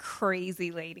fucking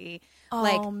crazy lady. Oh,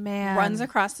 like, man. runs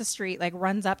across the street, like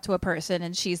runs up to a person,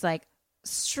 and she's like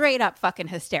straight up fucking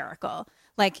hysterical.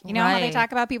 Like, you know how they Right.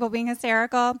 talk about people being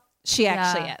hysterical? She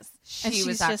actually is. And She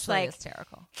was she's just actually like,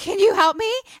 hysterical. can you help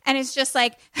me? And it's just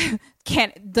like,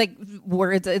 can't, like,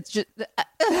 words. It's just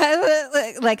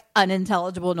like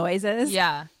unintelligible noises.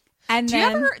 Yeah. And Do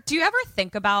then, you ever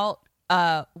think about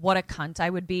what a cunt I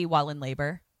would be while in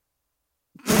labor?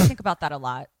 I think about that a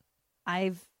lot.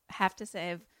 I have to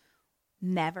say, I've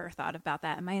never thought about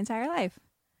that in my entire life.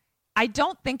 I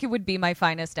don't think it would be my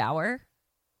finest hour.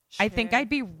 I think Sure. I'd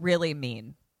be really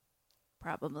mean.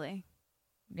 Probably.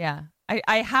 Yeah.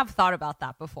 I have thought about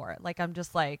that before. Like, I'm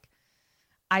just like,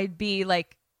 I'd be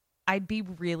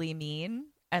really mean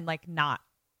and like not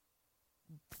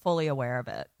fully aware of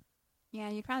it. Yeah,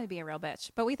 you'd probably be a real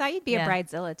bitch. But we thought you'd be Yeah. a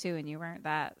bridezilla too, and you weren't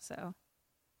that. So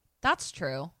That's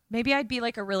true. Maybe I'd be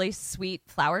like a really sweet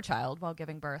flower child while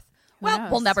giving birth. Who Well,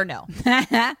 knows? we'll never know.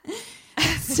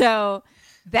 So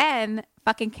then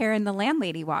fucking Karen, the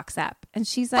landlady, walks up and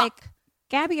she's like,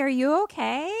 Gabby, are you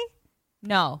okay?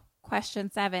 No.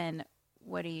 Question 7.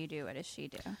 What do you do? What does she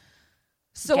do?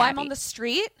 So I'm Gabby. on the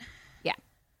street. Yeah.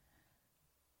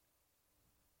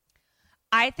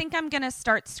 I think I'm going to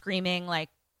start screaming like,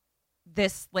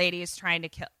 this lady is trying to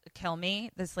kill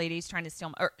me. This lady's trying to steal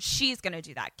my, or she's going to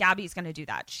do that. Gabby's going to do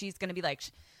that. She's going to be like,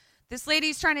 this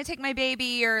lady's trying to take my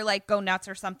baby, or like go nuts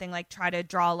or something, like try to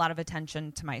draw a lot of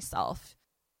attention to myself.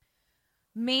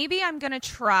 Maybe I'm going to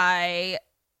try.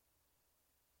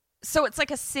 So it's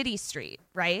like a city street,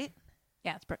 right?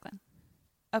 Yeah, it's Brooklyn.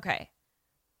 Okay.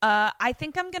 I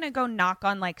think I'm going to go knock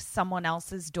on like someone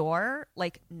else's door,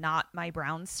 like not my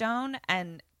brownstone,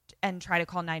 and try to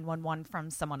call 911 from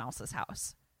someone else's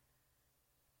house.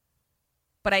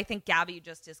 But I think Gabby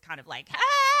just is kind of like,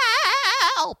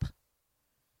 help.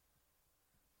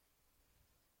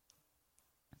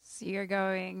 So you're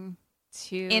going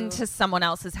to Into someone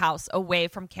else's house away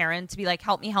from Karen to be like,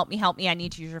 help me, help me, help me. I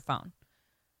need to use your phone.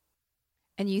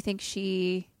 and you think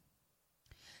she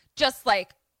Just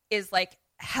like is like,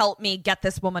 help me, get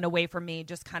this woman away from me.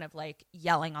 Just kind of like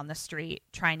yelling on the street,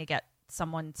 trying to get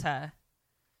someone to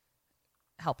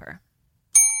help her.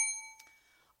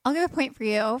 I'll give a point for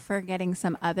you for getting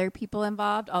some other people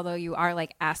involved, although you are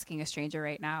like asking a stranger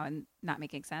right now and not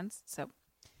making sense. So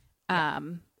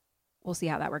we'll see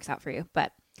how that works out for you.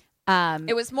 But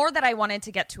It was more that I wanted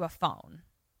to get to a phone.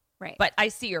 right. But I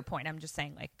see your point. I'm just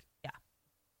saying, like, yeah.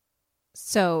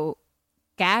 So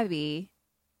Gabby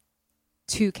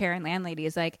to Karen landlady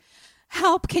is like,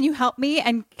 help, can you help me?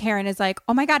 And Karen is like,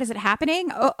 oh my God, is it happening?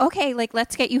 Oh, okay, like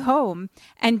let's get you home.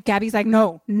 And Gabby's like,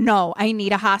 no, I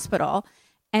need a hospital.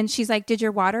 And she's like, did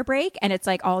your water break? And it's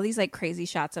like all these like crazy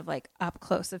shots of like up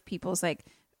close of people's like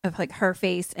of like her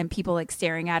face and people like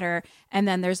staring at her. And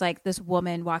then there's like this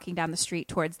woman walking down the street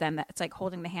towards them that's like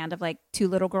holding the hand of like 2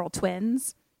 little girl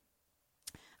twins,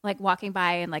 like walking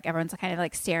by, and like everyone's kind of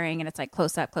like staring, and it's like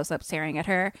close up staring at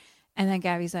her. And then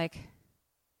Gabby's like,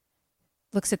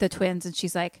 looks at the twins and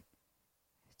she's like,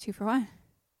 2 for 1.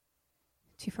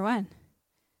 2 for 1.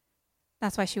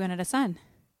 That's why she wanted a son.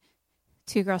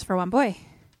 2 girls for 1 boy.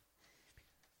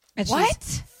 And What?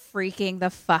 she's freaking the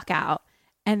fuck out.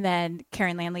 And then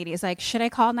Karen landlady is like, should I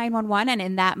call 911? And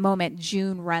in that moment,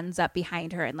 June runs up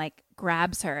behind her and like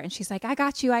grabs her. And she's like, I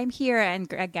got you. I'm here. And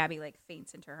Gabby like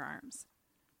faints into her arms.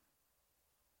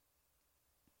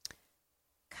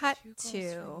 Cut 2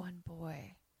 girls for to 1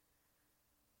 boy.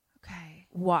 Okay.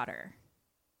 water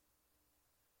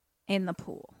in the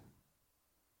pool.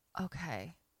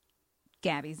 Okay.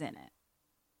 Gabby's in it.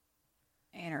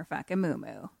 In her fucking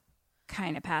moo-moo.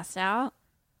 Kind of passed out,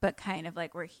 but kind of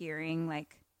like we're hearing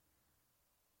like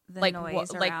the Like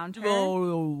noise like, around her.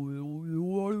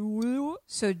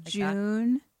 So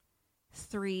June,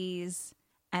 Threes,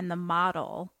 and the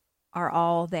model are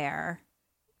all there,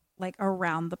 like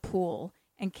around the pool.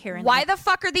 And Karen, Why the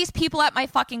fuck are these people at my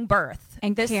fucking birth?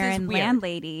 and this Karen is weird.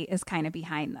 landlady is kind of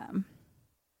behind them.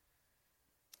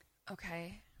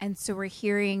 Okay. And so we're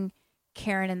hearing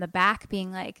Karen in the back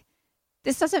being like,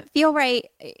 this doesn't feel right.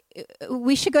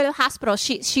 We should go to the hospital.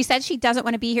 She said she doesn't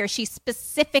want to be here. She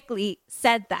specifically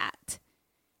said that.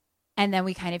 And then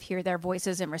we kind of hear their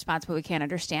voices in response, but we can't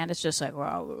understand. It's just like,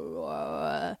 whoa,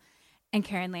 whoa. And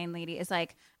Karen landlady is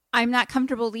like, I'm not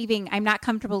comfortable leaving. I'm not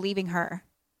comfortable leaving her.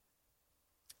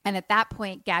 And at that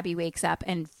point, Gabby wakes up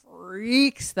and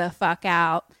freaks the fuck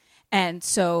out. And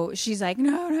so she's like,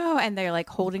 no. And they're like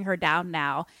holding her down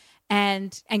now.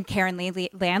 And Karen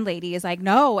landlady is like,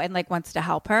 no, and like wants to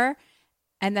help her.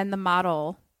 And then the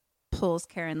model pulls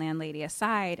Karen landlady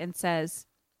aside and says,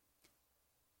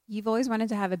 you've always wanted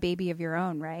to have a baby of your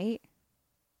own, right?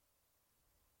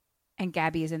 And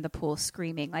Gabby is in the pool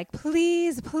screaming like,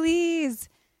 please, please.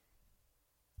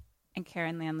 And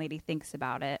Karen landlady thinks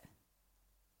about it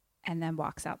and then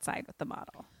walks outside with the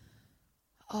model.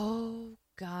 Oh,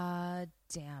 God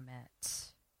damn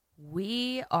it.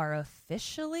 We are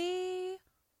officially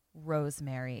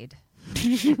rosemaried.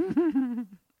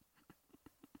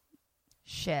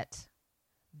 Shit.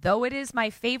 Though it is my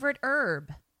favorite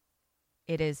herb,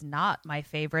 it is not my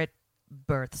favorite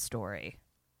birth story.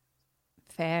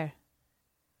 Fair.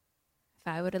 If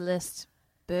I were to list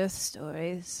birth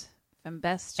stories from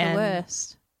best to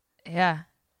worst, Yeah.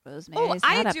 Rosemary's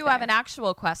I not up do there. have an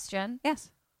actual question.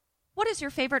 Yes. What is your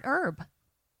favorite herb?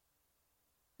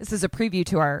 This is a preview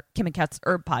to our Kim and Kat's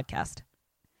herb podcast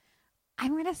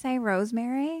I'm going to say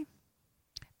rosemary.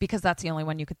 because that's the only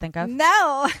one you could think of.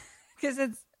 No, because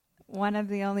it's one of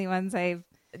the only ones I've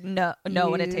Know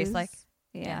what it tastes like.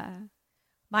 Yeah.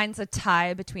 Mine's a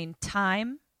tie between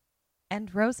thyme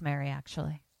and rosemary,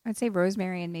 actually. I'd say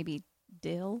rosemary and maybe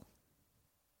dill.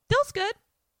 Dill's good.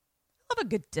 I love a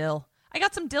good dill. I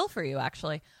got some dill for you,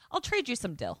 actually. I'll trade you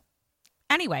some dill.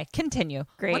 Anyway, continue.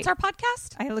 Great. What's our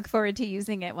podcast? I look forward to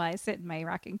using it while I sit in my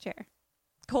rocking chair.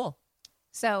 Cool.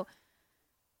 So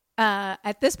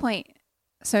at this point,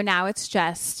 so now it's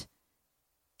just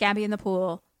Gabby in the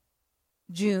pool,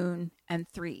 June, and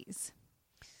threes.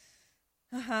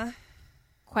 Uh-huh.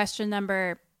 Question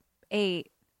number 8.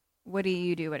 What do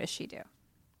you do? What does she do?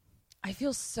 I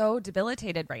feel so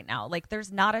debilitated right now. Like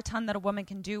there's not a ton that a woman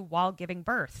can do while giving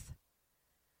birth.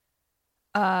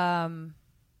 Fuck.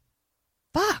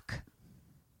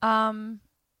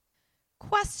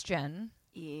 Question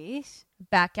Yes.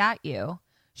 back at you.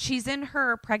 She's in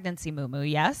her pregnancy moo-moo,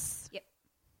 yes? Yep.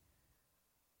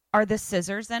 Are the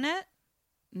scissors in it?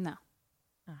 No.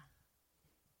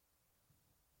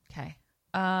 Okay.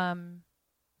 I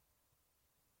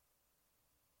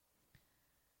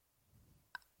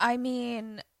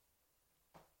mean,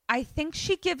 I think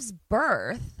she gives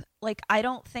birth. Like, I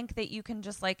don't think that you can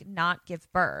just, like, not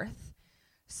give birth.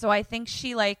 So I think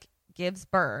she, like, gives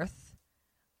birth.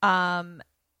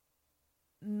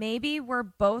 Maybe we're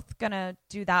both going to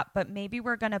do that, but maybe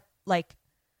we're going to, like,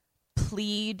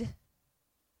 plead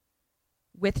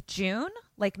with June.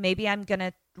 Like, maybe I'm going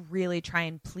to really try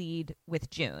and plead with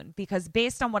June. Because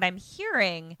based on what I'm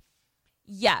hearing,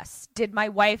 yes, did my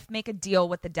wife make a deal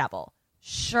with the devil?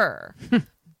 Sure.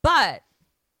 But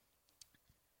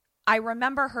I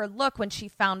remember her look when she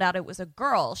found out it was a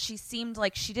girl. She seemed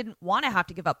like she didn't want to have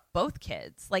to give up both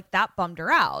kids. Like that bummed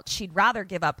her out. She'd rather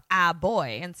give up a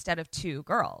boy instead of 2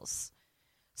 girls.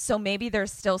 So maybe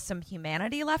there's still some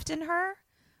humanity left in her.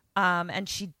 And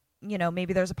she, you know,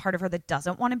 maybe there's a part of her that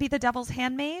doesn't want to be the devil's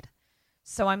handmaid.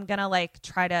 So I'm going to like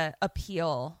try to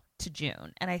appeal to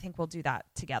June. And I think we'll do that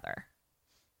together.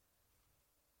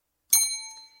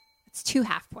 It's 2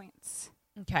 half points.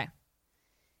 Okay.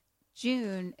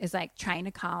 June is like trying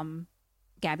to calm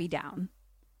Gabby down.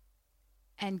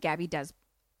 And Gabby does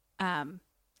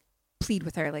plead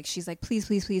with her. Like she's like, please,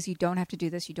 please, please, you don't have to do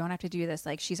this. You don't have to do this.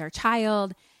 Like she's our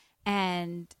child.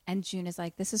 And June is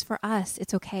like, this is for us.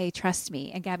 It's okay. Trust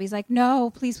me. And Gabby's like, no,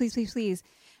 please, please, please, please.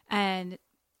 And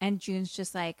June's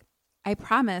just like, I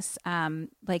promise,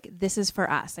 like this is for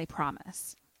us. I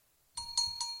promise.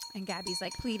 And Gabby's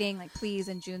like pleading, like, please.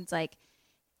 And June's like,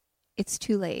 it's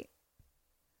too late.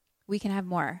 We can have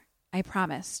more. I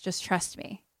promise. Just trust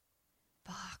me.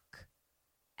 Fuck.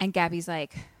 And Gabby's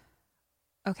like,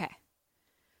 okay.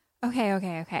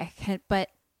 But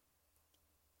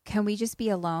can we just be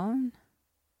alone?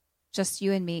 Just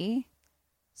you and me?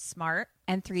 Smart.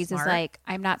 And threes is like,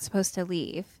 I'm not supposed to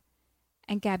leave.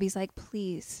 And Gabby's like,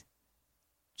 please.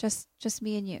 Just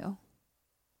me and you.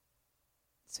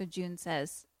 So June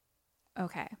says,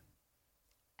 okay.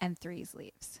 And threes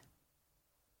leaves.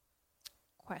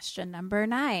 Question number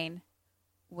 9.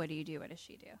 What do you do? What does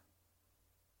she do?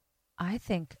 I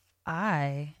think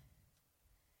I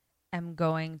am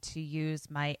going to use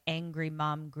my angry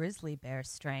mom grizzly bear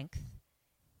strength,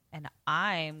 and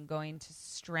I'm going to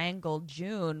strangle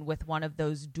June with one of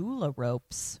those doula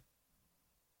ropes.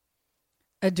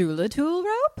 A doula tool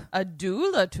rope? A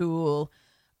doula tool.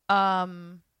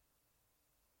 And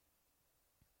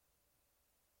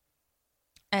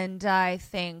I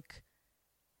think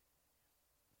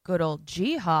good old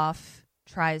Jehoff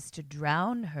tries to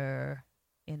drown her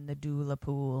in the doula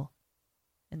pool.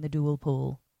 In the dual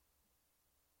pool.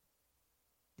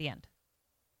 The end.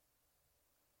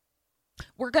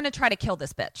 We're going to try to kill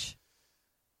this bitch.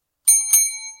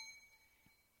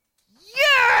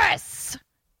 Yes!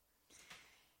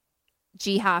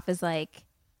 Jehoff is like,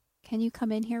 can you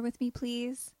come in here with me,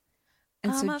 please?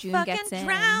 And so June gets in.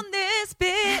 Drown this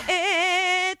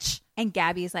bitch. And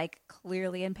Gabby's like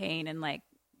clearly in pain and like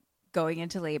going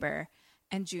into labor.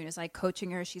 And June is like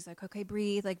coaching her. She's like, okay,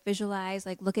 breathe, like visualize,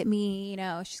 like look at me, you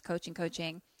know, she's coaching.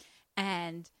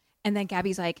 And then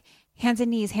Gabby's like, hands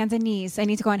and knees. I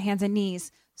need to go on hands and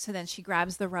knees. So then she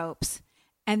grabs the ropes,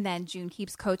 and then June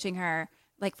keeps coaching her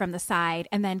like from the side.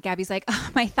 And then Gabby's like, oh,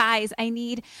 my thighs, I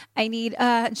need,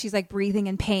 and she's like breathing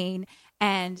in pain.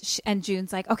 And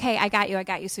June's like, okay, I got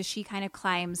you. So she kind of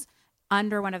climbs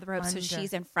under one of the ropes. So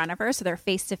she's in front of her. So they're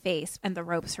face to face, and the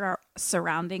ropes are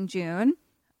surrounding June.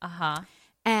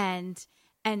 And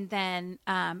then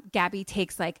Gabby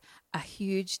takes like a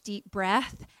huge deep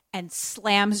breath and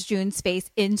slams June's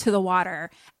face into the water.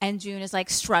 And June is like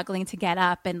struggling to get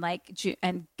up, and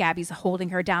and Gabby's holding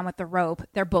her down with the rope.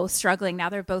 They're both struggling. Now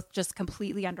they're both just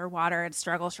completely underwater and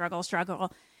struggle.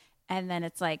 And then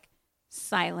it's like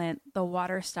silent. The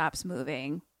water stops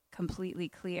moving, completely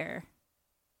clear.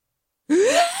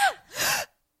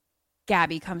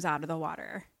 Gabby comes out of the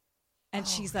water, and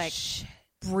she's like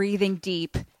breathing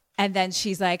deep. And then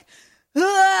she's like,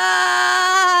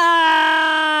 ah!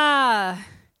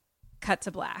 Cut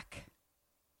to black.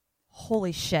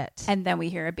 Holy shit. And then we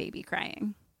hear a baby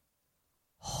crying.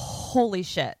 Holy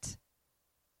shit.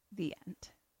 The end.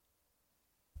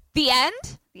 The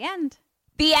end? The end.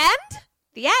 The end?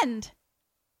 The end.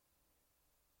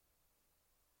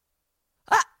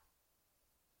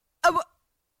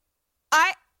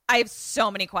 I have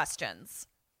so many questions.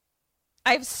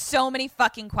 I have so many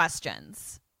fucking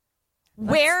questions.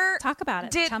 Let's talk about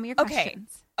it. Tell me your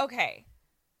questions. Okay.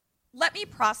 Let me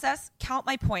count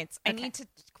my points. I need to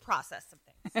process some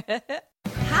things.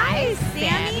 Hi,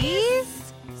 Sammys.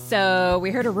 So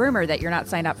we heard a rumor that you're not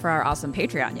signed up for our awesome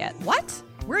Patreon yet. What?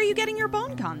 Where are you getting your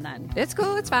BoneCon then? It's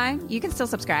cool. It's fine. You can still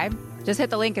subscribe. Just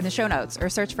hit the link in the show notes or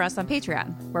search for us on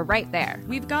Patreon. We're right there.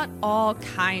 We've got all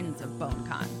kinds of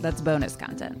BoneCon. That's bonus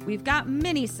content. We've got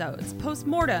mini-sodes,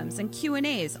 postmortems, and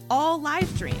Q&As, all live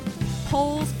streamed.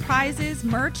 Polls, prizes,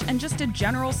 merch, and just a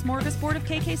general smorgasbord of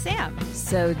KK Sam.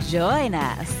 So join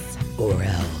us. Or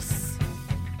else.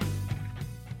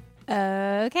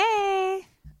 Okay.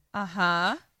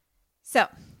 Uh-huh. So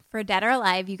for Dead or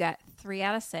Alive, you got 3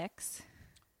 out of 6.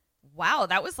 Wow,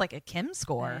 that was like a Kim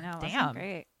score. I know, damn. wasn't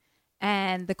great.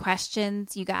 And the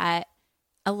questions, you got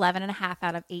 11.5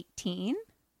 out of 18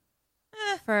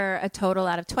 for a total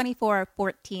out of 24,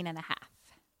 14.5.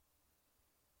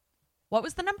 What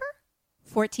was the number?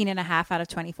 14.5 out of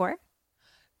 24.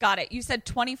 Got it. You said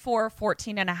 24,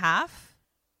 14.5.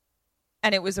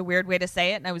 And it was a weird way to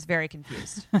say it, and I was very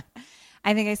confused.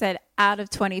 I think I said out of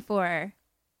 24.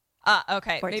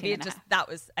 Okay. Maybe it just,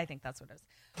 I think that's what it is.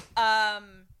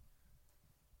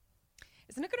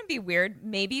 Isn't it going to be weird?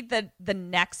 Maybe the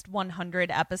next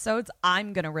 100 episodes,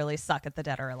 I'm going to really suck at the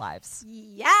Dead or Alives.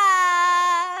 Yes!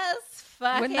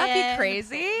 Wouldn't that be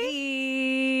crazy?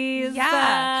 Please.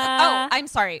 Yeah. I'm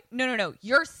sorry. No.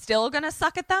 You're still going to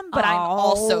suck at them, but I'm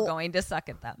also going to suck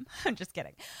at them. I'm just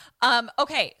kidding.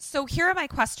 Okay, so here are my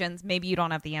questions. Maybe you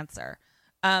don't have the answer.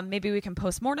 Maybe we can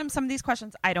postmortem some of these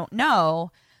questions. I don't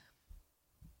know.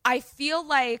 I feel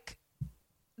like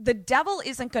the devil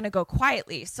isn't going to go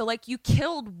quietly. So like you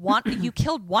killed one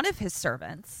of his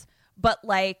servants, but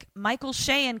like Michael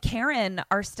Shea and Karen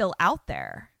are still out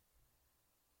there.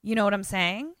 You know what I'm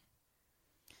saying?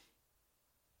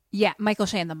 Yeah, Michael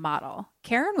Shea and the model.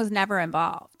 Karen was never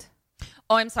involved.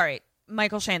 Oh, I'm sorry.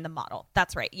 Michael Shea and the model.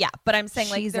 That's right. Yeah, but I'm saying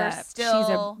like she's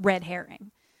a red herring.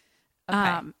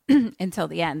 Okay. Until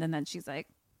the end, and then she's like,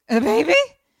 a baby?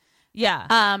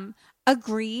 Yeah.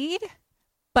 Agreed.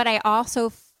 But I also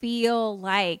feel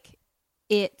like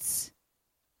it's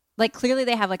like clearly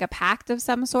they have like a pact of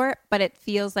some sort, but it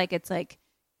feels like it's like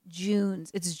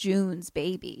June's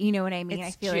baby. You know what I mean?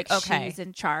 I feel like she's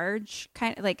in charge,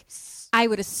 kind of like I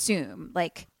would assume.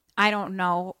 Like I don't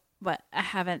know, but I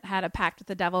haven't had a pact with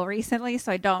the devil recently,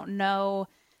 so I don't know.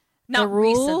 Not the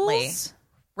rules. Recently.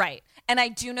 Right. And I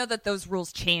do know that those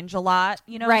rules change a lot,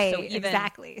 you know? Right, so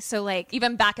exactly. So like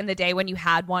even back in the day when you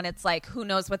had one, it's like, who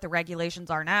knows what the regulations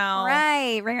are now?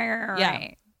 Right.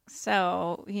 Yeah.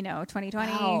 So,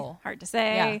 2020, hard to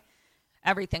say. Yeah.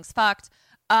 Everything's fucked.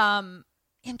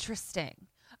 Interesting.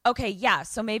 Okay, yeah.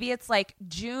 So maybe it's like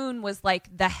June was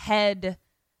like the head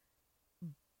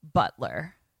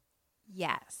butler.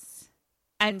 Yes.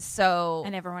 And so...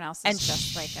 And everyone else is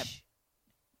just like a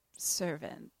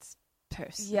servant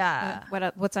person. Yeah.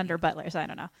 What's under butlers? I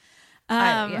don't know.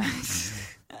 Yeah.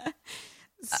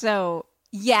 So,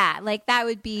 yeah, like that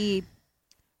would be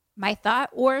my thought.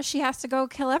 Or she has to go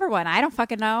kill everyone. I don't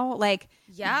fucking know. Like,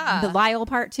 yeah. The Lyle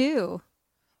part 2.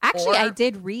 Actually, I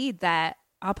did read that.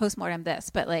 I'll postmortem this,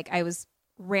 but like I was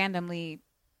randomly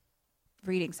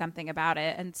reading something about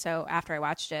it. And so after I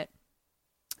watched it,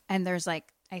 and there's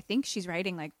like, I think she's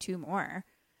writing like 2 more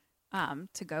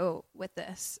to go with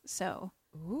this. So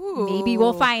Ooh. Maybe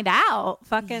we'll find out.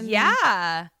 Fucking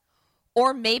Yeah.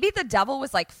 Or maybe the devil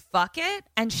was like, fuck it.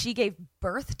 And she gave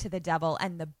birth to the devil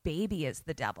and the baby is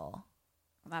the devil.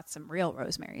 Well, that's some real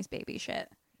Rosemary's Baby shit.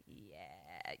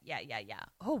 Yeah.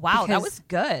 Oh, wow. That was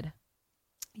good.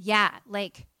 Yeah.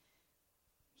 Like,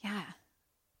 yeah.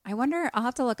 I wonder, I'll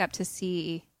have to look up to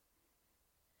see.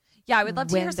 Yeah, I would love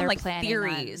to when hear some they're like planning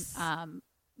theories. on,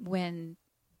 when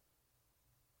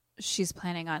she's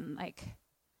planning on like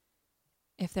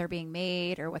if they're being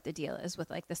made or what the deal is with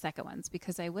like the second ones,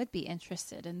 because I would be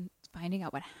interested in finding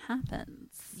out what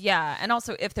happens. Yeah, and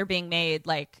also if they're being made,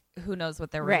 like who knows what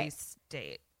their Right. release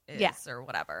date is Yeah. or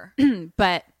whatever.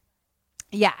 But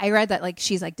yeah, I read that like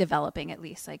she's like developing at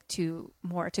least like 2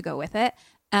 more to go with it.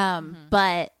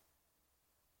 But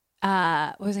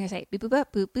what was I gonna say? Boop boop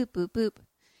boop boop boop boop.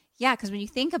 Yeah, because when you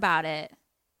think about it,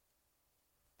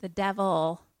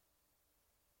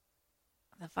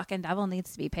 the fucking devil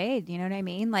needs to be paid. You know what I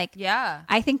mean? Like, Yeah.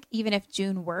 I think even if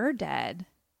June were dead,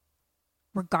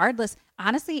 regardless,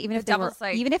 honestly, even if devil's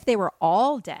like- even if they were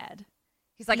all dead,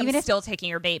 He's like, Even I'm if- still taking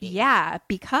your baby. yeah,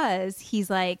 because he's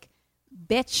like,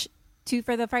 bitch, 2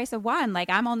 for the price of 1.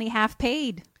 Like, I'm only half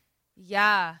paid.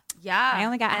 Yeah. I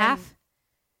only got And- half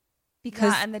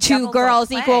because and the 2 devil's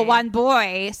girls at equal play. 1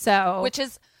 boy. So Which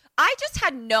is, I just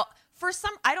had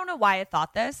I don't know why I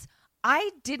thought this.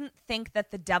 I didn't think that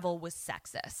the devil was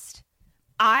sexist.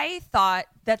 I thought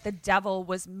that the devil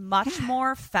was much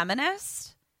more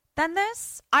feminist than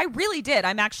this. I really did.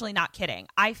 I'm actually not kidding.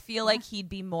 I feel like he'd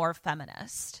be more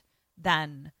feminist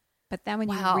than, but then when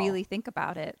Wow. you really think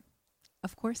about it,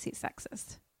 of course he's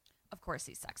sexist. of course,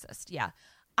 he's sexist. Yeah.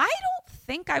 I don't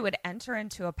think I would enter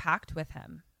into a pact with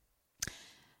him.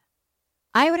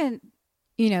 I wouldn't,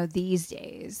 these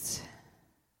days.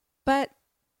 But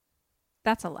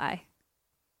that's a lie.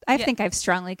 I Yeah. think I've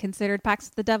strongly considered pacts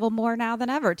with the devil more now than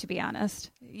ever, to be honest.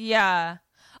 Yeah.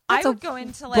 That's I would a go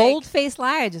into like, bold-faced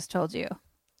lie I just told you.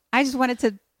 I just wanted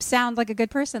to sound like a good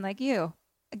person like you.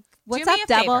 What's do up, me a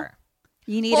devil? favor.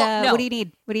 You need Well, no. what do you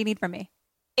need? What do you need from me?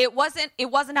 It wasn't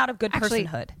out of good Actually,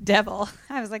 personhood. devil.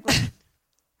 I was like,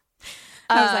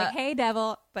 hey,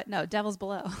 devil. But no, devil's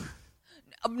below.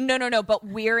 No. But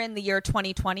we're in the year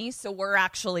 2020, so we're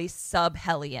actually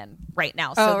sub-Hellion right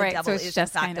now. So Oh, the right. devil So it's is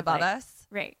just in fact kind of above like- us.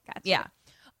 Right. Gotcha. Yeah.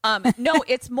 No,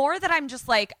 it's more that I'm just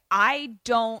like, I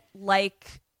don't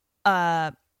like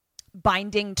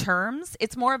binding terms.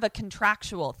 It's more of a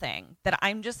contractual thing that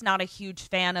I'm just not a huge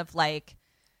fan of, like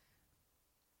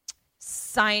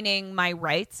signing my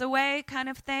rights away kind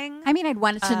of thing. I mean, I'd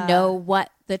want to know what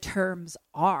the terms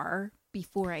are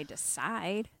before I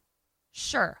decide.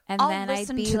 Sure. And I'll then I'd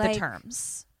listen be to like- the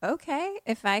terms. Okay,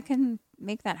 if I can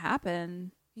make that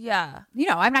happen, Yeah.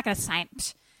 I'm not going to sign.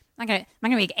 I'm not going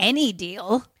to make any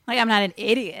deal. Like, I'm not an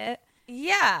idiot.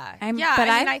 Yeah. But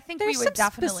I think we there's would some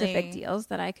definitely specific deals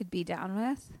that I could be down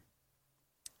with.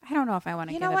 I don't know if I want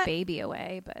to You give know a what? baby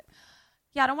away, but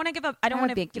Yeah, I don't want to give a. I don't That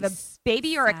want to would give make a me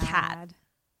baby or a cat. sad.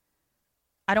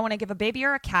 I don't want to give a baby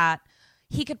or a cat.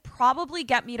 He could probably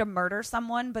get me to murder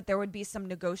someone, but there would be some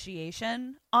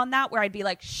negotiation on that where I'd be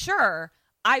like, sure,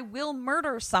 I will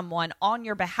murder someone on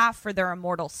your behalf for their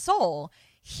immortal soul.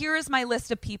 Here is my list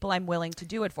of people I'm willing to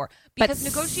do it for. Because But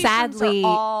negotiations sadly,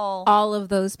 are all of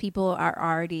those people are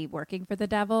already working for the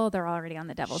devil. They're already on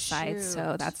the devil's side,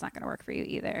 so Shoot. that's not going to work for you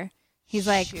either. He's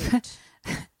like, Shoot.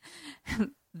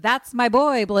 that's my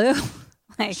boy, Blue.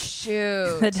 Like,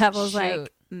 Shoot. the devil's Shoot.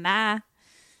 like, nah.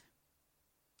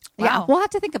 Wow. Yeah, we'll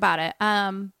have to think about it.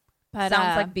 But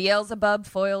Sounds like Beelzebub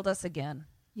foiled us again.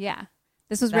 yeah,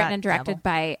 this was That written and directed devil.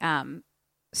 by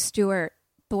Stuart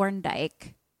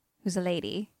Thorndike, who's a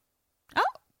lady.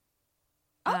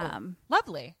 Oh,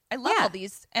 lovely. I love yeah. all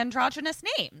these androgynous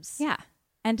names. Yeah,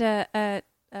 and a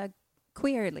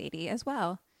queer lady as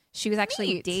well. She was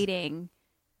actually Neat. dating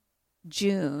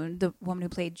June, the woman who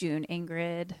played June,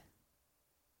 Ingrid.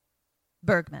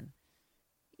 Bergman.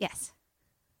 Yes,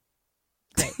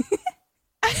 Great.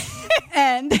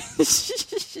 and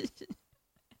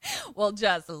We'll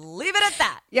just leave it at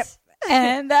that. yep,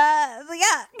 and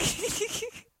yeah.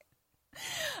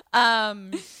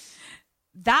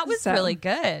 That was So- really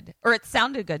good. Or it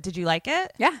sounded good. Did you like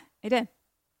it? Yeah, I did.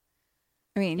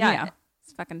 I mean, Yeah.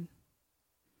 it's fucking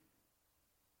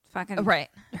Right.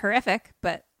 horrific,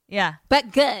 but Yeah.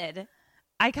 good.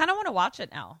 I kind of want to watch it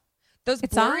now. Those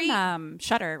It's blurry on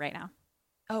Shudder right now.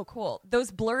 Oh, cool. Those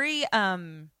blurry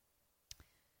for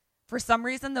some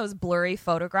reason those blurry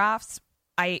photographs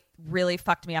I really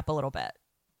fucked me up a little bit.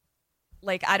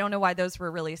 Like I don't know why those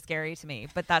were really scary to me,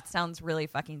 but that sounds really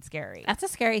fucking scary. That's a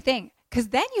scary thing because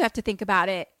then you have to think about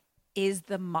it. Is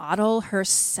the model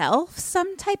herself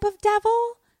some type of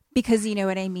devil? Because you know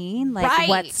what I mean? Like,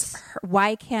 Right.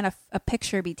 why can't a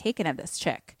picture be taken of this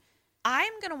chick?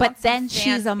 I'm gonna. But want some then fan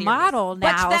she's a theories. model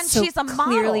now. But then so she's a model.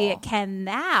 clearly it can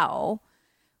now.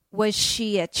 Was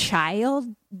she a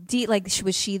child?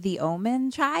 Was she the Omen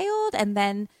child? And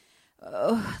then,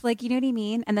 like, you know what I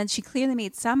mean? And then she clearly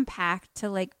made some pact to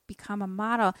like become a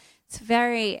model.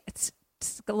 It's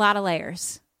a lot of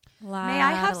layers. May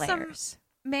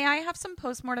I have some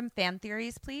postmortem fan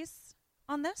theories, please,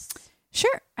 on this?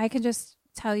 Sure. I can just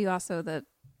tell you also the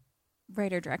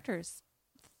writer-director's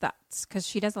thoughts because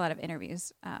she does a lot of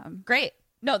interviews. Great.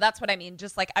 No, that's what I mean.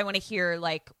 Just like I want to hear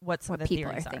like what some of the people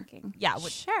theories are thinking. Yeah,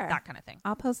 sure. that kind of thing.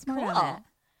 I'll post more Cool. on it.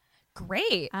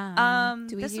 Great.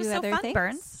 Do we this do was so other fun, things?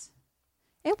 Burns.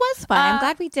 It was fun. I'm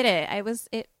glad we did it.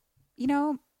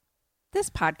 This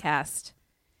podcast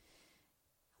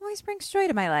always brings joy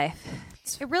to my life.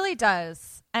 It really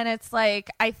does. And it's like,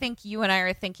 I think you and I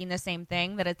are thinking the same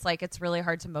thing, that it's like, it's really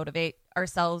hard to motivate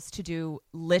ourselves to do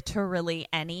literally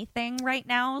anything right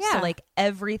now. Yeah. So like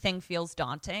everything feels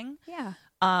daunting. Yeah.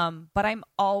 But I'm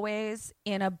always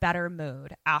in a better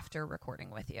mood after recording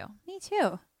with you. Me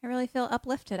too. I really feel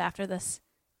uplifted after this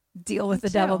Deal with the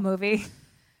too. Devil movie.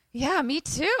 Yeah, me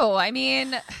too. I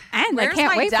mean, And I where's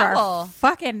can't my wait for devil? our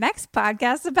fucking next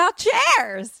podcast about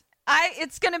chairs.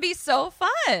 It's going to be so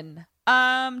fun.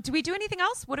 Do we do anything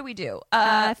else? What do we do?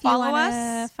 If you Follow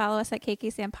wanna us. Follow us at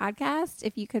KK Sam Podcast.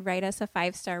 If you could write us a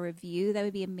 5-star review, that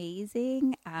would be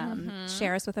amazing.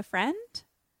 Share us with a friend.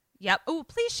 Yep. Oh,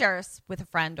 please share us with a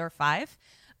friend or 5.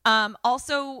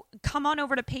 Also, come on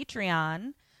over to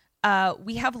Patreon.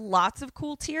 We have lots of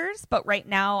cool tiers, but right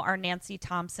now our Nancy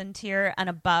Thompson tier and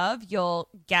above, you'll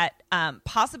get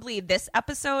possibly this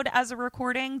episode as a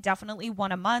recording, definitely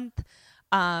one a month.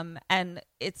 And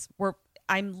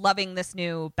I'm loving this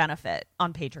new benefit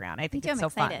on Patreon. I think it's so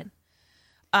excited.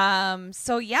 fun.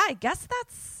 So yeah, I guess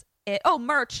that's it. Oh,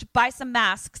 merch, buy some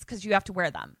masks because you have to wear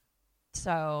them.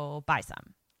 So buy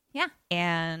some. Yeah.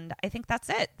 And I think that's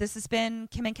it. This has been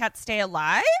Kim and Kat Stay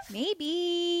Alive.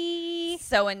 Maybe.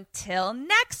 So until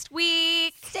next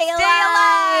week, Stay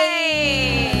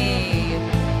alive.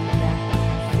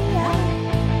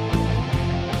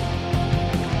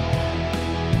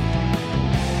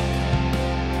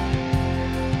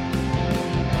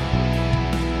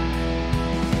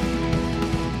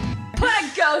 Put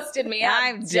a ghost in me.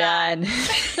 I'm done.